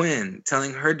 Harley Quinn,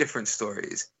 telling her different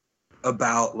stories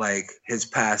about like his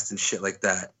past and shit like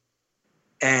that.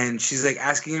 And she's like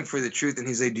asking him for the truth, and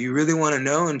he's like, do you really want to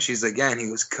know? And she's like, yeah. And he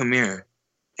goes, come here.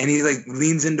 And he like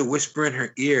leans in to whisper in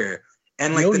her ear.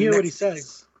 And like, you don't hear what he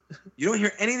says. You don't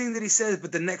hear anything that he says,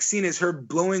 but the next scene is her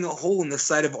blowing a hole in the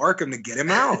side of Arkham to get him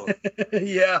out.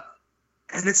 Yeah.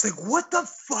 And it's like, what the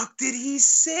fuck did he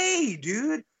say,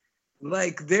 dude?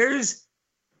 Like, there's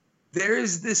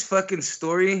this fucking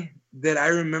story that I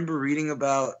remember reading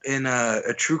about in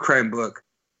a true crime book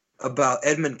about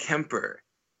Edmund Kemper.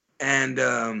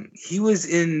 And he was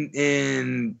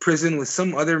in prison with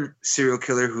some other serial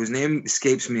killer whose name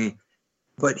escapes me.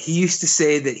 But he used to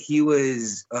say that he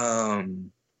was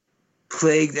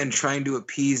plagued and trying to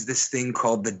appease this thing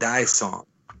called the die song.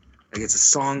 Like, it's a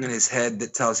song in his head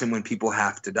that tells him when people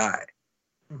have to die.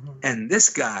 And this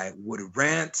guy would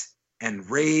rant and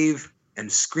rave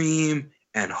and scream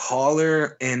and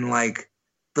holler in like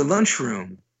the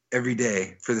lunchroom every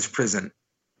day for this prison.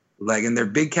 Like in their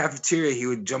big cafeteria, he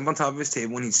would jump on top of his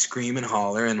table and he'd scream and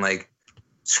holler and like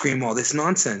scream all this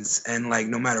nonsense. And like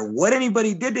no matter what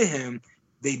anybody did to him,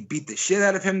 they'd beat the shit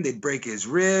out of him. They'd break his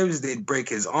ribs. They'd break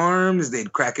his arms.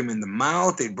 They'd crack him in the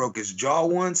mouth. They'd broke his jaw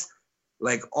once.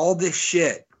 Like all this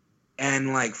shit.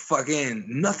 And like fucking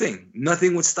nothing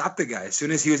would stop the guy. As soon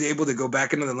as he was able to go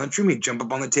back into the lunchroom, he'd jump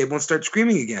up on the table and start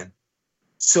screaming again.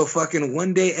 So fucking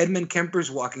one day Edmund Kemper's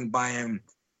walking by him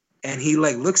and he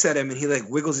like looks at him and he like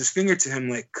wiggles his finger to him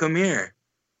like, come here.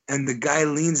 And the guy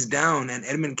leans down and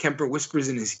Edmund Kemper whispers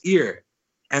in his ear.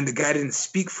 And the guy didn't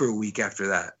speak for a week after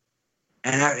that.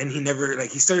 And he never,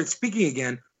 like, he started speaking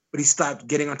again, but he stopped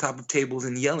getting on top of tables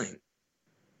and yelling.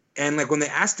 And like when they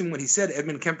asked him what he said,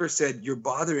 Edmund Kemper said, "You're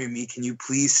bothering me. Can you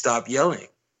please stop yelling?"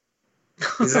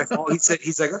 He's like, all he said,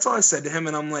 he's like, that's all I said to him.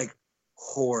 And I'm like,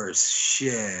 horse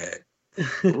shit.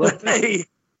 Like,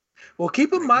 well,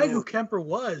 keep in mind who Kemper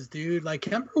was, dude. Like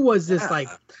Kemper was this like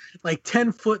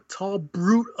 10-foot tall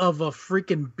brute of a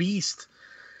freaking beast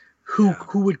who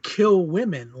would kill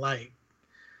women. Like,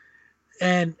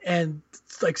 and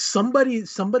like somebody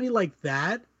like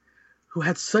that who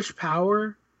had such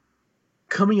power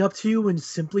coming up to you and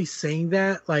simply saying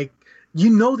that, like, you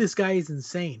know, this guy is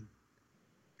insane.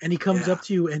 And he comes up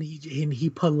to you and he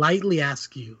politely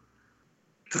asks you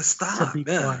to stop, to be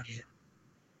quiet.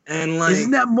 And like,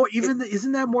 isn't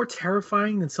that more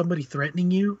terrifying than somebody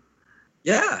threatening you?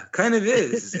 Yeah, kind of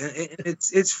is. And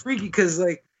it's freaky because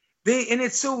like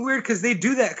it's so weird because they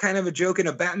do that kind of a joke in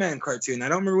a Batman cartoon. I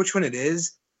don't remember which one it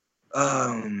is.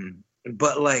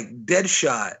 But like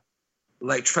Deadshot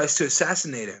like tries to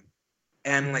assassinate him.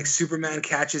 And like Superman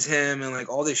catches him and like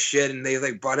all this shit, and they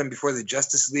like brought him before the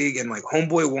Justice League, and like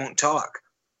Homeboy won't talk,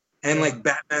 and like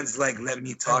Batman's like, let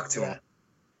me talk to him,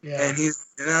 and he's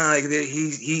like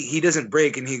he doesn't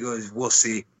break, and he goes, we'll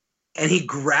see, and he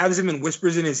grabs him and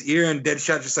whispers in his ear, and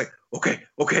Deadshot just like, okay,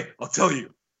 I'll tell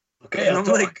you, and I'm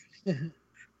like,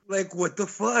 like what the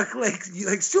fuck, like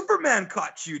Superman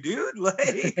caught you, dude,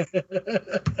 like,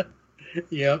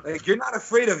 like you're not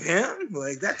afraid of him,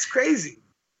 like that's crazy.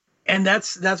 And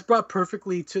that's brought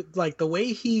perfectly to like the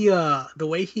way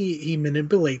he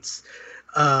manipulates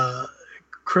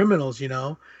criminals, you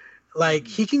know, like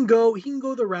he can go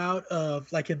the route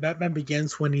of like in Batman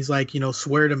Begins when he's like, you know,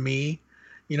 swear to me,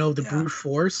 you know, the brute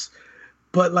force.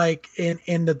 But like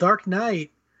in the Dark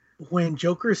Knight, when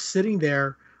Joker's sitting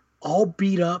there all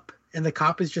beat up and the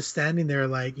cop is just standing there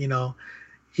like, you know,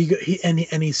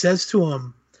 he says to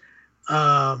him,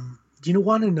 do you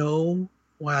want to know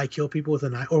why I kill people with a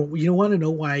knife? Or you don't want to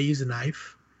know why I use a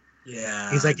knife?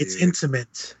 Yeah. He's like, dude, it's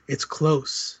intimate. It's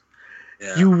close.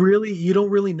 Yeah. You don't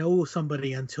really know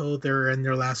somebody until they're in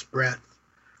their last breath.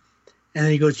 And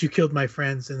then he goes, you killed my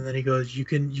friends. And then he goes, you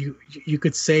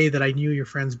could say that I knew your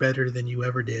friends better than you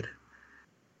ever did.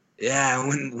 Yeah.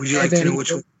 Would you like to know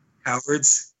which one?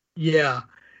 Cowards? Yeah.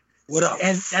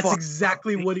 And that's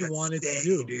exactly what he wanted to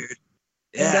do, dude.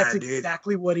 Yeah, and that's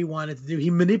exactly what he wanted to do.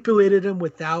 He manipulated him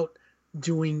without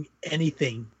doing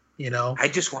anything, you know. I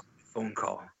just want a phone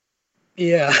call.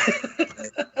 Yeah.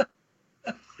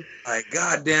 Like,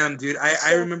 goddamn, dude.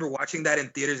 I remember watching that in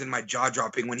theaters and my jaw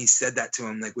dropping when he said that to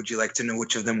him. Like, would you like to know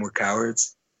which of them were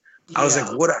cowards? Yeah. I was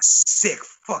like, what a sick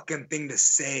fucking thing to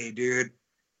say, dude.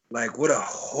 Like, what a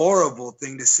horrible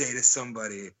thing to say to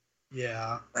somebody.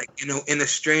 Yeah. Like, you know, in a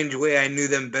strange way, I knew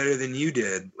them better than you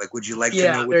did. Like, would you like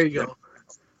to know which there you go.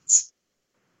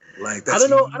 Like, that's I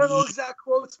don't know exact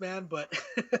quotes, man, but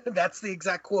that's the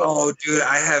exact quote. Oh, dude,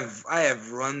 I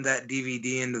have run that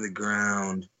DVD into the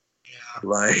ground. Yeah.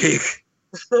 Like,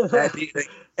 like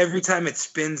every time it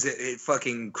spins, it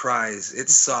fucking cries. It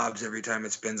sobs every time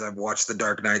it spins. I've watched The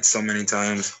Dark Knight so many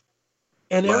times.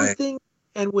 And everything,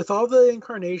 and with all the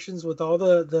incarnations, with all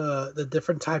the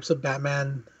different types of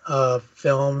Batman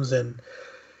films and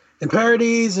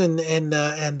parodies and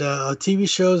TV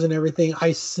shows and everything,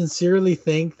 I sincerely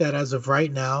think that as of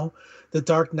right now, The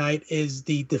Dark Knight is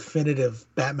the definitive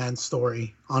Batman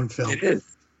story on film.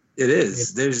 It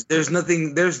is.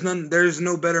 There's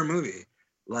no better movie.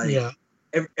 Like,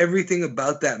 everything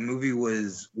about that movie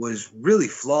was really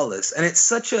flawless, and it's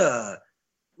such a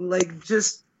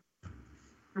just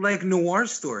noir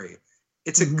story.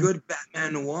 It's a good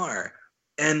Batman noir,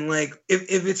 and like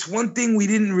if it's one thing we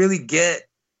didn't really get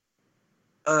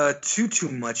too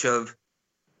much of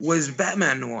was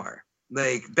Batman noir.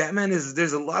 Like,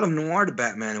 there's a lot of noir to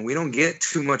Batman, and we don't get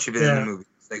too much of it in the movies.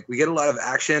 Like, we get a lot of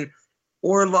action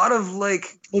or a lot of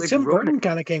Tim Burton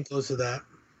kind of came close to that.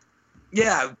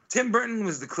 Yeah, Tim Burton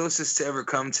was the closest to ever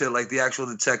come to like the actual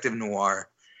detective noir.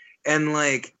 And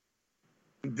like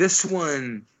this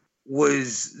one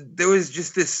there was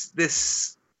just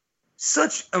this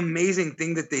such amazing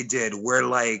thing that they did where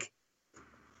like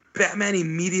Batman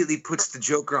immediately puts the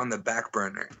Joker on the back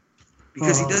burner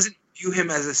because he doesn't view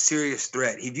him as a serious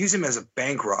threat. He views him as a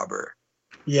bank robber.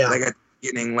 Yeah. Like at the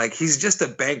beginning, like he's just a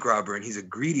bank robber and he's a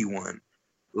greedy one.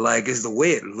 Like is the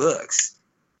way it looks.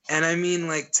 And I mean,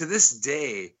 like to this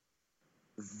day,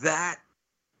 that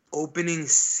opening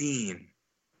scene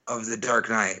of The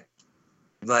Dark Knight,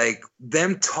 like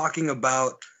them talking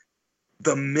about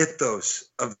the mythos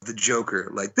of the Joker,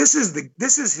 like this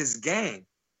is his gang.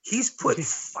 He's put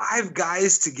 5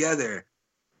 guys together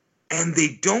and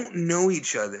they don't know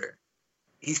each other.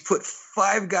 He's put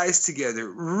 5 guys together,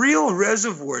 real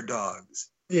Reservoir Dogs.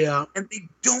 Yeah. And they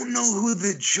don't know who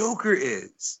the Joker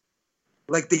is.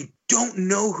 Like they don't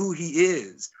know who he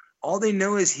is. All they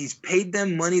know is he's paid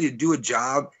them money to do a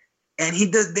job, and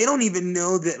they don't even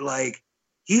know that like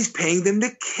he's paying them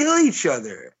to kill each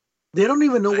other. They don't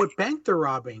even know what bank they're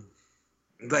robbing.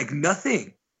 Like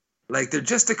nothing. Like they're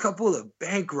just a couple of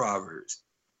bank robbers.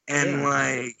 And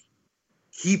like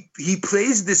he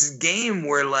plays this game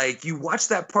where like you watch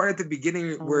that part at the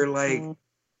beginning where like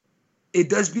it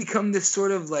does become this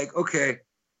sort of like, okay,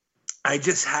 I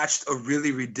just hatched a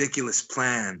really ridiculous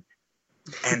plan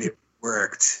and it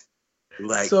worked.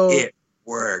 Like it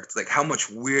worked. Like how much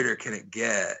weirder can it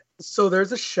get? So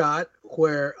there's a shot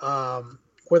where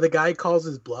the guy calls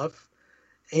his bluff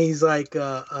and he's like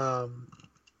where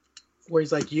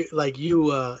he's like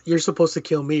you're supposed to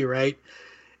kill me, right?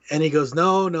 And he goes,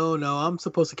 no, I'm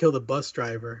supposed to kill the bus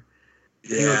driver.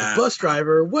 Yeah. You know, the bus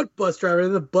driver? What bus driver?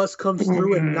 And the bus comes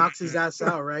through and knocks his ass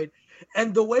out, right?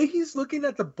 And the way he's looking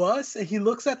at the bus, and he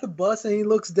looks at the bus and he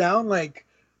looks down like,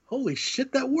 holy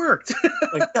shit, that worked.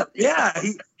 Yeah.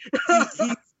 He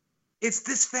it's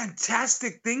this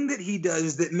fantastic thing that he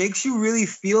does that makes you really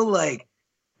feel like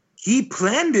he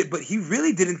planned it, but he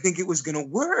really didn't think it was going to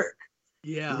work.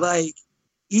 Yeah. Like,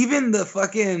 even the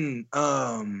fucking,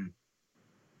 the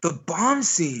bomb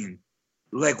scene,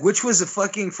 like, which was a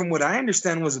fucking, from what I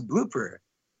understand, was a blooper.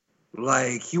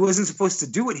 Like, he wasn't supposed to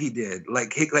do what he did,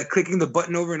 like clicking the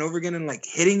button over and over again and like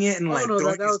hitting it and that's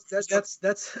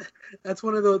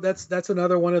one of those that's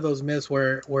another one of those myths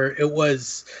where it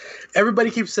was, everybody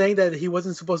keeps saying that he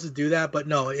wasn't supposed to do that, but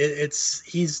no,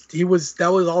 that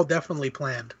was all definitely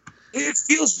planned. It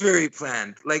feels very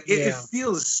planned. Like it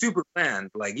feels super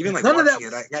planned. Like even like none of that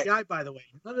was CGI, by the way.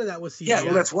 None of that was CGI. Yeah,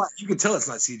 well, that's why you can tell it's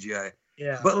not CGI.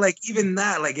 Yeah, but like even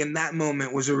that, like in that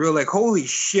moment, was a real like, holy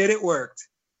shit, it worked.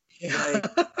 Yeah.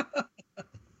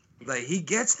 Like he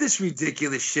gets this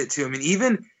ridiculous shit to him, and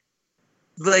even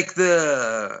like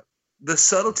the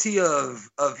subtlety of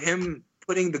him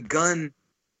putting the gun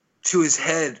to his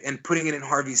head and putting it in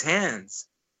Harvey's hands.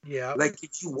 Yeah. Like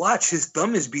if you watch, his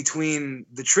thumb is between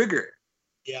the trigger.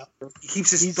 Yeah. He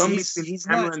keeps his thumb between the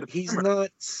camera and the camera.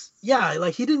 Yeah,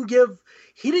 like he didn't give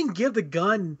the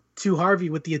gun to Harvey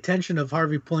with the intention of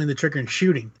Harvey pulling the trigger and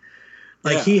shooting.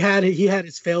 Like he had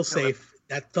his failsafe,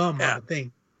 that thumb on the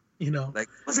thing, you know. Like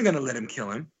he wasn't gonna let him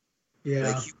kill him. Yeah.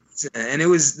 Like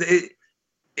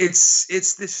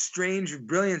it's this strange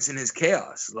brilliance in his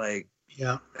chaos. Like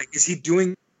is he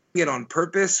doing it on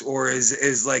purpose, or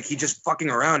is like he just fucking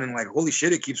around and like, holy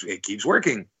shit, it keeps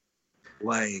working.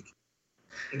 Like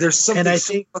there's something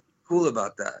so fucking cool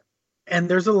about that. And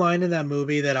there's a line in that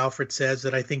movie that Alfred says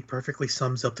that I think perfectly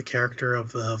sums up the character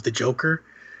of the Joker,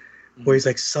 where he's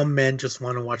like, some men just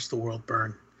want to watch the world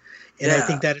burn. And I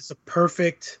think that is a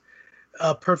perfect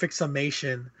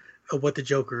summation of what the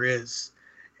Joker is.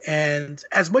 And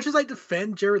as much as I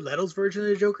defend Jared Leto's version of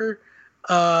the Joker,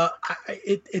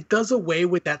 it does away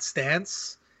with that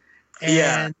stance.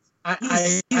 And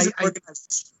he's an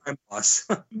organized crime boss.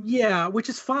 Yeah, which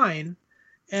is fine.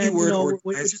 And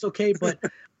which is okay, but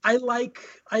I like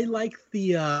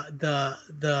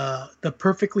the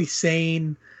perfectly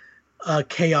sane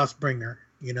chaos bringer,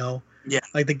 you know? Yeah.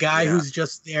 Like the guy who's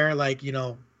just there, like, you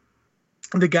know,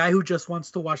 the guy who just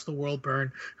wants to watch the world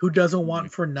burn, who doesn't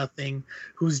want for nothing,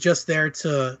 who's just there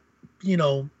to, you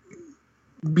know,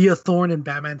 be a thorn in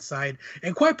Batman's side,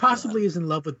 and quite possibly is in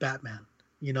love with Batman,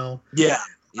 you know? Yeah.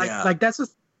 Like that's a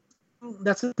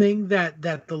thing that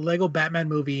the Lego Batman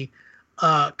movie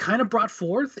kind of brought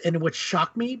forth, and which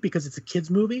shocked me because it's a kid's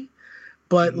movie.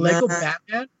 But Lego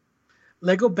Batman,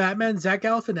 Zach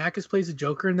Galifianakis plays a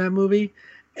Joker in that movie,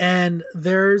 and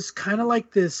there's kind of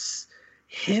like this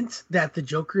hint that the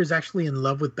Joker is actually in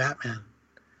love with Batman.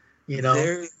 You know,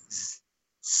 there's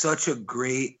such a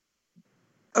great.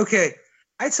 Okay,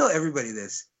 I tell everybody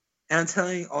this, and I'm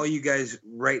telling all you guys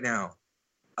right now.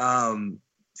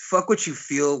 Fuck what you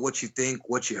feel, what you think,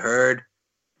 what you heard.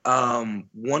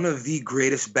 one of the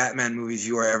greatest Batman movies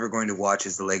you are ever going to watch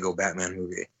is the Lego Batman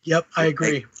movie. Yep, I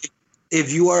agree. Like,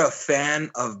 if you are a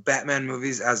fan of Batman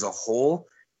movies as a whole,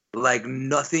 like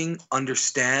nothing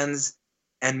understands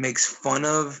and makes fun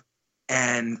of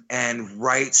and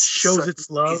writes shows its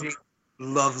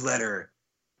love letter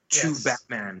to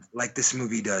Batman like this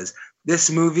movie does. This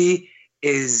movie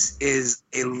is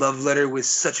a love letter with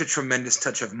such a tremendous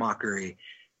touch of mockery.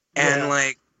 And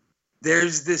like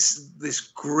there's this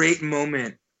great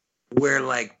moment where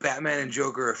like Batman and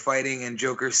Joker are fighting and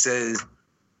Joker says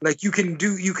like you can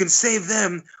save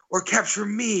them or capture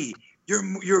me,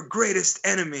 your greatest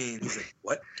enemy. And he's like,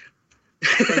 what?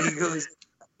 And he goes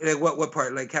like, what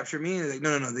part? Like capture me? And he's like,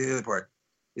 no, the other part.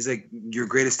 He's like, your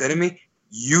greatest enemy?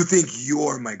 You think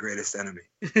you're my greatest enemy.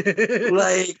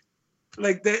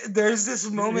 like there's this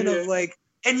moment of like,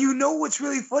 and you know what's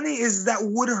really funny is that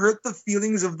would hurt the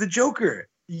feelings of the Joker.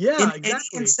 Yeah, exactly. Any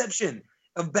conception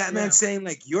of Batman saying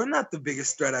like, you're not the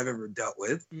biggest threat I've ever dealt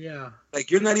with. Yeah.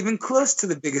 Like you're not even close to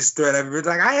the biggest threat I've ever,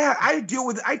 like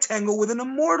I tangle with an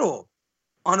immortal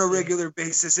on a regular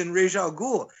basis in Ra's al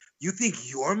Ghul. You think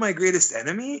you're my greatest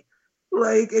enemy?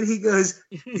 Like, and he goes,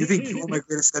 you think you're my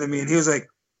greatest enemy? And he was like,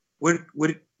 what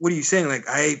are you saying? Like,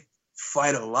 I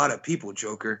fight a lot of people,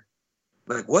 Joker.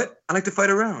 Like, what? I like to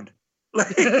fight around.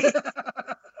 Like,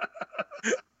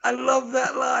 I love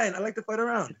that line. I like to fight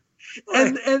around.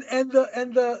 Like, and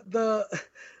the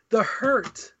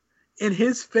hurt in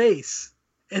his face,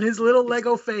 in his little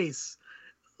Lego face,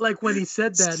 like when he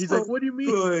said that, he's like, "What do you mean?"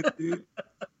 Good, dude.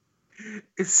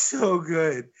 It's so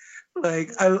good. Like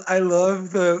I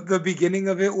love the beginning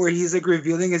of it where he's like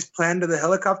revealing his plan to the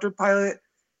helicopter pilot,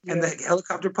 and the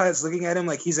helicopter pilot's looking at him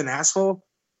like he's an asshole,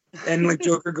 and like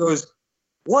Joker goes,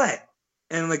 "What?"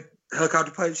 And like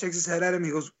helicopter pilot shakes his head at him.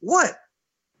 He goes, "What?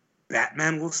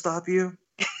 Batman will stop you?"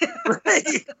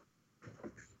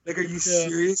 Like, are you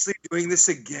seriously doing this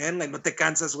again? Like, no te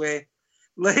cansas, güey.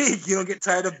 Like, you don't get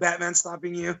tired of Batman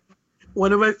stopping you?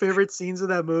 One of my favorite scenes of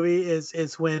that movie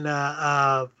is when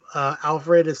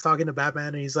Alfred is talking to Batman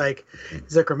and he's like,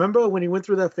 remember when he went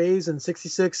through that phase in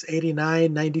 66,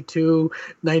 89, 92,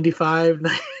 95,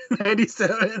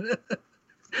 97,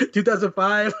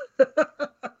 2005?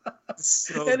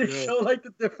 So and good. it showed like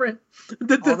the different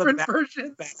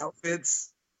versions.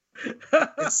 Outfits.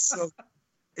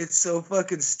 It's so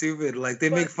fucking stupid. Like they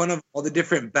make fun of all the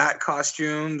different bat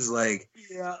costumes. Like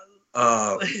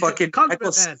fucking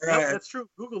Michael Cera. That's true.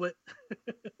 Google it.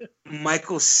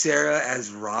 Michael Cera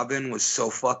as Robin was so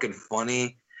fucking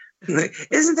funny. Like,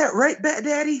 isn't that right, Bat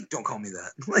Daddy? Don't call me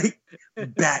that. Like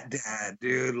Bat Dad,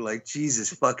 dude. Like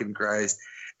Jesus fucking Christ.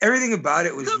 Everything about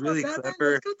it was really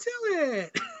clever. Let's go to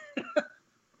it.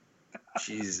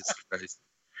 Jesus Christ.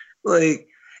 Like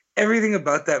everything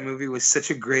about that movie was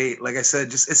such a great, like I said,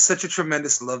 just it's such a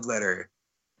tremendous love letter.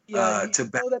 Yeah, you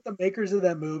know that the makers of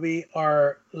that movie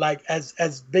are like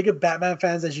as big of Batman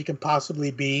fans as you can possibly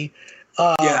be.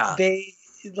 They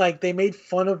made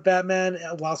fun of Batman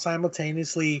while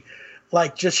simultaneously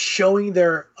like just showing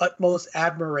their utmost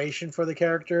admiration for the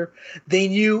character. They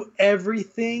knew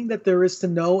everything that there is to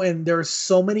know, and there are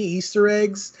so many Easter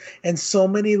eggs and so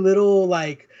many little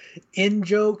like in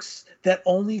jokes that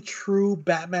only true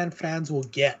Batman fans will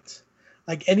get.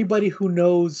 Like anybody who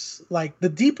knows, like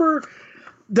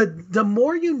the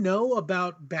more you know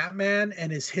about Batman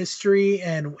and his history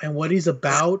and what he's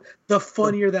about, the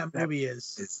funnier that movie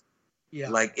is. Yeah.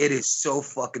 Like it is so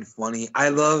fucking funny. I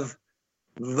love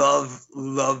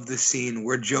the scene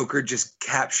where Joker just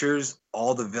captures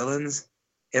all the villains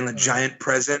in a giant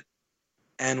present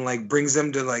and like brings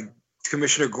them to like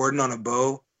Commissioner Gordon on a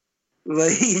bow.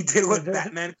 Like he did what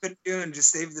Batman couldn't do and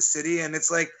just saved the city. And it's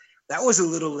like, that was a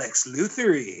little Lex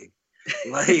Luthor-y.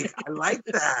 Like, I like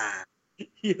that.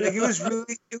 Yeah. Like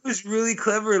it was really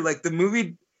clever. Like the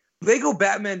movie Lego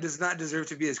Batman does not deserve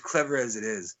to be as clever as it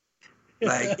is.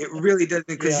 Like it really doesn't,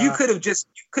 because you could have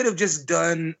just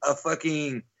done a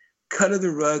fucking cut of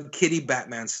the rug kitty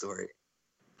Batman story.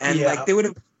 And like they would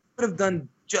have done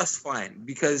just fine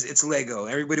because it's Lego.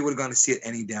 Everybody would have gone to see it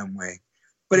any damn way.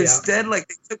 But instead, like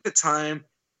they took the time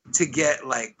to get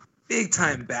like big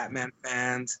time Batman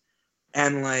fans,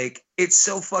 and like it's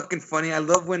so fucking funny. I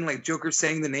love when like Joker's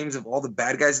saying the names of all the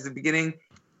bad guys at the beginning,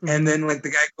 and then like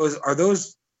the guy goes, "Are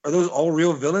those all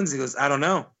real villains?" He goes, "I don't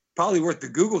know. Probably worth the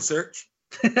Google search."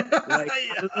 Like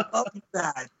I love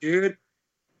that, dude.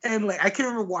 And like I can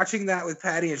remember watching that with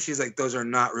Patty, and she's like, "Those are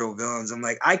not real villains." I'm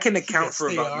like, I can account for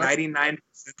about 99%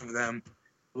 of them.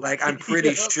 Like I'm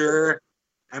pretty sure.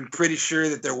 I'm pretty sure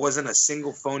that there wasn't a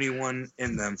single phony one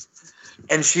in them.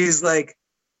 And she's like,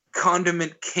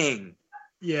 Condiment King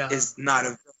is not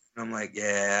a villain. And I'm like,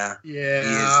 yeah. Yeah. He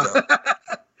is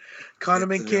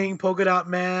Condiment King, Polka Dot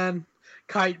Man,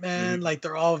 Kite Man, like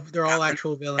they're all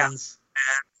actual villains.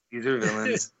 These are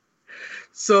villains.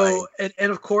 So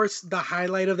and of course the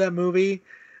highlight of that movie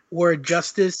where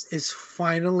justice is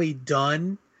finally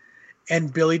done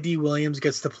and Billy D. Williams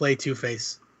gets to play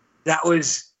Two-Face. That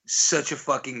was such a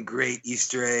fucking great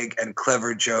Easter egg and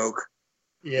clever joke.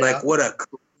 Yeah. Like, what a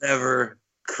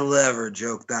clever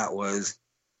joke that was.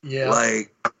 Yeah.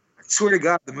 Like, I swear to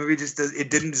God, the movie it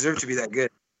didn't deserve to be that good.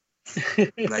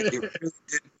 Like, it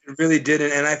really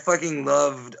didn't. And I fucking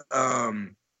loved,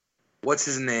 what's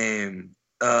his name?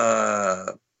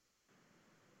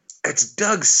 It's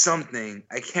Doug something.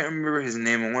 I can't remember his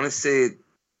name. I want to say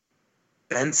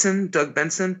Doug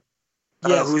Benson.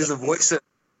 Yes, who's the voice of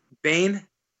Bane?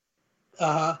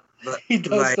 He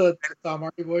does the Tom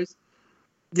Hardy voice.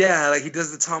 Yeah, like he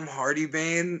does the Tom Hardy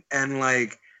Bane, and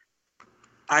like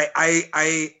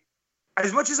I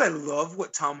as much as I love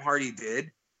what Tom Hardy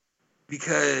did,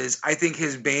 because I think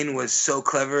his Bane was so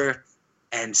clever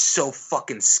and so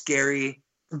fucking scary.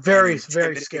 Very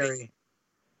scary.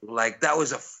 Like, that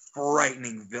was a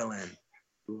frightening villain.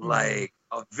 Like,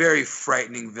 a very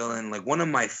frightening villain. Like, one of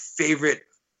my favorite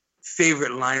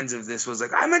lines of this was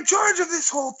like, I'm in charge of this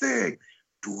whole thing.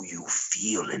 Do you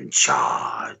feel in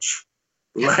charge?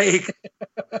 Like,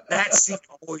 that scene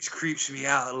always creeps me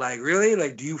out. Like, really?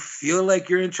 Like, do you feel like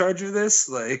you're in charge of this?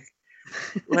 Like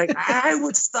I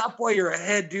would stop while you're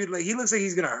ahead, dude. Like, he looks like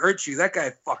he's gonna hurt you. That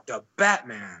guy fucked up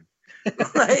Batman.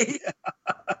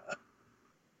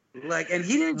 Like, and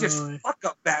he didn't just fuck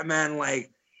up Batman.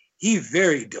 Like, he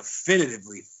very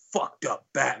definitively fucked up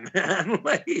Batman.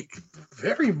 Like,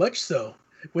 very much so,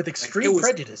 with extreme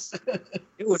prejudice.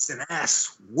 It was an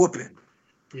ass whooping.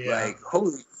 Yeah. Like,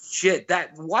 holy shit!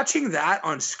 That watching that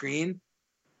on screen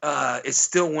is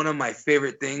still one of my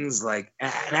favorite things. Like,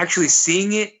 and actually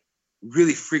seeing it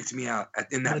really freaked me out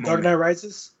in that moment. Dark Knight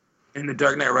Rises. In the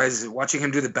Dark Knight Rises, watching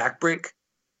him do the backbreak,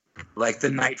 like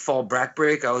the Nightfall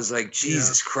backbreak, I was like,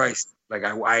 Jesus Christ! Like,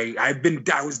 I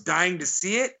was dying to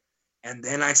see it, and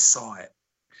then I saw it.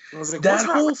 I was like, that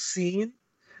whole scene.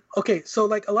 Okay, so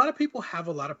like a lot of people have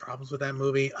a lot of problems with that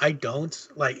movie. I don't.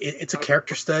 Like, it's a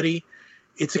character study.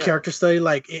 It's a character study.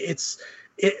 Like, it's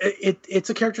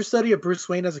a character study of Bruce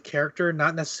Wayne as a character,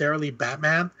 not necessarily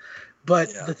Batman.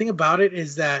 But the thing about it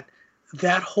is that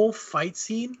whole fight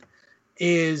scene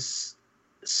is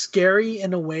scary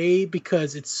in a way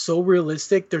because it's so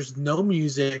realistic. There's no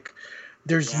music.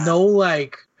 There's no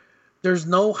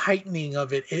heightening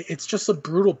of it. It's just a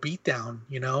brutal beatdown,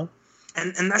 you know?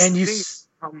 And that's the thing.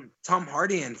 Tom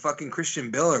Hardy and fucking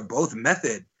Christian Bale are both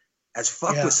method as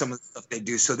fuck with some of the stuff they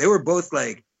do. So they were both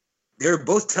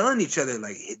telling each other,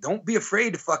 like, hey, don't be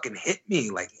afraid to fucking hit me.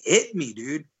 Like, hit me,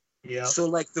 dude. Yeah. So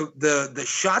like the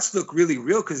shots look really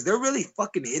real because they're really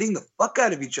fucking hitting the fuck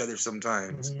out of each other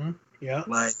sometimes. Mm-hmm. Yeah.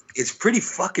 Like, it's pretty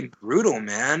fucking brutal,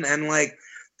 man. And like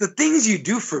the things you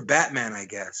do for Batman, I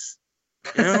guess.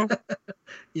 You know?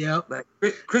 Yeah. Like,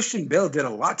 Christian Bale did a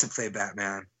lot to play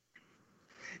Batman.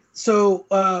 So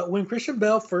when Christian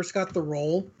Bale first got the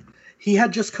role, he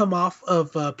had just come off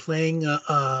of playing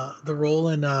the role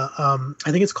in I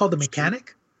think it's called The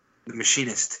Mechanic. The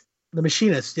Machinist. The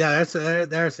Machinist, yeah, that's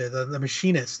it. The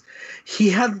Machinist. He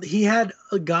had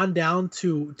gone down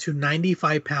to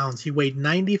 95 pounds. He weighed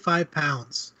 95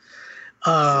 pounds.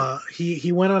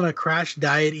 He went on a crash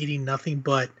diet, eating nothing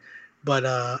but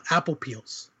apple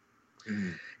peels.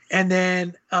 Mm. And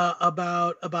then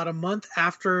about a month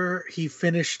after he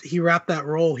wrapped that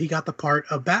role, he got the part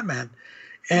of Batman,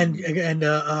 and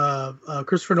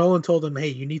Christopher Nolan told him, "Hey,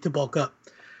 you need to bulk up."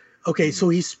 Okay, so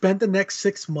he spent the next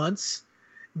 6 months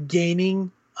gaining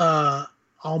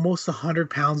almost 100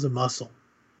 pounds of muscle.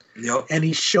 Yep. And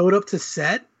he showed up to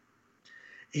set.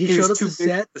 He showed up to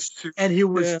set, and he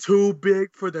was too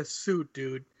big for the suit,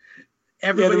 dude.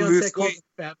 Everybody on set called him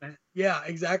Batman. Yeah,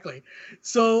 exactly.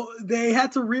 So they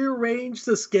had to rearrange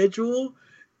the schedule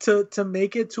to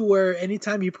make it to where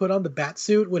anytime you put on the bat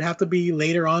suit would have to be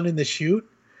later on in the shoot.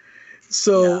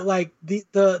 So like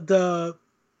the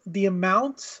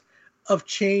amount of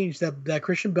change that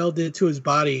Christian Bale did to his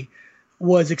body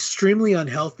was extremely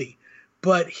unhealthy,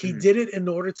 but he did it in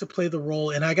order to play the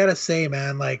role. And I gotta say,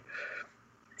 man, like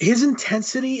his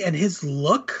intensity and his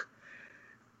look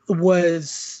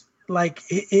was like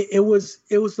it was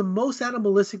the most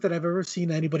animalistic that I've ever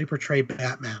seen anybody portray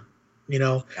Batman. You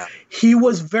know, he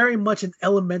was very much an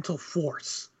elemental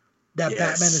force that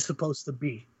Batman is supposed to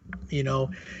be. You know,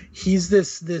 he's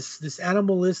this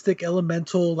animalistic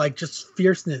elemental, like just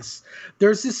fierceness.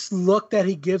 There's this look that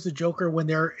he gives the Joker when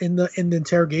they're in the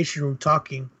interrogation room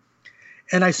talking,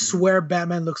 And I swear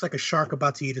Batman looks like a shark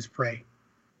about to eat his prey.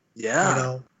 Yeah. You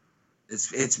know?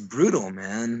 It's brutal,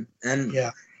 man. And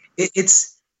yeah.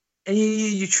 It's and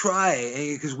you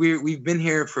try, because we've been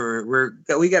here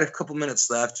we got a couple minutes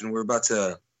left and we're about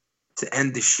to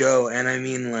end the show. And I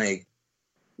mean, like,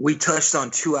 we touched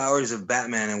on 2 hours of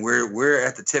Batman and we're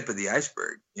at the tip of the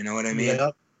iceberg. You know what I mean?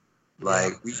 Yep.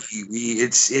 Like we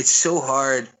it's so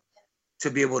hard to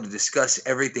be able to discuss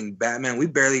everything Batman. We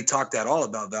barely talked at all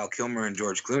about Val Kilmer and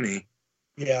George Clooney.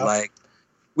 Yeah. Like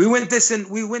we went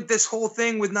this whole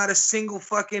thing with not a single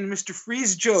fucking Mr.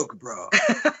 Freeze joke, bro.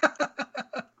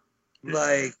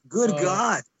 Like, good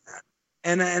God.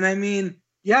 And I mean,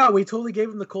 yeah, we totally gave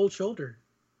him the cold shoulder.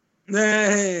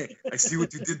 Hey, I see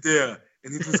what you did there,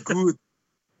 and it was good.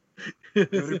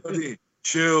 Everybody,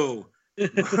 chill.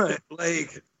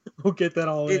 Like, we'll get that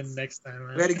all in next time.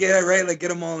 Man. We got to get it right. Like, get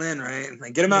them all in, right?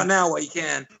 Like, get them out now while you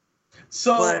can.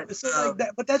 So like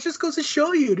that, but that just goes to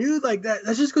show you, dude. Like that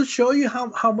just goes to show you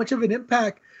how much of an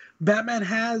impact Batman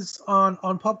has on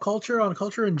pop culture, on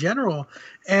culture in general,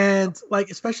 and like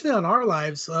especially on our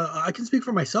lives. I can speak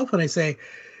for myself when I say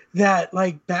that,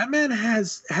 like, Batman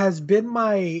has been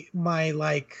my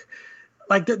like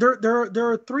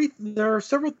there are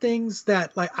several things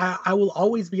that, like, I will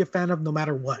always be a fan of no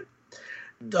matter what.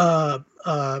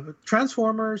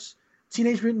 Transformers,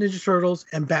 Teenage Mutant Ninja Turtles,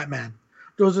 and Batman.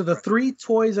 Those are the three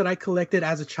toys that I collected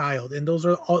as a child, and those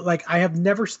are all, like, I have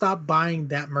never stopped buying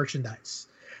that merchandise.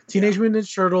 Teenage Mutant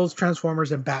Ninja Turtles,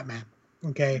 Transformers, and Batman.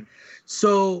 Okay,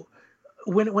 so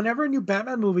whenever a new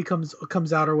Batman movie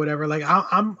comes out or whatever, like,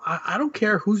 I don't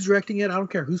care who's directing it, I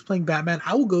don't care who's playing Batman,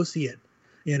 I will go see it.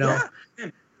 You know,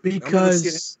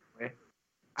 because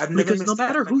no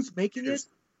matter who's making it,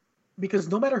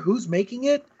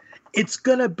 it's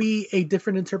gonna be a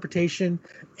different interpretation,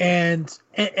 and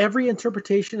every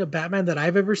interpretation of Batman that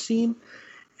I've ever seen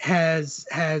has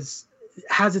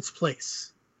its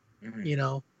place, you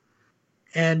know,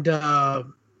 and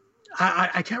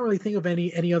I can't really think of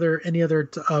any other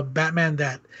Batman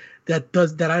that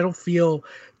I don't feel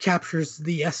captures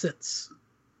the essence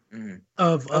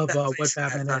of what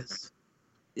Batman is.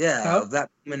 Yeah, of that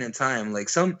moment in time, like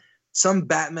some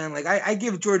Batman, like I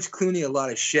give George Clooney a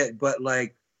lot of shit, but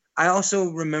like I also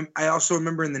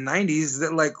remember in the 90s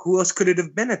that, like, who else could it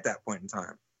have been at that point in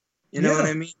time? You know what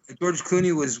I mean? Like, George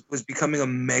Clooney was becoming a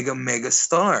mega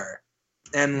star,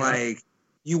 and like,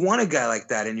 you want a guy like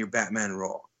that in your Batman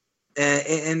role.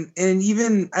 And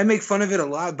even I make fun of it a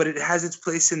lot, but it has its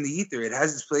place in the ether. It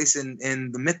has its place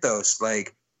in the mythos.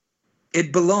 Like,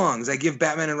 it belongs. I give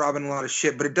Batman and Robin a lot of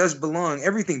shit, but it does belong.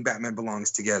 Everything Batman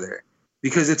belongs together.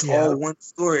 Because it's all one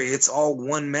story. It's all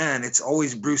one man. It's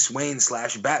always Bruce Wayne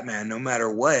 / Batman, no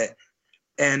matter what.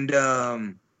 And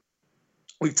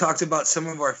we've talked about some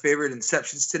of our favorite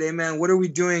Inceptions today, man. What are we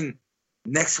doing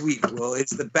next week? Well,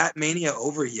 is the Batmania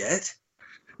over yet?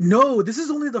 No, this is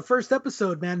only the first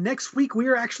episode, man. Next week, we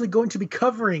are actually going to be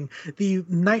covering the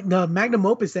magnum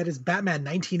opus that is Batman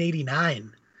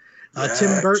 1989.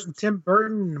 Tim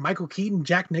Burton, Michael Keaton,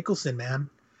 Jack Nicholson, man.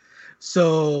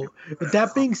 So with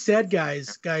that being said,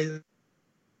 guys, we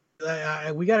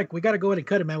gotta go ahead and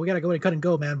cut it, man. We gotta go ahead and cut and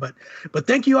go, man. But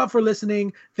thank you all for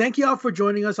listening. Thank you all for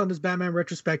joining us on this Batman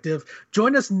retrospective.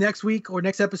 Join us next week or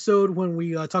next episode when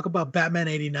we talk about Batman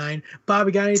 89. Bob,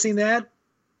 you got anything to add?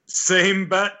 Same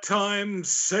bat time,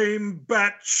 same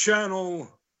bat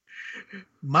channel.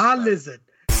 My lizard.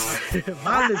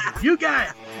 You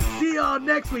guys. See y'all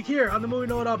next week here on the Movie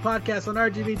Know It All podcast on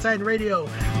RGV Titan Radio.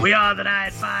 We are the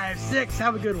 956.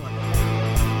 Have a good one.